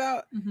talking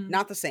about,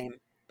 not the same,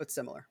 but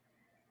similar.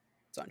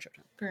 It's on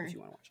Showtime if you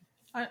want to watch it.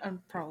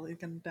 I'm probably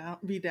gonna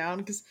be down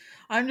because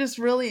I'm just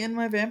really in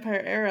my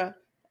vampire era.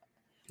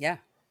 Yeah.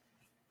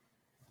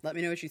 Let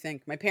me know what you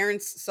think. My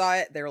parents saw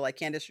it. They were like,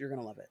 Candace, you're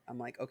gonna love it. I'm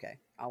like, okay,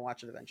 I'll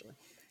watch it eventually.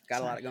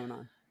 Got a lot going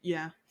on.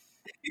 Yeah.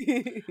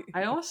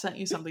 I almost sent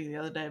you something the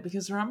other day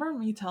because remember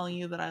me telling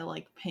you that I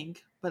like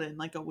pink, but in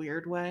like a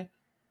weird way?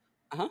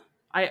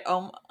 I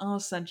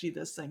almost sent you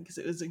this thing because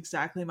it was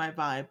exactly my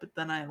vibe, but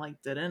then I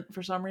like didn't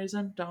for some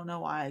reason. Don't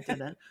know why I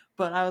didn't.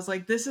 But I was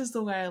like, this is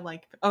the way I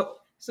like. Oh,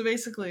 so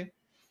basically,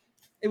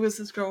 it was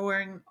this girl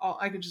wearing all.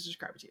 I could just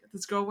describe it to you.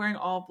 This girl wearing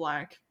all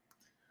black,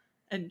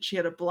 and she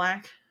had a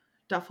black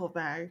duffel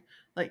bag,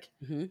 like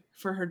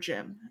for her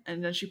gym.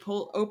 And then she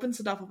opens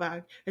the duffel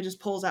bag. It just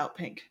pulls out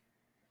pink.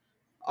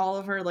 All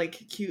of her like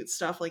cute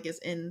stuff like is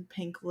in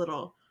pink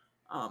little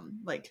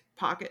like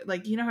pocket,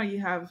 like you know how you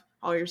have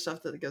all your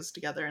stuff that goes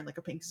together in like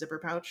a pink zipper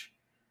pouch.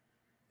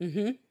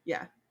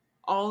 Yeah,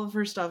 all of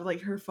her stuff,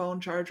 like her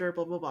phone charger,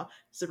 blah blah blah,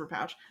 zipper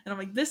pouch. And I'm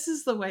like, this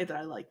is the way that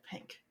I like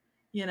pink,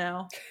 you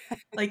know,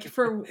 like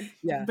for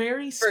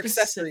very specific,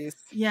 accessories.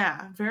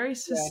 Yeah, very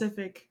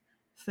specific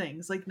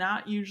things, like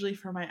not usually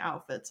for my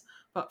outfits,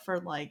 but for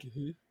like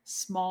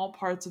small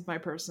parts of my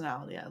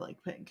personality. I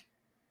like pink.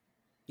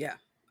 Yeah,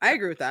 I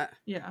agree with that.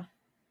 Yeah,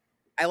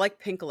 I like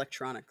pink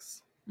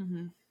electronics.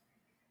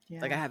 Yeah.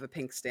 Like I have a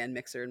pink stand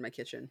mixer in my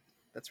kitchen.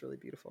 That's really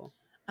beautiful.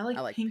 I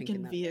like pink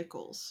in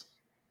vehicles.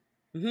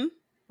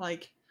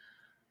 Like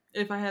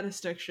if I had a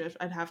stick shift,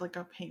 I'd have like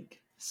a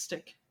pink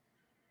stick,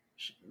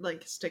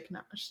 like stick.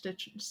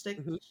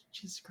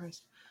 Jesus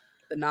Christ.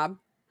 The knob.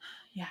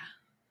 Yeah,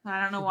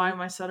 I don't know why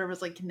my setter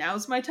was like,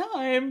 "Now's my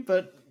time,"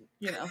 but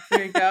you know,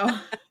 there you go.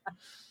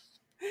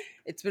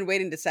 It's been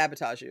waiting to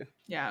sabotage you.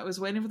 Yeah, it was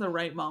waiting for the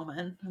right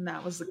moment, and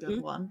that was the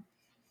good one.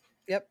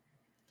 Yep.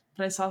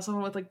 But I saw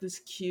someone with like this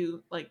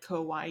cute, like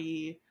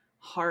kawaii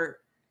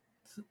heart.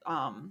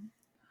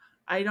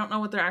 I don't know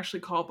what they're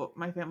actually called, but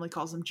my family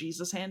calls them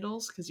Jesus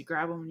handles because you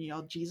grab them and you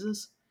yell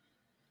Jesus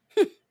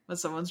when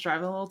someone's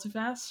driving a little too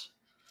fast.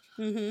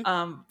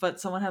 But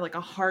someone had like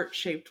a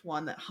heart-shaped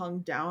one that hung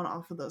down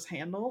off of those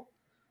handle.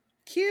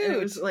 Cute. And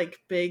it was like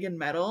big and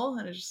metal,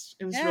 and it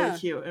was really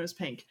cute. It was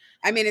pink.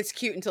 I mean, it's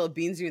cute until it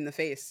beans you in the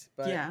face.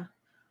 But yeah,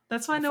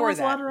 That's why no Before one's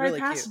allowed that, to ride really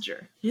cute.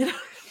 passenger. You know?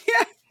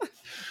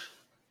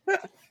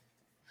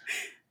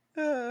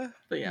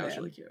 But yeah, it was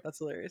really cute. That's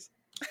hilarious.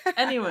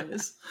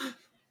 Anyways,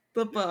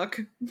 the book.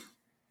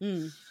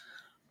 Mm.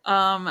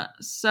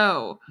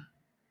 So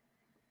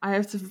I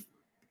have to,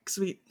 because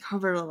we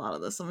covered a lot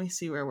of this. Let me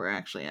see where we're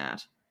actually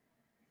at.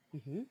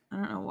 Mm-hmm. I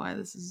don't know why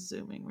this is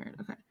zooming weird.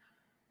 Okay.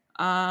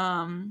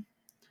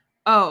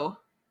 Oh,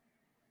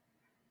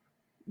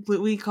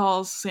 Louis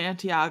calls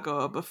Santiago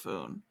a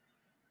buffoon.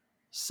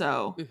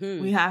 So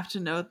we have to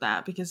note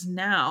that, because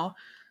now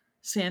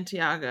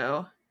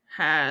Santiago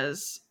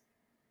has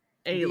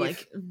a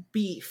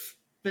beef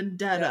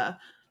vendetta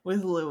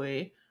with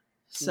Louis.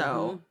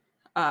 So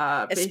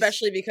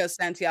especially because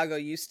Santiago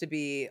used to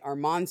be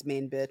Armand's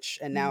main bitch,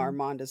 and now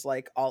Armand is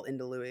like all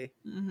into Louis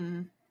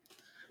and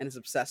is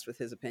obsessed with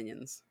his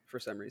opinions for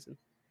some reason.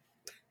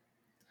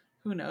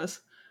 Who knows?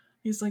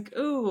 He's like,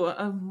 ooh,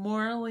 a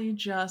morally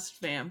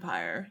just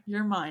vampire.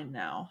 You're mine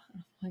now.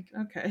 I'm like,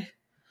 okay,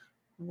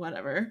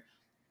 whatever.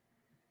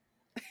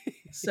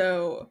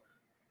 So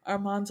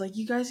Armand's like,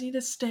 you guys need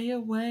to stay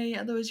away,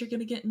 otherwise you're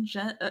gonna get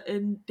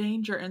in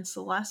danger. And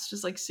Celeste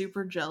is like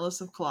super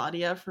jealous of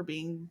Claudia for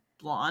being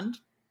blonde,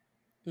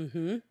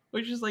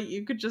 which is like,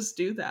 you could just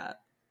do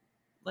that.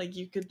 Like,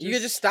 you could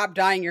just stop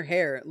dyeing your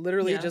hair.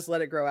 Literally, just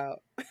let it grow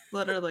out.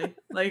 Literally,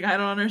 like, I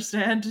don't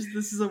understand. Just,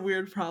 this is a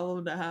weird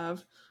problem to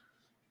have.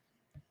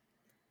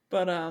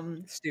 But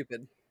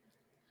stupid.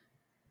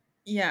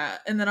 Yeah,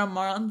 and then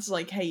Armand's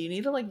like, hey, you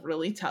need to like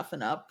really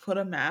toughen up, put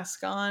a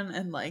mask on,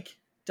 and like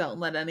don't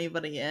let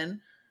anybody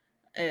in.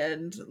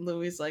 And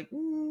Louis like,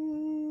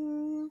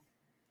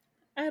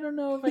 I don't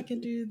know if I can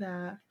do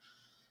that.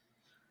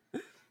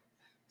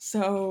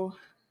 So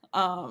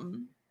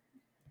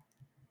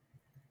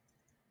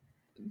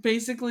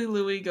basically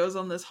Louis goes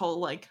on this whole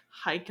like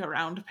hike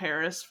around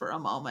Paris for a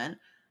moment,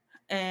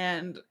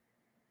 and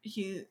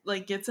he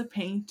like gets a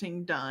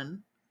painting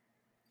done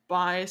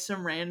by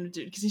some random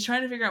dude, because he's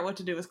trying to figure out what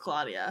to do with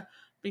Claudia,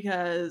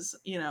 because,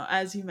 you know,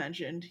 as you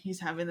mentioned, he's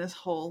having this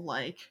whole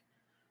like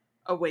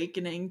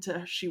awakening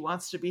to, she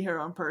wants to be her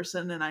own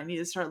person and I need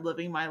to start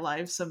living my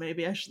life, so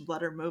maybe I should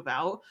let her move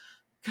out,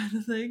 kind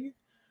of thing.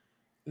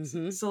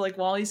 So like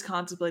while he's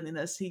contemplating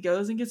this, he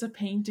goes and gets a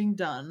painting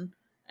done,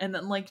 and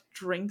then like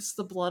drinks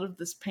the blood of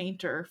this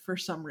painter for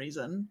some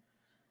reason.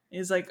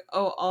 He's like,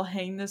 oh, I'll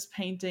hang this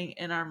painting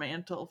in our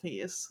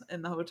mantelpiece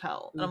in the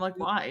hotel. And I'm like,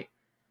 why?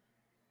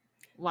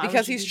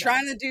 Because he's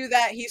trying to do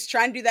that. He's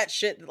trying to do that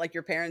shit that like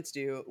your parents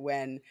do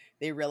when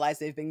they realize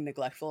they've been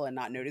neglectful and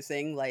not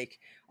noticing like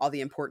all the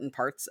important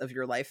parts of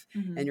your life.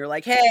 And you're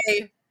like,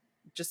 hey,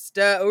 just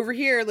over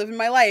here living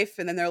my life.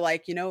 And then they're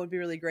like, you know, it would be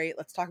really great.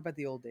 Let's talk about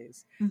the old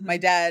days. My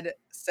dad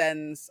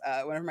sends,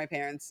 whenever my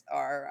parents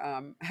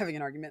are having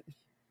an argument,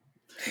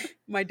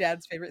 my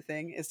dad's favorite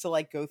thing is to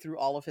like go through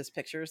all of his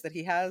pictures that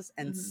he has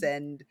and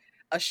send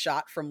a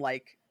shot from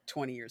like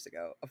 20 years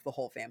ago of the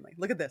whole family.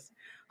 Look at this.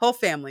 Whole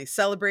family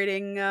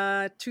celebrating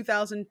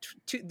 2000,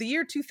 the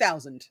year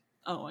 2000.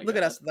 Oh my Look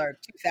God. at us with our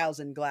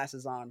 2000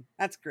 glasses on.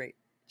 That's great.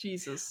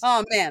 Jesus.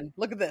 Oh man,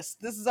 look at this.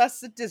 This is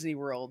us at Disney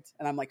World.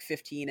 And I'm like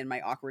 15 in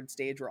my awkward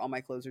stage where all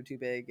my clothes are too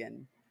big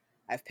and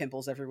I have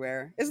pimples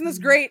everywhere. Isn't this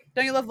great?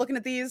 Don't you love looking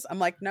at these? I'm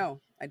like, no,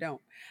 I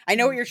don't. I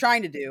know what you're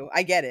trying to do.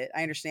 I get it.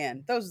 I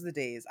understand. Those are the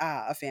days.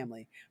 A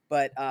family.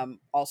 But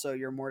also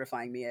you're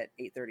mortifying me at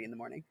 8:30 in the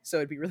morning. So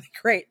it'd be really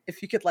great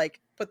if you could like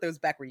put those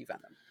back where you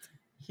found them.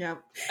 Yeah.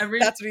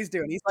 That's what he's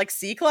doing. He's like,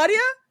 see, Claudia?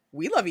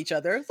 We love each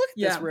other. Look at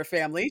this. We're a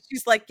family.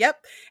 She's like,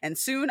 yep. And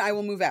soon I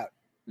will move out.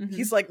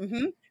 He's like,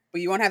 but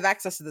you won't have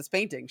access to this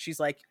painting. She's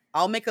like,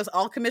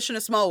 I'll commission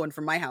a small one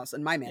from my house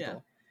and my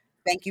mantle.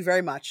 Thank you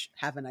very much.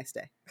 Have a nice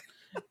day.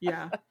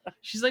 Yeah.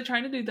 She's like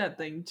trying to do that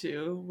thing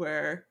too,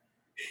 where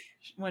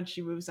when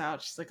she moves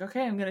out, she's like,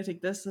 okay, I'm going to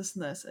take this, this,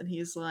 and this. And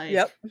he's like,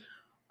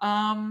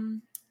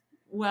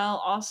 well,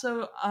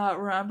 also,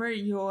 remember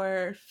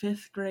your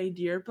 5th grade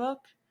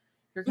yearbook?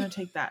 You're going to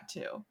take that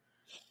too.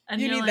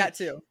 And you need like, that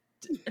too.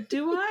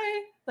 Do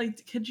I?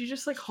 Like, could you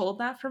just like hold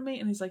that for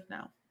me? And he's like,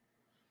 no.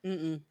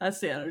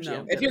 That's the energy.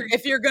 No.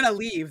 If you're gonna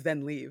leave,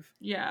 then leave.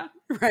 Yeah.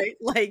 Right?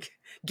 Like,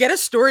 get a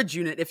storage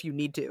unit if you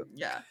need to.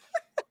 Yeah.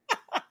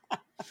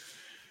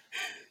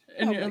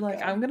 And you're like,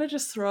 God. I'm gonna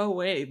just throw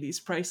away these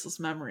priceless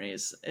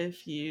memories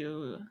if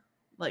you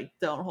like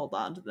don't hold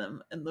on to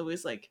them. And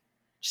Louis like,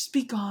 just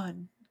be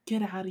gone.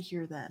 Get out of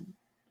here then.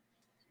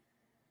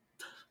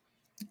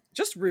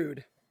 Just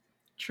rude.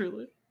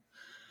 Truly.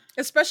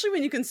 Especially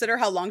when you consider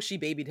how long she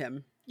babied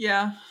him.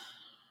 Yeah.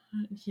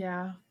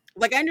 Yeah.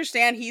 Like, I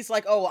understand he's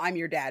like, oh, I'm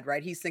your dad,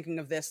 right? He's thinking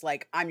of this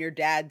like, I'm your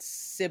dad's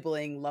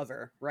sibling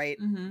lover, right?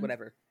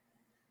 Whatever.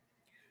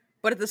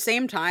 But at the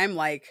same time,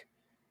 like,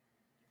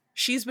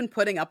 she's been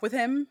putting up with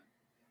him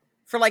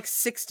for like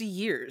 60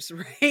 years,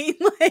 right?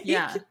 Like,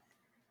 yeah.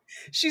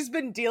 She's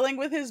been dealing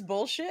with his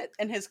bullshit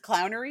and his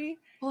clownery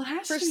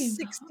for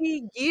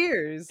 60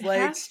 years. It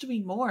has to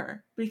be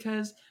more,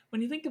 because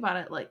when you think about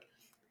it, like,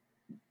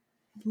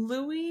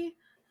 Louis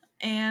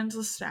and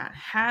Lestat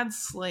had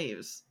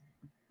slaves.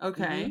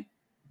 Okay.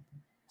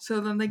 So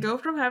then they go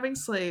from having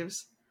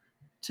slaves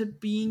to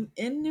being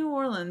in New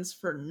Orleans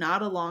for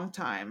not a long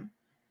time,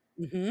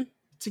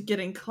 to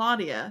getting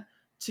Claudia,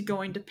 to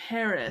going to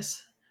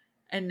Paris,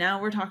 and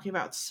now we're talking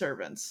about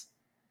servants.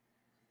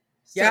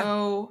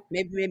 So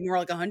maybe more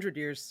like 100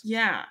 years.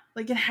 Yeah,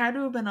 like it had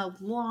to have been a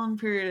long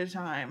period of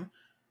time.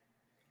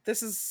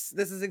 This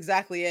is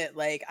exactly it.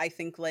 Like, I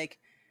think, like,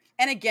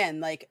 and again,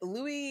 like,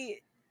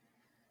 Louis,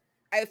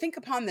 I think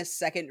upon this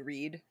second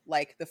read,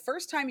 like, the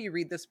first time you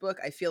read this book,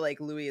 I feel like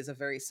Louis is a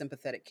very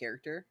sympathetic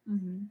character.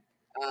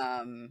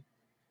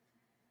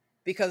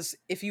 Because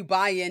if you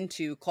buy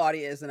into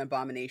Claudia is an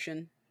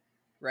abomination,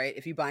 right?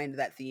 If you buy into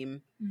that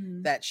theme,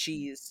 that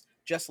she's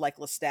just like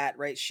Lestat,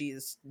 right?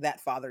 She's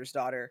that father's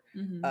daughter.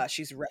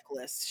 She's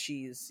reckless.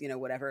 She's, you know,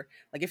 whatever.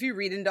 Like, if you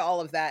read into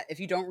all of that, if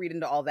you don't read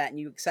into all that and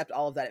you accept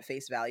all of that at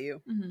face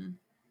value, and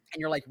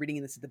you're like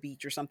reading this at the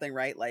beach or something,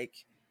 right? Like,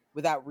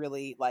 without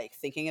really like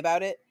thinking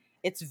about it,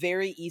 it's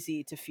very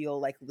easy to feel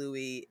like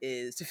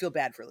to feel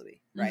bad for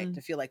Louis, right?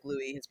 To feel like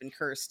Louis has been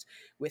cursed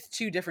with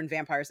two different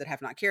vampires that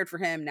have not cared for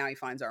him. Now he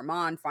finds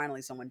Armand.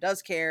 Finally, someone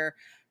does care,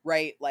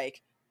 right?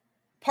 Like,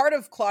 part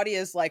of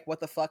Claudia's like, what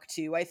the fuck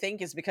too, I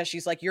think, is because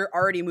she's like, you're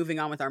already moving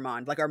on with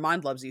Armand. Like,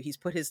 Armand loves you. He's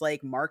put his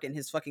like mark and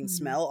his fucking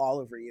smell all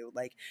over you.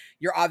 Like,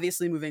 you're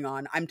obviously moving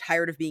on. I'm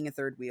tired of being a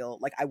third wheel.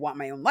 Like, I want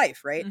my own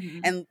life, right?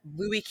 And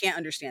Louis can't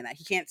understand that.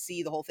 He can't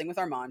see the whole thing with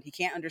Armand. He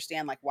can't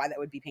understand like why that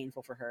would be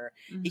painful for her.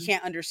 He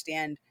can't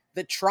understand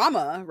the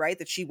trauma, right,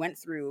 that she went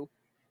through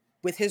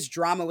with his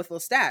drama with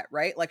Lestat,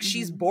 right? Like,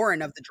 she's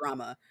born of the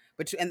drama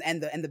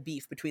and the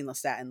beef between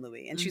Lestat and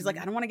Louis. And she's like,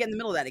 I don't want to get in the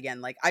middle of that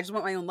again. Like, I just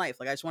want my own life.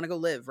 Like, I just want to go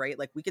live, right?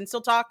 Like, we can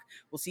still talk.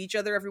 We'll see each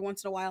other every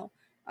once in a while.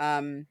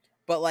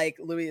 But like,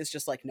 Louis is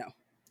just like, no,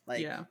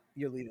 like,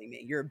 you're leaving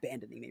me. You're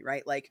abandoning me,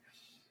 right? Like,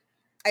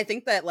 I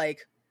think that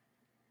like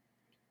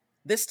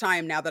this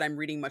time, now that I'm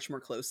reading much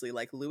more closely,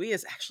 like, Louis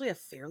is actually a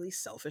fairly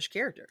selfish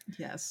character.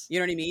 Yes. You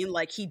know what I mean?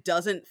 Like, he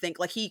doesn't think,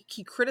 like, he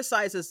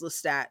criticizes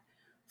Lestat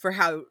for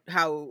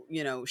how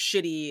you know,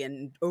 shitty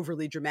and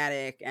overly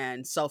dramatic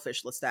and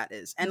selfish Lestat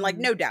is. And like,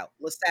 no doubt,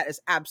 Lestat is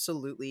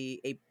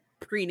absolutely a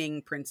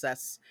preening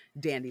princess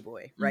dandy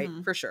boy, right?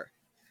 For sure.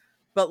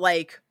 But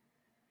like,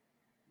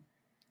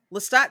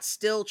 Lestat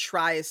still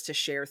tries to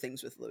share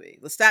things with Louis.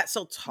 Lestat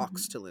still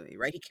talks to Louis,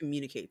 right? He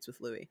communicates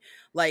with Louis.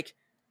 Like,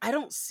 I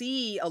don't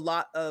see a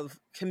lot of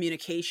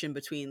communication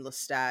between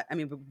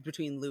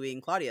between Louis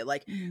and Claudia.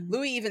 Like,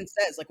 Louis even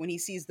says, like, when he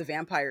sees the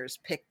vampires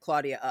pick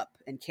Claudia up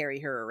and carry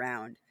her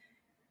around,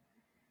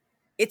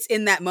 it's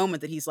in that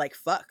moment that he's like,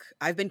 fuck,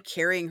 I've been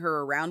carrying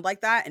her around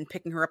like that and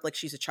picking her up like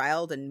she's a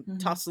child and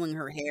tousling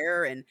her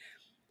hair and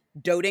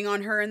doting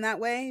on her in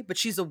that way, but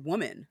she's a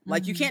woman.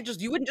 Like, you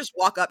wouldn't just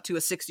walk up to a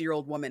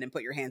 60-year-old woman and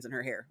put your hands in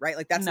her hair, right?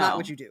 Like, that's not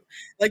what you do.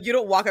 Like, you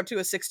don't walk up to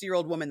a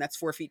 60-year-old woman that's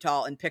 4 feet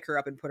tall and pick her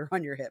up and put her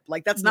on your hip.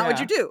 Like, that's not what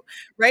you do,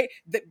 right?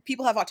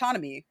 People have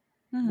autonomy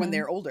when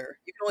they're older.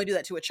 You can only do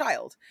that to a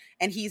child.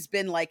 And he's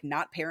been like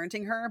not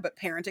parenting her, but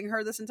parenting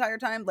her this entire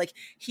time. Like,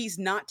 he's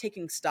not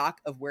taking stock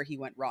of where he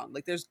went wrong.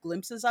 Like, there's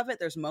glimpses of it.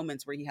 There's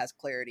moments where he has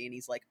clarity and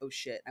he's like, oh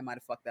shit, I might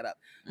have fucked that up.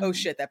 Oh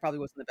shit, that probably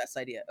wasn't the best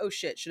idea. Oh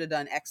shit, should have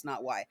done X,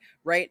 not Y,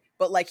 right?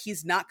 But like,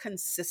 he's not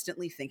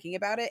consistently thinking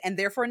about it and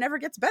therefore never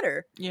gets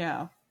better.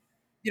 Yeah.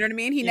 You know what I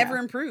mean? He never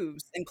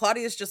improves. And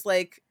Claudia's just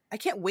like, I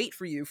can't wait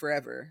for you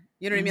forever.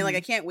 You know what I mean? Like,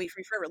 I can't wait for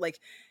you forever. Like,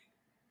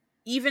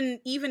 even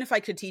if I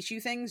could teach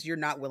you things, you're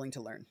not willing to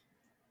learn.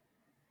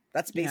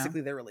 That's basically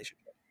their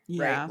relationship,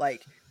 right?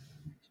 Like,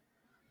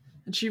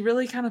 and she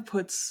really kind of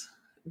puts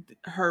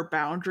her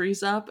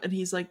boundaries up, and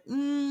he's like,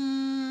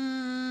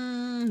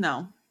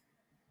 no.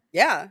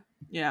 Yeah.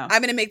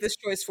 I'm gonna make this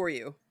choice for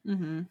you.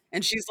 And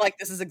she's like,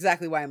 this is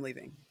exactly why I'm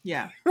leaving.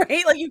 Yeah.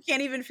 Right? Like, you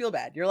can't even feel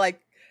bad. You're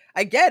like,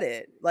 I get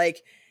it.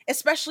 Like,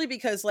 especially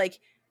because like,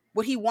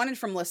 what he wanted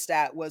from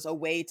Lestat was a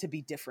way to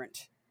be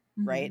different,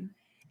 right?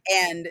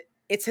 And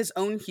it's his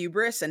own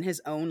hubris and his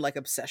own like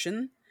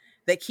obsession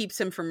that keeps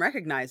him from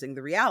recognizing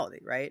the reality,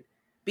 right?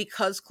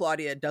 Because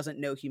Claudia doesn't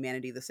know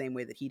humanity the same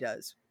way that he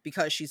does,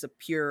 because she's a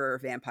purer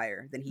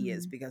vampire than he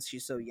is, because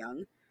she's so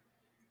young.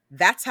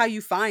 That's how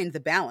you find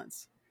the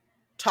balance.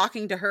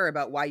 Talking to her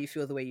about why you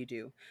feel the way you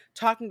do.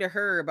 Talking to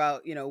her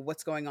about, you know,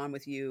 what's going on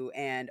with you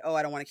and, oh,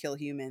 I don't want to kill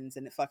humans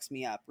and it fucks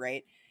me up,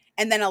 right?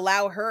 And then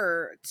allow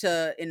her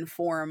to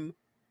inform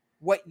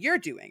what you're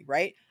doing,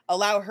 right?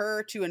 Allow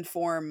her to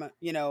inform,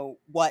 you know,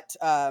 what,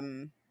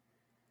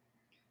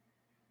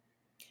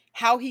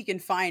 how he can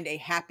find a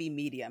happy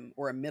medium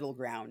or a middle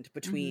ground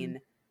between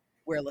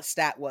where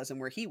Lestat was and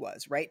where he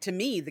was, right? To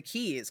me, the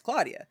key is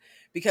Claudia,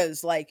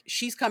 because like,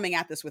 she's coming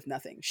at this with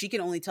nothing. She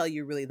can only tell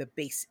you really the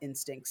base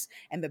instincts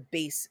and the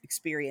base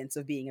experience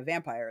of being a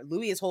vampire.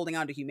 Louis is holding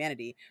on to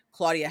humanity.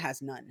 Claudia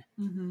has none.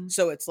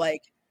 So it's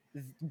like,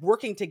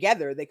 working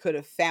together, they could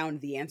have found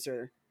the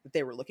answer that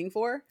they were looking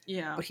for.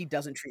 Yeah. But he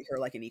doesn't treat her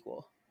like an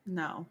equal.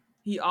 No.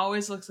 He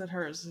always looks at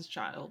her as his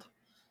child.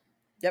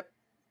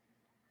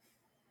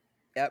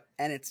 Yep.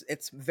 And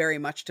it's very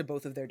much to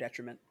both of their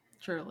detriment.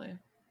 Truly.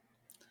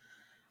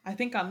 I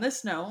think on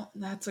this note,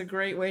 that's a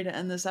great way to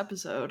end this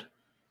episode.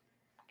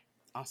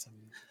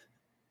 Awesome.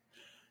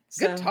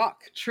 Good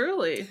talk.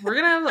 Truly, we're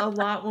gonna have a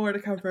lot more to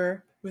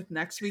cover with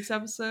next week's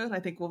episode. I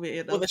think we'll be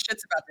able to. Well, the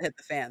shit's about to hit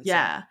the fan.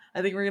 Yeah, so.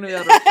 I think we're gonna be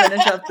able to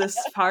finish up this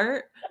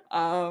part.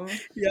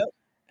 Yep.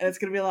 And it's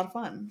gonna be a lot of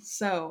fun.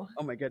 So,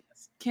 oh my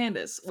goodness,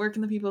 Candace, where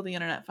can the people of the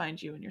internet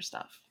find you and your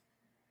stuff?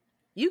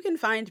 You can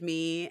find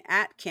me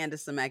at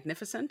Candace the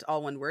Magnificent,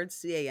 all one word,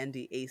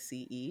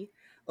 Candace,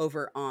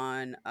 over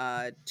on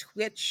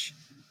Twitch,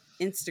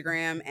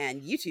 Instagram,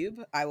 and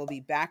YouTube. I will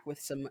be back with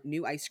some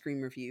new ice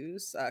cream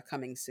reviews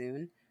coming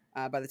soon.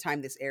 By the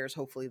time this airs,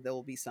 hopefully there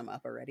will be some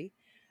up already.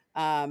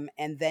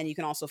 And then you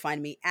can also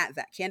find me at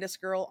That Candace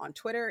Girl on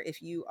Twitter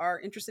if you are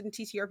interested in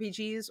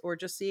TTRPGs or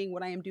just seeing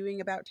what I am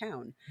doing about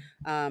town.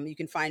 You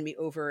can find me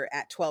over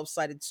at 12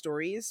 Sided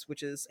Stories,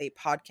 which is a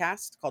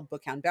podcast called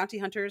Bookhound Bounty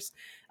Hunters,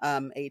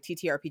 a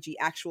TTRPG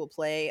actual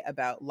play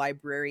about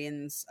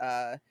librarians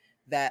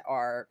that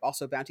are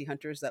also bounty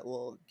hunters that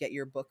will get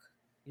your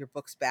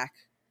books back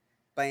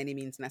by any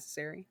means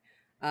necessary.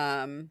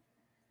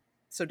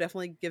 So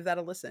definitely give that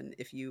a listen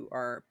if you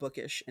are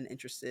bookish and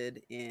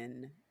interested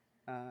in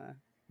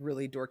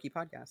really dorky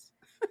podcasts.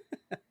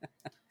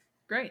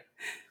 Great.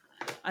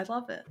 I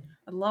love it.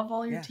 I love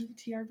all your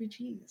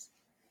TTRPGs.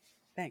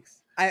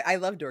 Thanks. I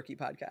love dorky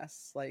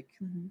podcasts. Like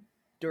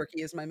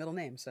dorky is my middle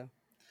name, so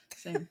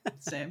same.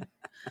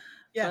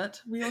 Yeah.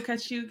 But we will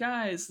catch you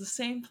guys the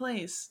same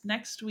place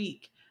next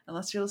week,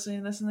 unless you're listening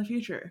to this in the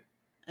future,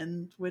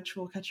 and which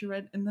we'll catch you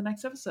right in the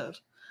next episode.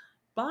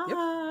 Bye. Yep.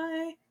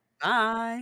 Bye.